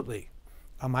 Absolutely.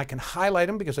 I can highlight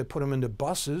them because I put them into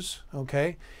buses,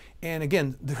 okay? And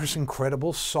again, there's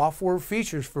incredible software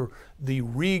features for the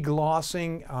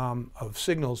re-glossing of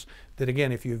signals that,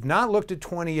 again, if you've not looked at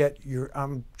 20 yet,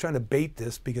 I'm trying to bait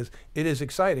this because it is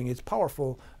exciting, it's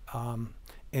powerful, and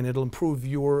it'll improve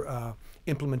your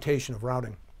implementation of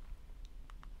routing.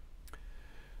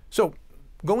 So,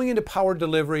 going into power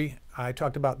delivery, I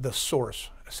talked about the source.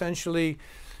 Essentially,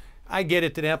 I get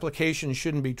it that applications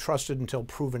shouldn't be trusted until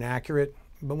proven accurate.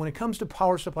 But when it comes to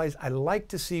power supplies, I like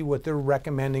to see what they're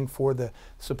recommending for the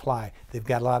supply. They've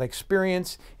got a lot of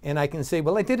experience, and I can say,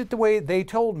 well, I did it the way they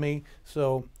told me,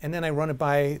 and then I run it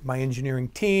by my engineering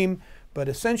team. But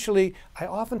essentially, I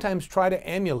oftentimes try to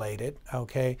emulate it,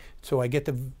 okay, so I get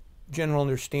the general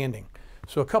understanding.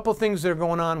 So a couple things that are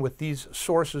going on with these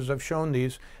sources, I've shown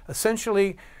these.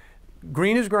 Essentially,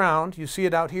 green is ground. You see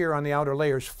it out here on the outer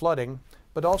layers flooding.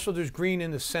 But also there's green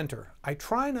in the center. I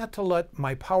try not to let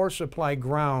my power supply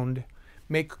ground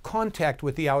make contact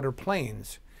with the outer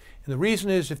planes. And the reason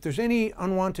is if there's any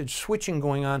unwanted switching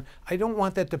going on, I don't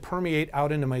want that to permeate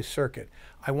out into my circuit.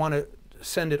 I want to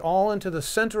send it all into the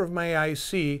center of my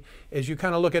IC. As you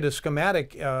kind of look at a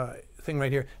schematic thing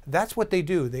right here, that's what they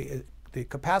do. The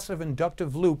capacitive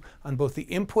inductive loop on both the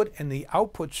input and the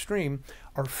output stream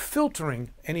are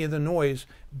filtering any of the noise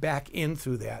back in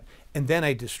through that, and then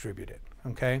I distribute it.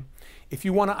 Okay, if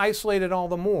you want to isolate it all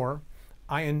the more,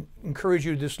 I encourage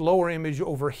you, this lower image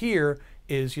over here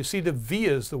is, you see the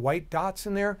vias, the white dots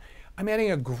in there? I'm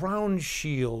adding a ground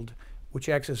shield, which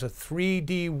acts as a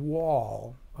 3D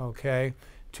wall, okay,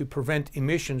 to prevent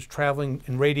emissions traveling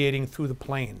and radiating through the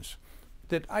planes.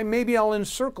 That maybe I'll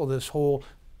encircle this whole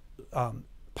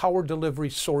power delivery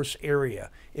source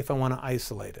area if I want to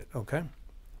isolate it, okay?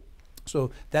 So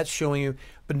that's showing you,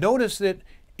 but notice that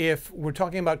if we're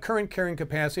talking about current carrying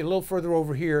capacity, a little further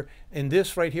over here, and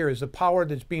this right here is the power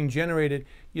that's being generated,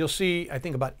 you'll see, I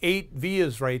think, about 8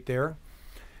 vias right there.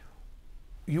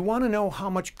 You want to know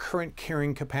how much current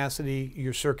carrying capacity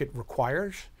your circuit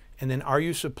requires, and then are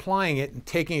you supplying it and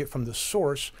taking it from the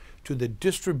source to the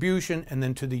distribution and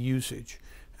then to the usage,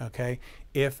 okay?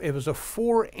 If it was a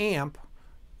 4 amp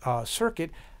circuit,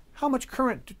 how much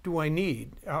current do I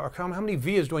need? Or how many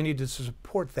vias do I need to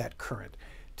support that current?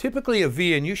 Typically a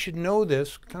via, and you should know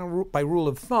this kind of by rule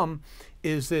of thumb,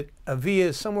 is that a via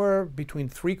is somewhere between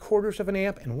 3/4 of an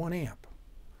amp and 1 amp.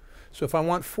 So if I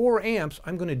want 4 amps,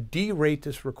 I'm going to derate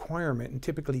this requirement and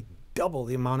typically double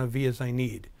the amount of vias I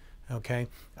need. Okay,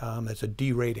 that's a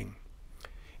derating.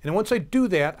 And once I do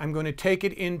that, I'm going to take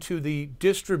it into the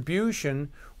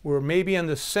distribution where maybe on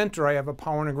the center I have a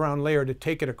power and a ground layer to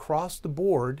take it across the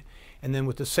board, and then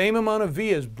with the same amount of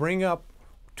vias bring up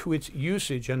to its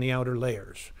usage on the outer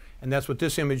layers. And that's what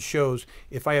this image shows.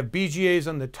 If I have BGAs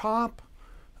on the top,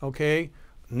 okay,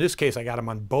 in this case I got them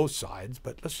on both sides,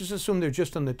 but let's just assume they're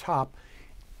just on the top,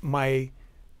 my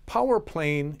power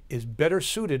plane is better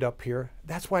suited up here.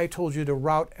 That's why I told you to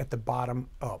route at the bottom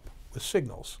up with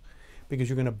signals, because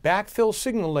you're going to backfill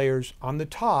signal layers on the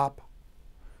top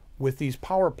with these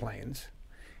power planes,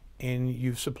 and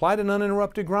you've supplied an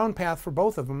uninterrupted ground path for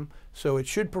both of them, so it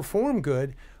should perform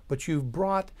good. But you've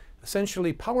brought,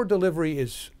 essentially, power delivery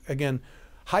is, again,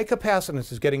 high capacitance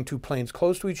is getting two planes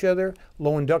close to each other,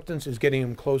 low inductance is getting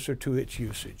them closer to its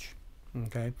usage,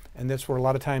 okay? And that's where a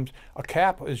lot of times a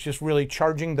cap is just really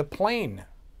charging the plane.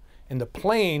 And the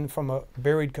plane, from a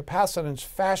buried capacitance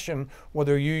fashion,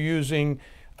 whether you're using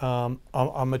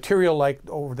a material like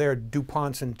over there,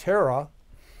 DuPont Centera,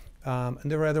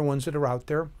 and there are other ones that are out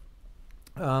there,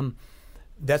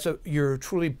 you're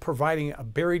truly providing a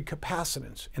buried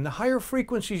capacitance. And the higher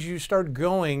frequencies you start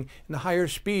going, and the higher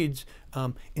speeds,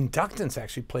 inductance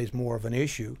actually plays more of an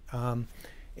issue.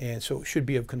 And so it should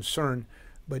be of concern.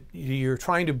 But you're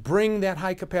trying to bring that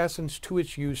high capacitance to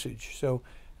its usage. So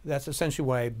that's essentially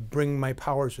why I bring my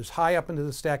powers as high up into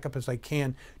the stack up as I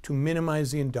can to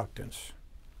minimize the inductance.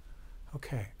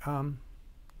 Okay.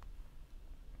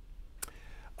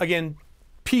 Again,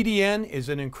 PDN is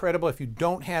an incredible, if you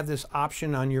don't have this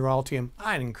option on your Altium,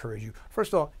 I'd encourage you.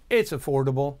 First of all, it's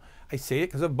affordable. I say it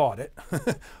because I've bought it.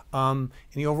 In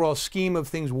the overall scheme of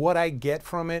things, what I get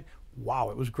from it,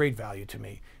 wow, it was great value to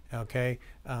me, okay?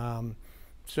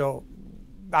 So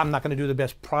I'm not going to do the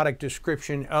best product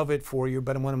description of it for you,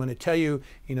 but what I'm going to tell you,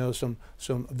 some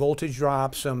voltage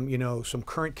drops, some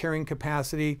current carrying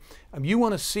capacity. You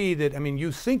want to see that,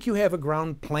 you think you have a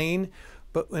ground plane,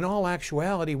 but in all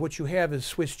actuality, what you have is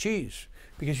Swiss cheese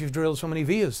because you've drilled so many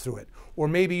vias through it. Or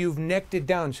maybe you've necked it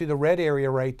down. See the red area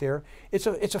right there? It's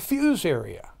a fuse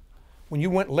area. When you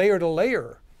went layer to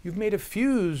layer, you've made a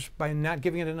fuse by not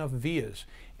giving it enough vias.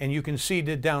 And you can see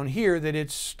that down here that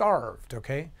it's starved,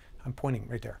 okay? I'm pointing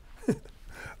right there.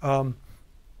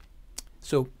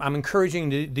 So I'm encouraging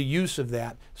the use of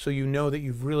that so you know that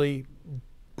you've really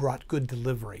brought good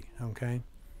delivery, okay?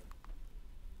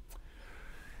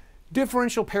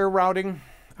 Differential pair routing.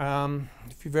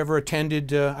 If you've ever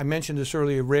attended, I mentioned this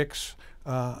earlier, Rick's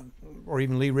or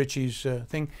even Lee Ritchie's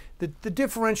thing, the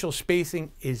differential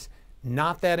spacing is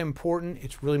not that important.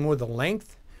 It's really more the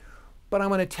length. But I'm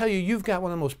going to tell you, you've got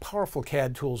one of the most powerful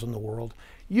CAD tools in the world.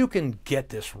 You can get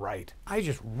this right. I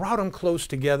just route them close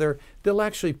together. They'll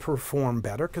actually perform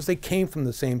better because they came from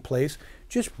the same place.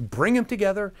 Just bring them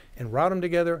together and route them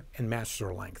together and match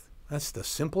their length. That's the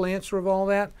simple answer of all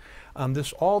that.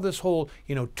 All this whole,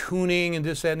 tuning and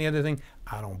this, that, and the other thing,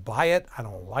 I don't buy it. I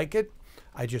don't like it.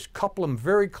 I just couple them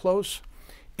very close.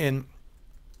 And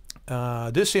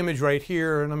this image right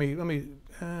here,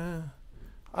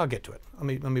 I'll get to it.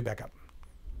 Let me back up.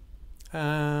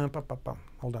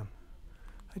 Hold on.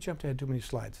 I jumped ahead too many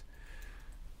slides.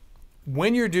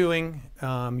 When you're doing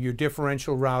your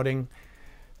differential routing,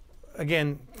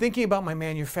 again, thinking about my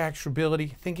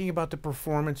manufacturability, thinking about the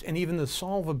performance, and even the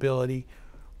solvability,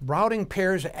 routing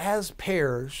pairs as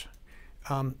pairs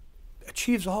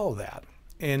achieves all of that.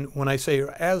 And when I say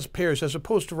as pairs, as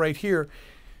opposed to right here,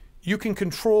 you can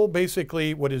control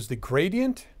basically what is the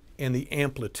gradient and the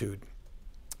amplitude.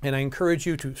 And I encourage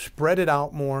you to spread it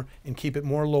out more and keep it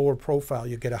more lower profile.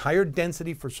 You get a higher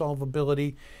density for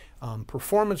solvability.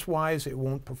 Performance-wise, it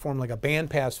won't perform like a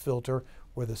bandpass filter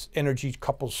where this energy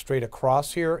couples straight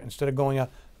across here. Instead of going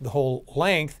the whole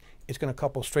length, it's going to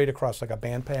couple straight across like a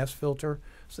bandpass filter.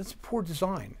 So that's a poor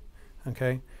design,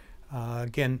 okay?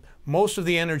 Again, most of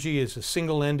the energy is a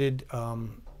single-ended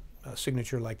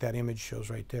signature like that image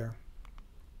shows right there.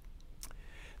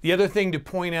 The other thing to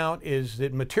point out is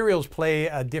that materials play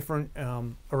a different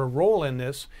or a role in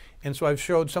this, and so I've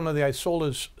showed some of the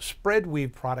Isola's spread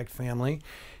weave product family,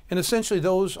 and essentially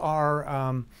those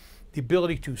are the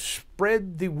ability to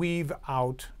spread the weave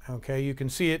out. Okay, you can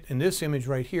see it in this image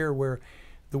right here where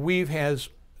the weave has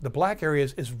the black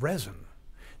areas is resin.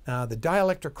 Now the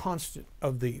dielectric constant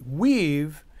of the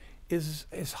weave is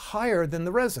higher than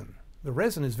the resin. The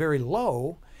resin is very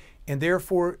low, and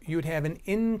therefore you'd have an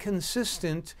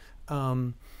inconsistent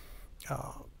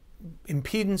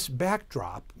impedance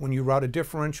backdrop when you route a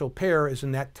differential pair as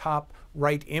in that top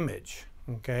right image.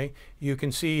 Okay, you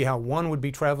can see how one would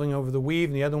be traveling over the weave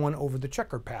and the other one over the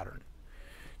checker pattern.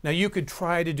 Now you could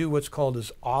try to do what's called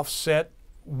as offset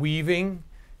weaving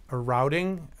or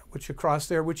routing, which across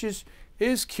there, which is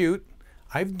cute.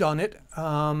 I've done it,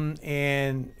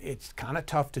 and it's kind of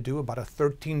tough to do, about a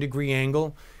 13-degree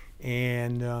angle.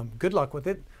 And good luck with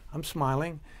it. I'm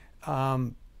smiling.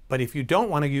 But if you don't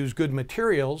want to use good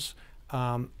materials,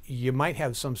 you might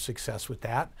have some success with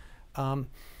that.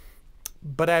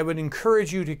 But I would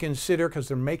encourage you to consider, because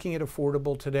they're making it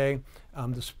affordable today,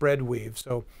 the spread weave.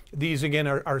 So these, again,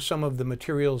 are some of the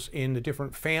materials in the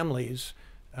different families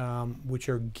which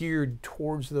are geared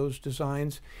towards those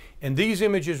designs. And these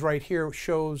images right here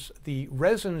shows the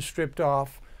resin stripped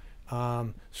off,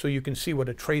 so you can see what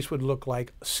a trace would look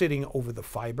like sitting over the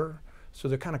fiber. So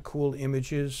they're kind of cool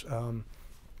images.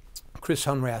 Chris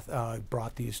Hunrath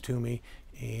brought these to me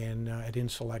and at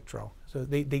Inselectro. So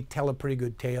they tell a pretty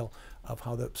good tale of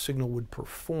how the signal would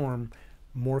perform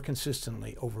more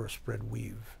consistently over a spread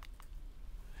weave.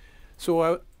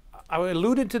 So I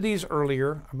alluded to these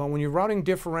earlier about when you're routing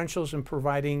differentials and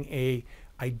providing a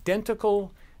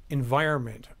identical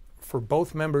environment for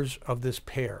both members of this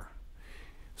pair.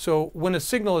 So when a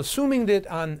signal, assuming that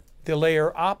on the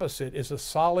layer opposite is a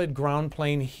solid ground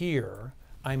plane here,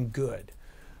 I'm good.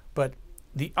 But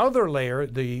the other layer,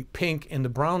 the pink and the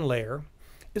brown layer,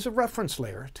 is a reference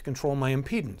layer to control my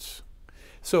impedance.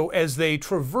 So as they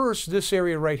traverse this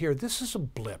area right here, this is a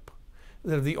blip.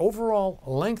 The overall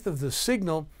length of the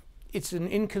signal, it's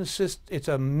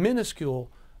a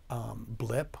minuscule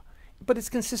blip, but it's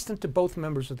consistent to both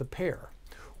members of the pair.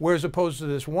 Whereas opposed to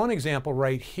this one example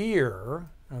right here,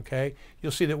 okay,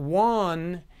 you'll see that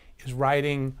one is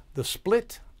riding the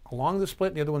split, along the split,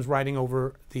 and the other one's riding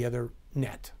over the other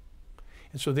net.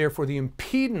 And so therefore the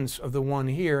impedance of the one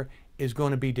here is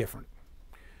going to be different.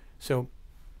 So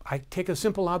I take a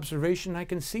simple observation, I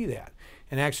can see that.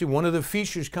 And actually one of the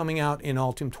features coming out in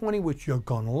Altium 20, which you're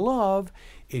going to love,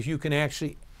 is you can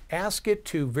actually ask it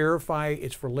to verify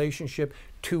its relationship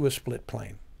to a split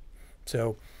plane.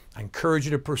 So I encourage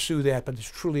you to pursue that, but it's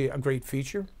truly a great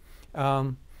feature.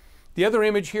 The other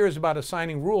image here is about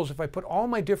assigning rules. If I put all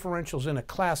my differentials in a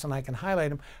class and I can highlight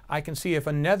them, I can see if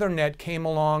another net came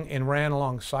along and ran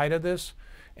alongside of this,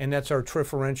 and that's our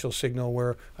differential signal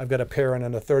where I've got a pair and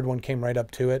then a third one came right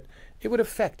up to it, it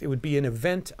would be an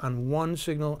event on one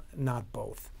signal, not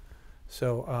both.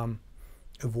 So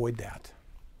avoid that.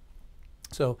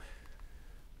 So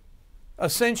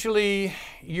essentially,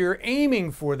 you're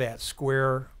aiming for that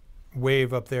square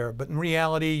wave up there, but in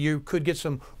reality you could get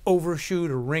some overshoot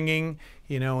or ringing,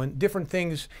 you know, and different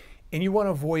things, and you want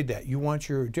to avoid that. You want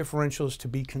your differentials to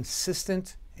be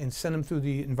consistent and send them through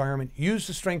the environment. Use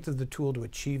the strength of the tool to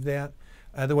achieve that.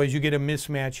 Otherwise you get a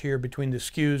mismatch here between the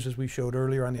skews as we showed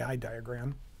earlier on the eye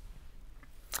diagram.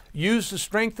 Use the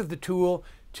strength of the tool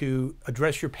to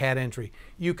address your pad entry.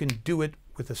 You can do it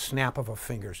with a snap of a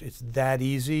fingers. It's that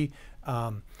easy.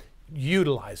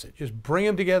 Utilize it. Just bring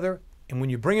them together. And when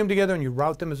you bring them together and you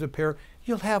route them as a pair,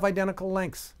 you'll have identical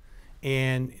lengths.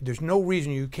 And there's no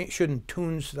reason you shouldn't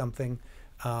tune something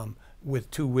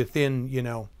to within, you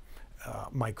know,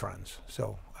 microns.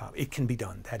 So it can be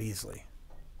done that easily.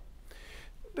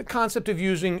 The concept of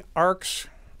using arcs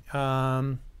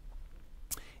and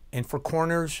for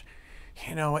corners,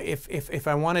 you know, if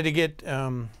I wanted to get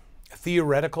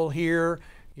theoretical here,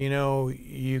 you know,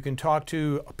 you can talk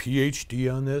to a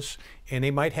PhD on this, and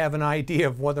they might have an idea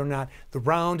of whether or not the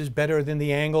round is better than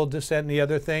the angle, this, that, and the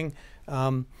other thing.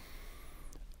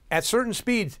 At certain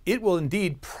speeds, it will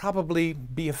indeed probably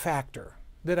be a factor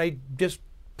that I just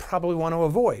probably want to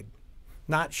avoid.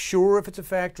 Not sure if it's a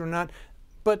factor or not,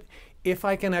 but if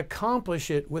I can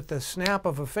accomplish it with the snap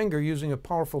of a finger using a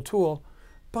powerful tool,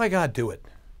 by God, do it.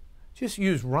 Just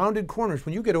use rounded corners.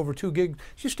 When you get over 2 gig,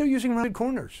 you're still using rounded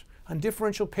corners on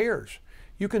differential pairs.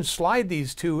 You can slide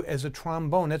these two as a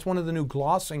trombone. That's one of the new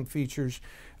glossing features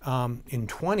in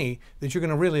 20 that you're going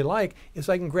to really like, is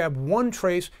I can grab one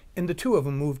trace and the two of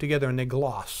them move together and they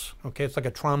gloss. Okay, it's like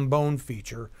a trombone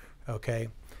feature. Okay.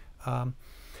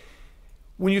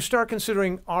 When you start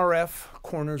considering RF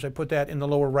corners, I put that in the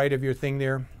lower right of your thing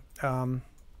there,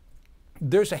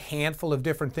 there's a handful of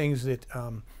different things that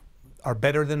are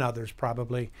better than others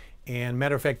probably. And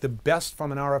matter of fact, the best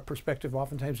from an RF perspective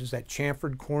oftentimes is that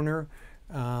chamfered corner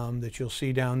that you'll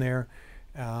see down there.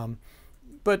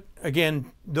 But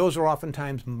again, those are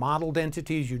oftentimes modeled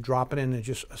entities. You drop it in and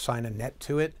just assign a net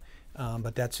to it.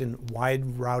 But that's in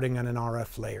wide routing on an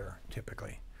RF layer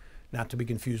typically. Not to be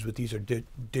confused with these are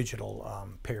digital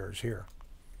pairs here.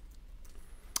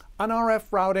 On RF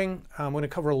routing, I'm going to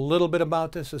cover a little bit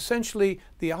about this. Essentially,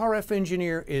 the RF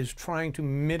engineer is trying to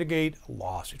mitigate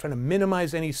loss. He's trying to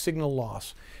minimize any signal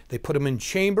loss. They put them in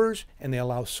chambers and they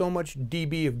allow so much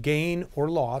dB of gain or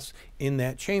loss in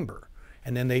that chamber.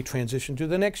 And then they transition to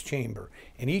the next chamber.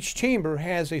 And each chamber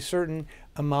has a certain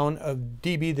amount of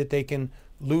dB that they can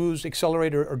lose,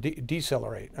 accelerate, or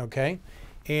decelerate, okay?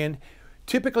 And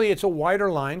typically it's a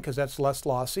wider line because that's less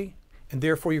lossy. And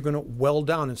therefore you're going to weld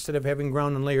down. Instead of having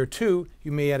ground on layer 2,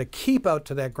 you may add a keep out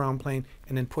to that ground plane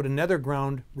and then put another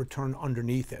ground return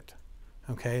underneath it.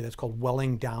 Okay, that's called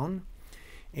welling down.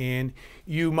 And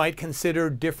you might consider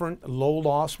different low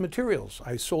loss materials.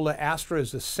 Isola Astra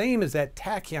is the same as that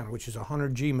tachyon, which is a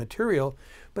 100G material,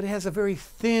 but it has a very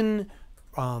thin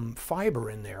fiber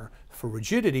in there for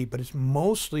rigidity, but it's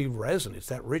mostly resin. It's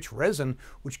that rich resin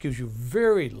which gives you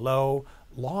very low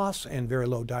loss and very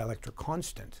low dielectric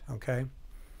constant, okay?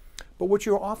 But what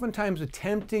you're oftentimes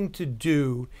attempting to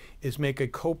do is make a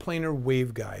coplanar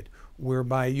waveguide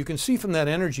whereby you can see from that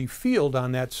energy field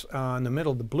on that in the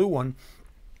middle, the blue one,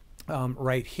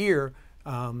 right here,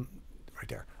 right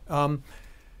there,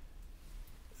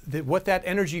 what that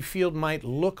energy field might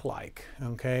look like,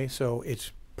 okay? So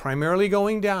it's primarily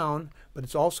going down, but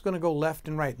it's also going to go left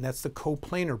and right, and that's the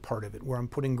coplanar part of it where I'm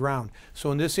putting ground. So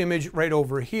in this image right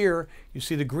over here, you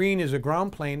see the green is a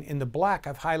ground plane. In the black,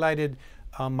 I've highlighted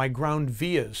my ground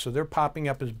vias, so they're popping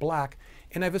up as black,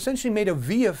 and I've essentially made a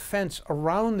via fence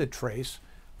around the trace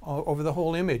over the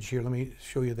whole image here. Let me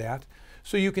show you that.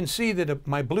 So you can see that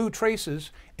my blue traces,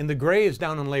 and the gray is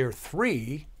down on layer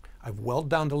 3. I've welded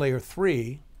down to layer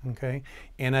 3. Okay,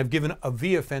 and I've given a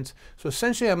via fence. So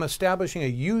essentially I'm establishing a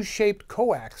U-shaped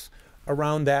coax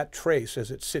around that trace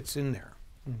as it sits in there.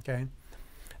 Okay,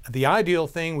 The ideal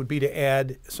thing would be to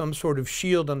add some sort of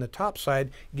shield on the top side,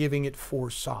 giving it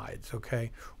 4 sides, okay?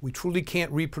 We truly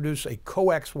can't reproduce a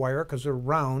coax wire because they're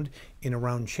round in a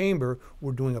round chamber.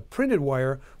 We're doing a printed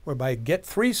wire whereby get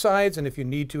 3 sides, and if you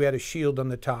need to, add a shield on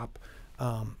the top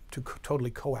to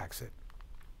totally coax it.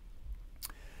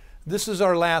 This is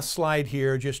our last slide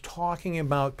here, just talking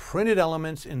about printed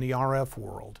elements in the RF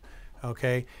world,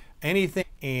 okay? Anything,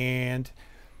 and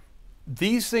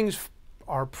these things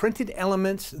are printed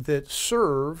elements that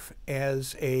serve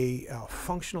as a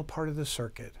functional part of the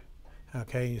circuit.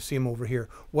 Okay, you see them over here.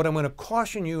 What I'm going to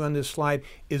caution you on this slide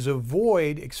is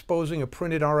avoid exposing a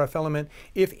printed RF element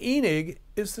if ENIG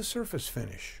is the surface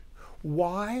finish.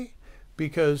 Why?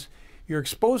 Because you're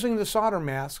exposing the solder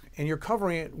mask and you're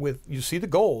covering it with, you see the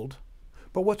gold,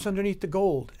 but what's underneath the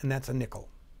gold? And that's a nickel.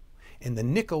 And the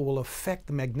nickel will affect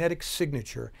the magnetic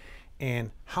signature.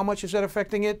 And how much is that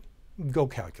affecting it? Go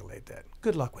calculate that.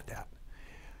 Good luck with that.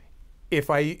 If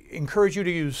I encourage you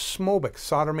to use SMOBIC,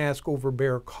 solder mask over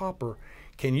bare copper,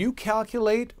 can you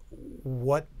calculate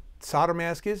what solder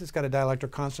mask is? It's got a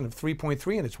dielectric constant of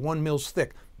 3.3 and it's 1 mils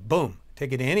thick. Boom.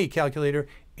 Take it to any calculator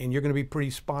and you're going to be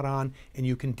pretty spot on and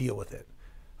you can deal with it.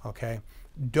 Okay?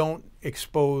 Don't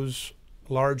expose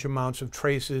large amounts of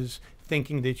traces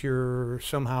thinking that you're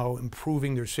somehow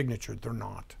improving their signature. They're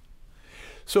not.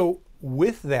 So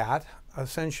with that,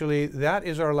 essentially, that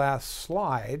is our last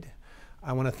slide.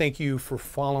 I want to thank you for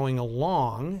following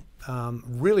along.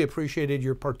 Really appreciated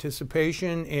your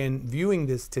participation in viewing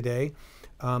this today.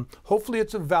 Hopefully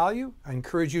it's of value. I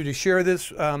encourage you to share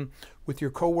this with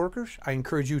your coworkers. I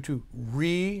encourage you to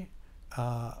review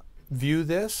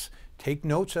this, take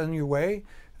notes on your way,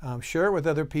 share it with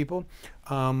other people.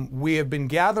 We have been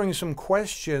gathering some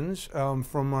questions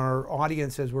from our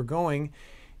audience as we're going,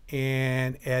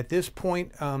 and at this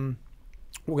point,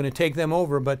 we're going to take them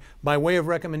over, but by way of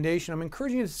recommendation, I'm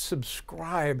encouraging you to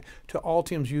subscribe to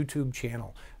Altium's YouTube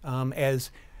channel, as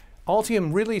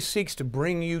Altium really seeks to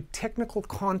bring you technical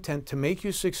content to make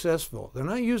you successful. They're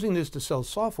not using this to sell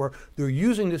software, they're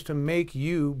using this to make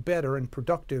you better and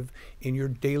productive in your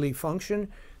daily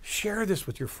function. Share this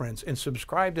with your friends and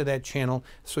subscribe to that channel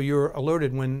so you're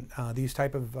alerted when these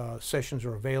type of sessions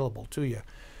are available to you.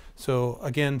 So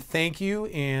again, thank you,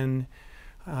 and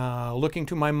looking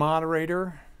to my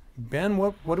moderator, Ben,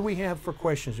 what do we have for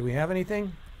questions? Do we have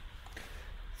anything?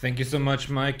 Thank you so much,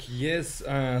 Mike. Yes,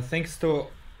 thanks to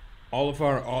all of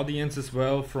our audience as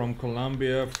well, from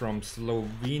Colombia, from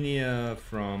Slovenia,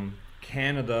 from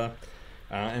Canada,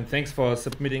 and thanks for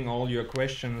submitting all your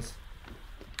questions.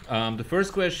 The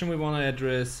first question we want to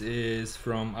address is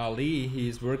from Ali.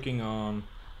 He's working on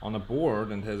a board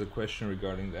and has a question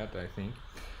regarding that, I think.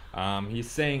 He's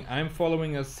saying, I'm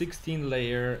following a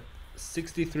 16-layer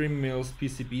 63 mils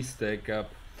PCB stack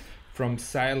up from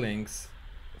Xilinx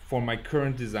for my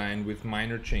current design with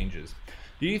minor changes.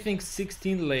 Do you think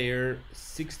 16-layer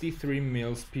 63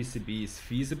 mils PCB is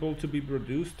feasible to be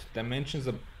produced? Dimensions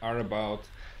are about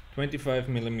 25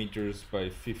 millimeters by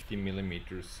 50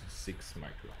 millimeters, 6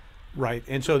 micro. Right,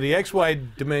 and so the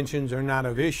XY dimensions are not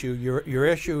of issue. Your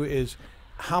issue is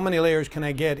how many layers can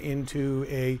I get into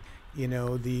a, you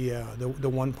know, the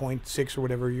 1.6 or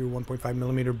whatever your 1.5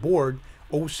 millimeter board.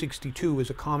 062 is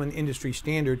a common industry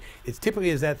standard. It's typically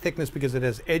is that thickness because it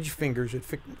has edge fingers that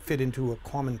fit into a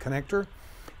common connector.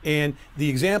 And the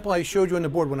example I showed you on the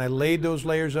board, when I laid those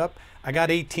layers up, I got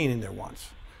 18 in there once.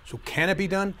 So can it be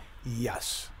done?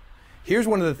 Yes. Here's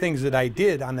one of the things that I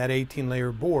did on that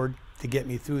 18-layer board to get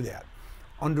me through that.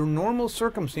 Under normal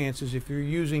circumstances, if you're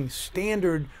using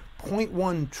standard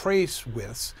 0.1 trace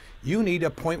widths, you need a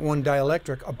 0.1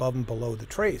 dielectric above and below the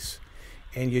trace.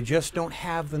 And you just don't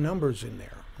have the numbers in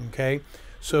there, okay?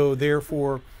 So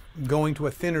therefore, going to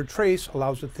a thinner trace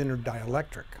allows a thinner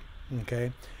dielectric,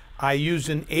 okay? I used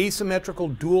an asymmetrical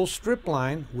dual strip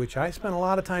line, which I spent a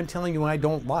lot of time telling you I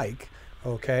don't like,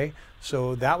 okay?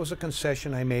 So that was a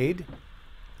concession I made.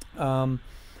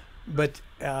 But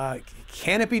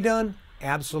can it be done?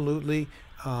 Absolutely.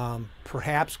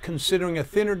 Perhaps considering a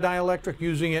thinner dielectric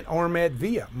using an ORMAT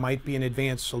via might be an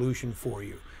advanced solution for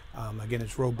you. Again,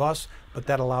 it's robust, but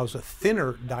that allows a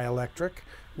thinner dielectric,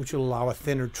 which will allow a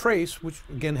thinner trace, which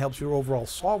again helps your overall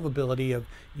solvability of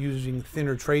using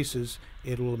thinner traces.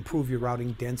 It'll improve your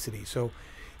routing density. So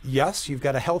yes, you've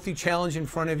got a healthy challenge in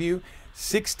front of you.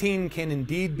 16 can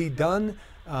indeed be done.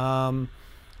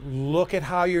 Look at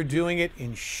how you're doing it,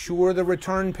 ensure the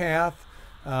return path,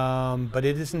 but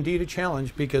it is indeed a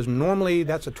challenge because normally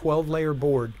that's a 12-layer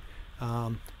board.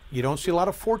 You don't see a lot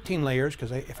of 14 layers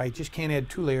because if I just can't add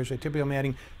 2 layers, I typically am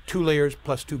adding 2 layers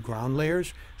plus 2 ground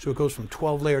layers. So it goes from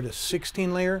 12-layer to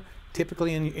 16-layer,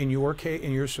 typically in your case,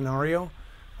 in your scenario.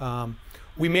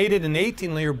 We made it an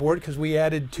 18-layer board because we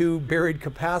added 2 buried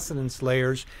capacitance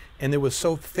layers, and it was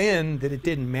so thin that it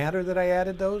didn't matter that I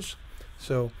added those.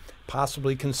 So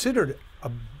possibly considered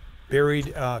a buried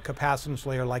capacitance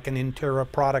layer like an Intera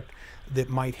product that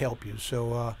might help you.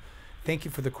 So thank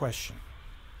you for the question.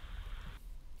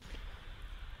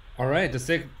 All right,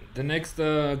 the next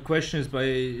question is by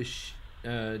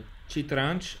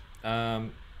Chitranj,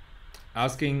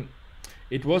 asking,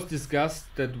 it was discussed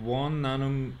that 1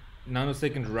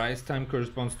 nanosecond rise time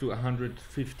corresponds to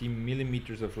 150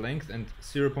 millimeters of length and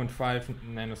 0.5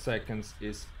 nanoseconds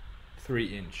is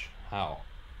 3 inch. How?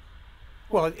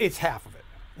 Well, it's half of it.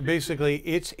 Basically,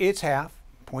 it's half.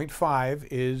 0.5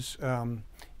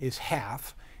 is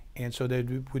half, and so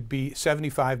that would be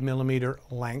 75 millimeter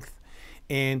length.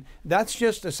 And that's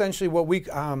just essentially what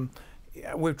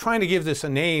we're trying to give this a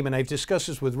name, and I've discussed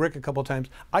this with Rick a couple times.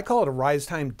 I call it a rise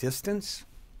time distance.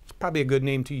 It's probably a good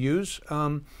name to use.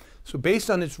 So based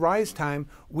on its rise time,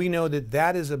 we know that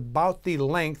that is about the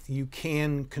length you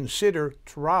can consider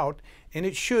throughout, and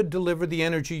it should deliver the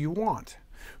energy you want.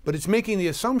 But it's making the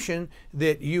assumption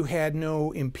that you had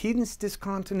no impedance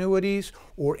discontinuities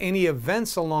or any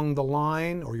events along the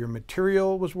line, or your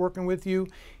material was working with you.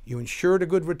 You ensured a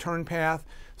good return path.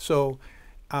 So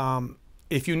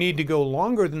if you need to go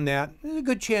longer than that, there's a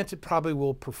good chance it probably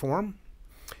will perform.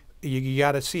 You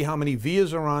got to see how many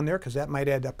vias are on there, because that might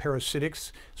add up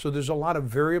parasitics. So there's a lot of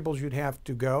variables you'd have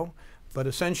to go. But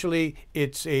essentially,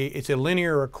 it's a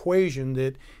linear equation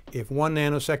that if 1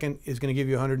 nanosecond is going to give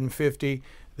you 150,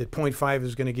 that 0.5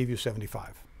 is going to give you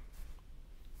 75.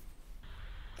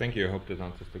 Thank you. I hope that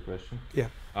answers the question. Yeah.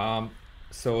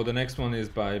 So the next one is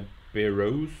by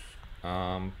Beirose.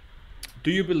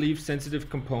 Do you believe sensitive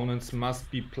components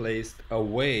must be placed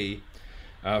away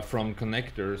from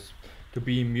connectors to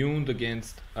be immune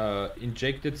against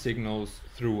injected signals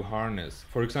through harness?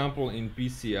 For example, in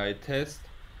BCI test,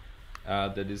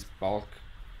 that is bulk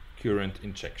current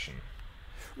injection.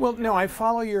 Well, no, I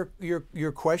follow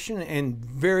your question, and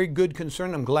very good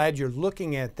concern. I'm glad you're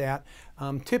looking at that.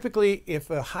 Typically, if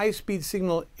a high-speed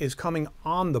signal is coming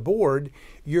on the board,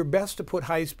 you're best to put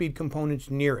high-speed components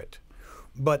near it.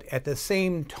 But at the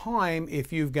same time,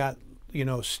 if you've got,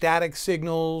 static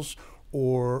signals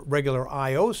or regular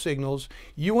I/O signals,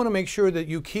 you want to make sure that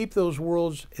you keep those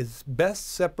worlds as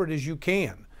best separate as you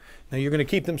can. Now, you're going to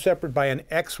keep them separate by an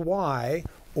XY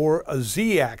or a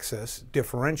Z-axis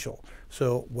differential.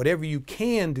 So whatever you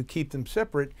can to keep them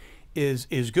separate is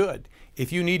good.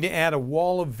 If you need to add a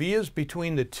wall of vias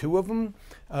between the two of them,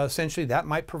 essentially that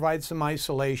might provide some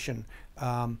isolation.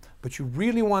 But you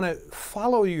really want to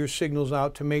follow your signals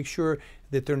out to make sure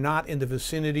that they're not in the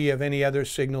vicinity of any other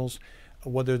signals,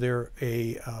 whether they're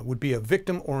would be a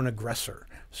victim or an aggressor.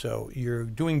 So you're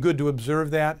doing good to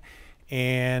observe that.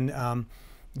 And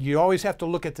you always have to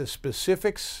look at the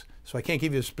specifics. So I can't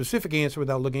give you a specific answer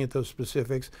without looking at those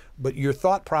specifics, but your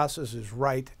thought process is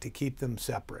right to keep them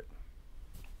separate.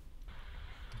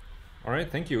 All right,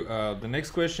 thank you. The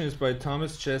next question is by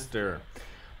Thomas Chester.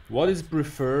 What is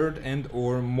preferred and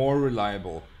or more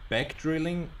reliable, back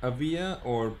drilling a via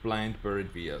or blind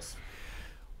buried vias?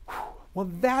 Well,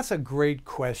 that's a great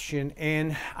question,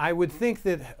 and I would think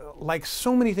that, like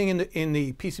so many things in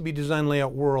the PCB design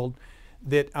layout world,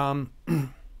 that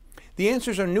the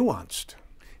answers are nuanced.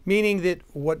 Meaning that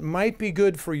what might be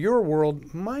good for your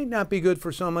world might not be good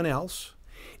for someone else.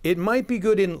 It might be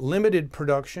good in limited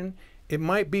production. It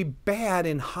might be bad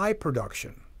in high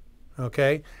production.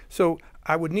 Okay? So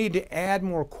I would need to add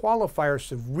more qualifiers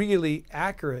to really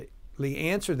accurately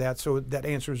answer that, so that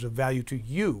answer is of value to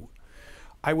you.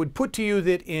 I would put to you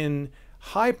that in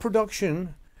high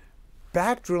production,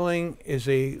 back drilling is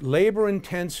a labor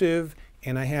intensive,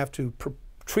 and I have to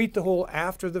treat the hole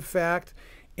after the fact,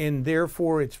 and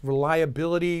therefore its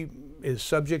reliability is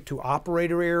subject to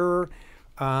operator error.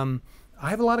 I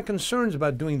have a lot of concerns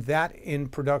about doing that in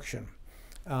production.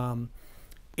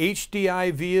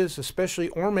 HDI vias, especially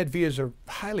ORMED vias, are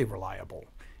highly reliable.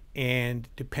 And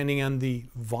depending on the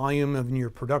volume of your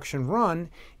production run,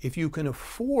 if you can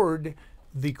afford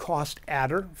the cost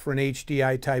adder for an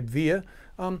HDI type via,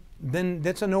 then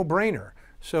that's a no-brainer.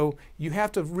 So you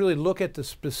have to really look at the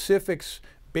specifics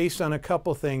based on a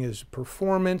couple things: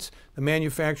 performance, the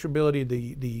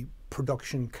manufacturability, the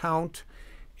production count,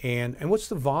 and what's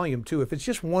the volume too. If it's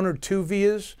just 1 or 2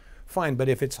 vias, fine, but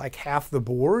if it's like half the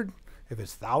board, if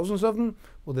it's thousands of them,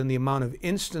 well then the amount of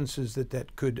instances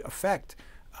that could affect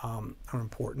are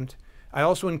important. I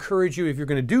also encourage you, if you're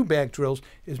going to do back drills,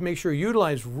 is make sure you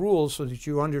utilize rules so that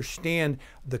you understand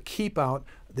the keep out,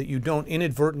 that you don't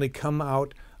inadvertently come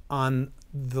out on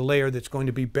the layer that's going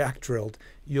to be back drilled.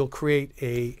 You'll create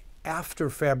a after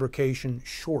fabrication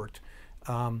short.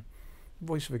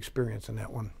 Voice of experience in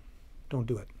that one. Don't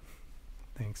do it.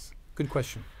 Thanks. Good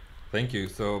question. Thank you.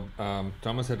 So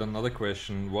Thomas had another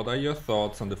question. What are your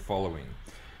thoughts on the following?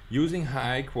 Using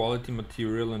high quality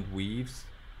material and weaves,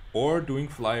 or doing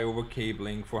flyover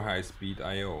cabling for high-speed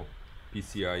I/O,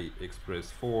 PCI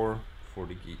Express 4,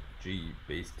 40G,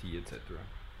 base T, etc.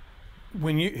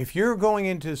 If you're going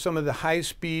into some of the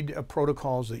high-speed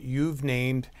protocols that you've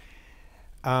named,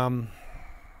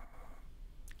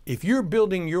 if you're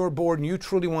building your board and you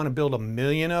truly want to build 1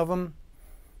 million of them,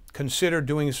 consider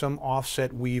doing some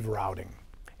offset weave routing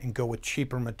and go with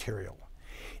cheaper material.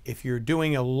 If you're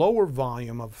doing a lower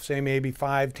volume of, say, maybe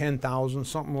 5, 10,000,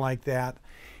 something like that,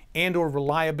 and or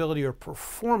reliability or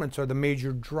performance are the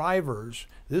major drivers,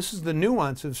 this is the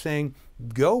nuance of saying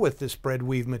go with the spread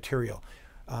weave material.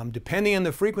 Depending on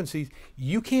the frequencies,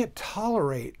 you can't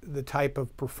tolerate the type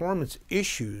of performance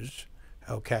issues,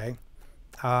 okay,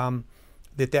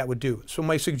 that would do. So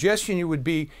my suggestion you would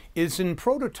be is in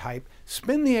prototype,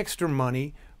 spend the extra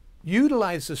money,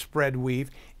 utilize the spread weave.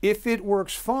 If it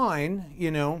works fine,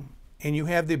 you know, and you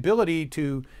have the ability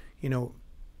to, you know,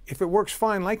 if it works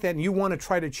fine like that and you want to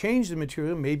try to change the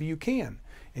material, maybe you can.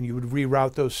 And you would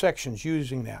reroute those sections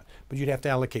using that. But you'd have to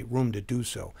allocate room to do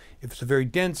so. If it's very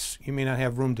dense, you may not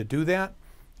have room to do that.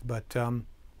 But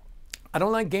I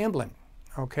don't like gambling,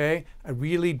 okay? I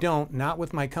really don't. Not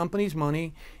with my company's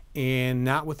money and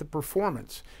not with the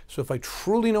performance. So if I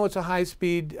truly know it's a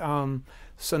high-speed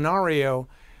scenario,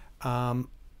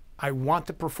 I want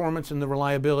the performance and the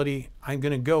reliability, I'm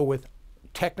going to go with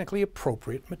technically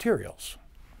appropriate materials.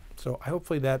 So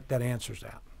hopefully that answers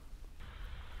that.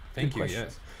 Thank you,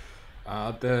 yes.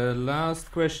 The last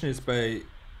question is by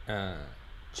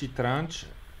Chitranch.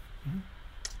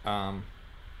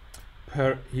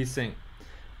 He's saying,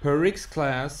 per Rick's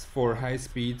class for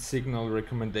high-speed signal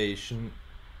recommendation,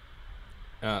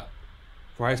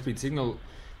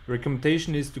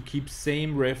 recommendation is to keep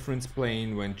same reference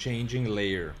plane when changing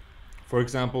layer. For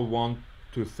example, 1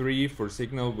 to 3 for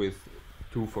signal with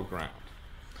 2 for ground.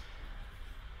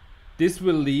 This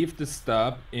will leave the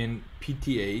stub in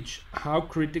PTH. How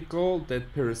critical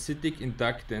that parasitic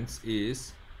inductance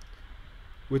is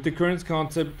with the current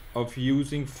concept of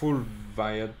using full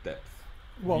via depth?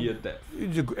 Well,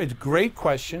 it's a great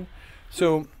question.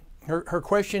 So her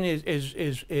question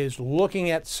is looking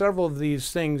at several of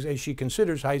these things as she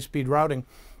considers high-speed routing.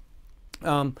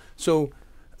 One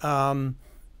of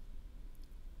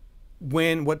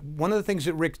the things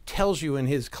that Rick tells you in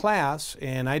his class,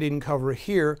 and I didn't cover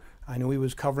here, I know he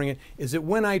was covering it, is that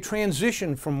when I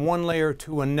transition from one layer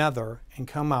to another and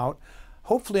come out,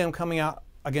 hopefully I'm coming out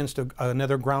against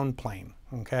another ground plane,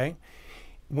 okay?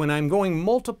 When I'm going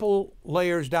multiple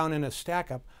layers down in a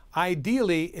stack up,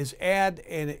 ideally is add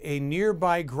a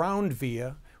nearby ground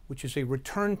via, which is a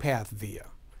return path via.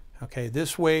 Okay,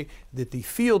 this way that the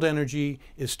field energy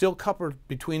is still coupled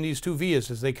between these two vias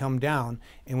as they come down,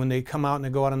 and when they come out and they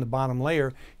go out on the bottom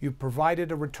layer, you've provided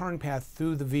a return path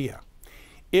through the via.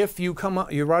 If you come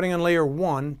out, you're routing on layer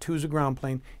 1, 2 is a ground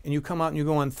plane, and you come out and you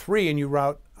go on 3 and you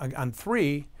route on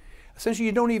 3, essentially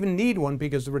you don't even need one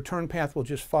because the return path will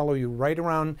just follow you right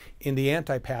around in the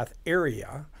antipath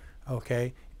area,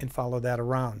 okay, and follow that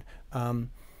around.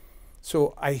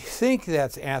 So I think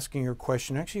that's asking your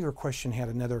question. Actually, your question had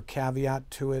another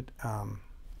caveat to it. Trying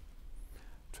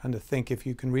to think if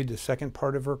you can read the second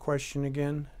part of her question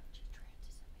again.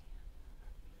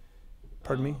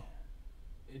 Pardon me?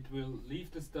 It will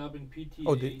leave the stub in PTH.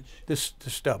 Oh, the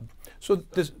stub. So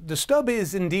the stub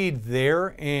is indeed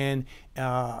there, and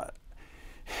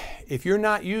if you're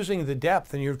not using the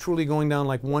depth and you're truly going down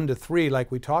like 1 to 3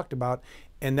 like we talked about,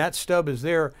 and that stub is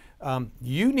there,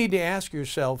 you need to ask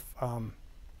yourself,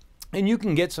 and you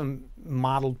can get some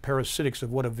modeled parasitics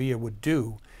of what a via would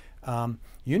do.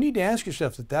 You need to ask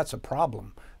yourself that that's a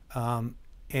problem. And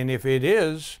if it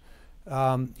is,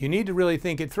 you need to really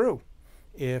think it through.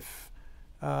 If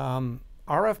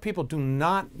RF people do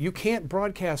not, you can't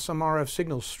broadcast some RF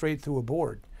signals straight through a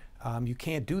board. You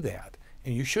can't do that,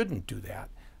 and you shouldn't do that.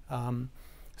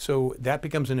 So that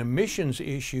becomes an emissions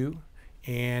issue,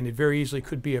 and it very easily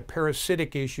could be a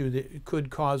parasitic issue that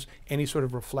could cause any sort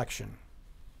of reflection.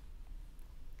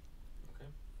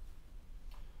 Okay.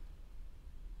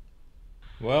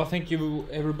 Well, thank you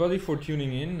everybody for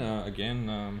tuning in.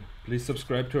 Again, please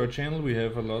subscribe to our channel. We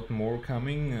have a lot more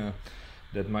coming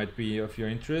that might be of your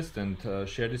interest, and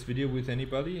share this video with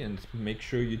anybody, and make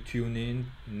sure you tune in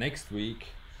next week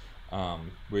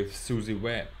with Susie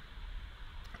Webb.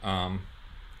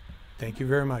 Thank you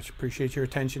very much. Appreciate your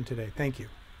attention today. Thank you.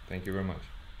 Thank you very much.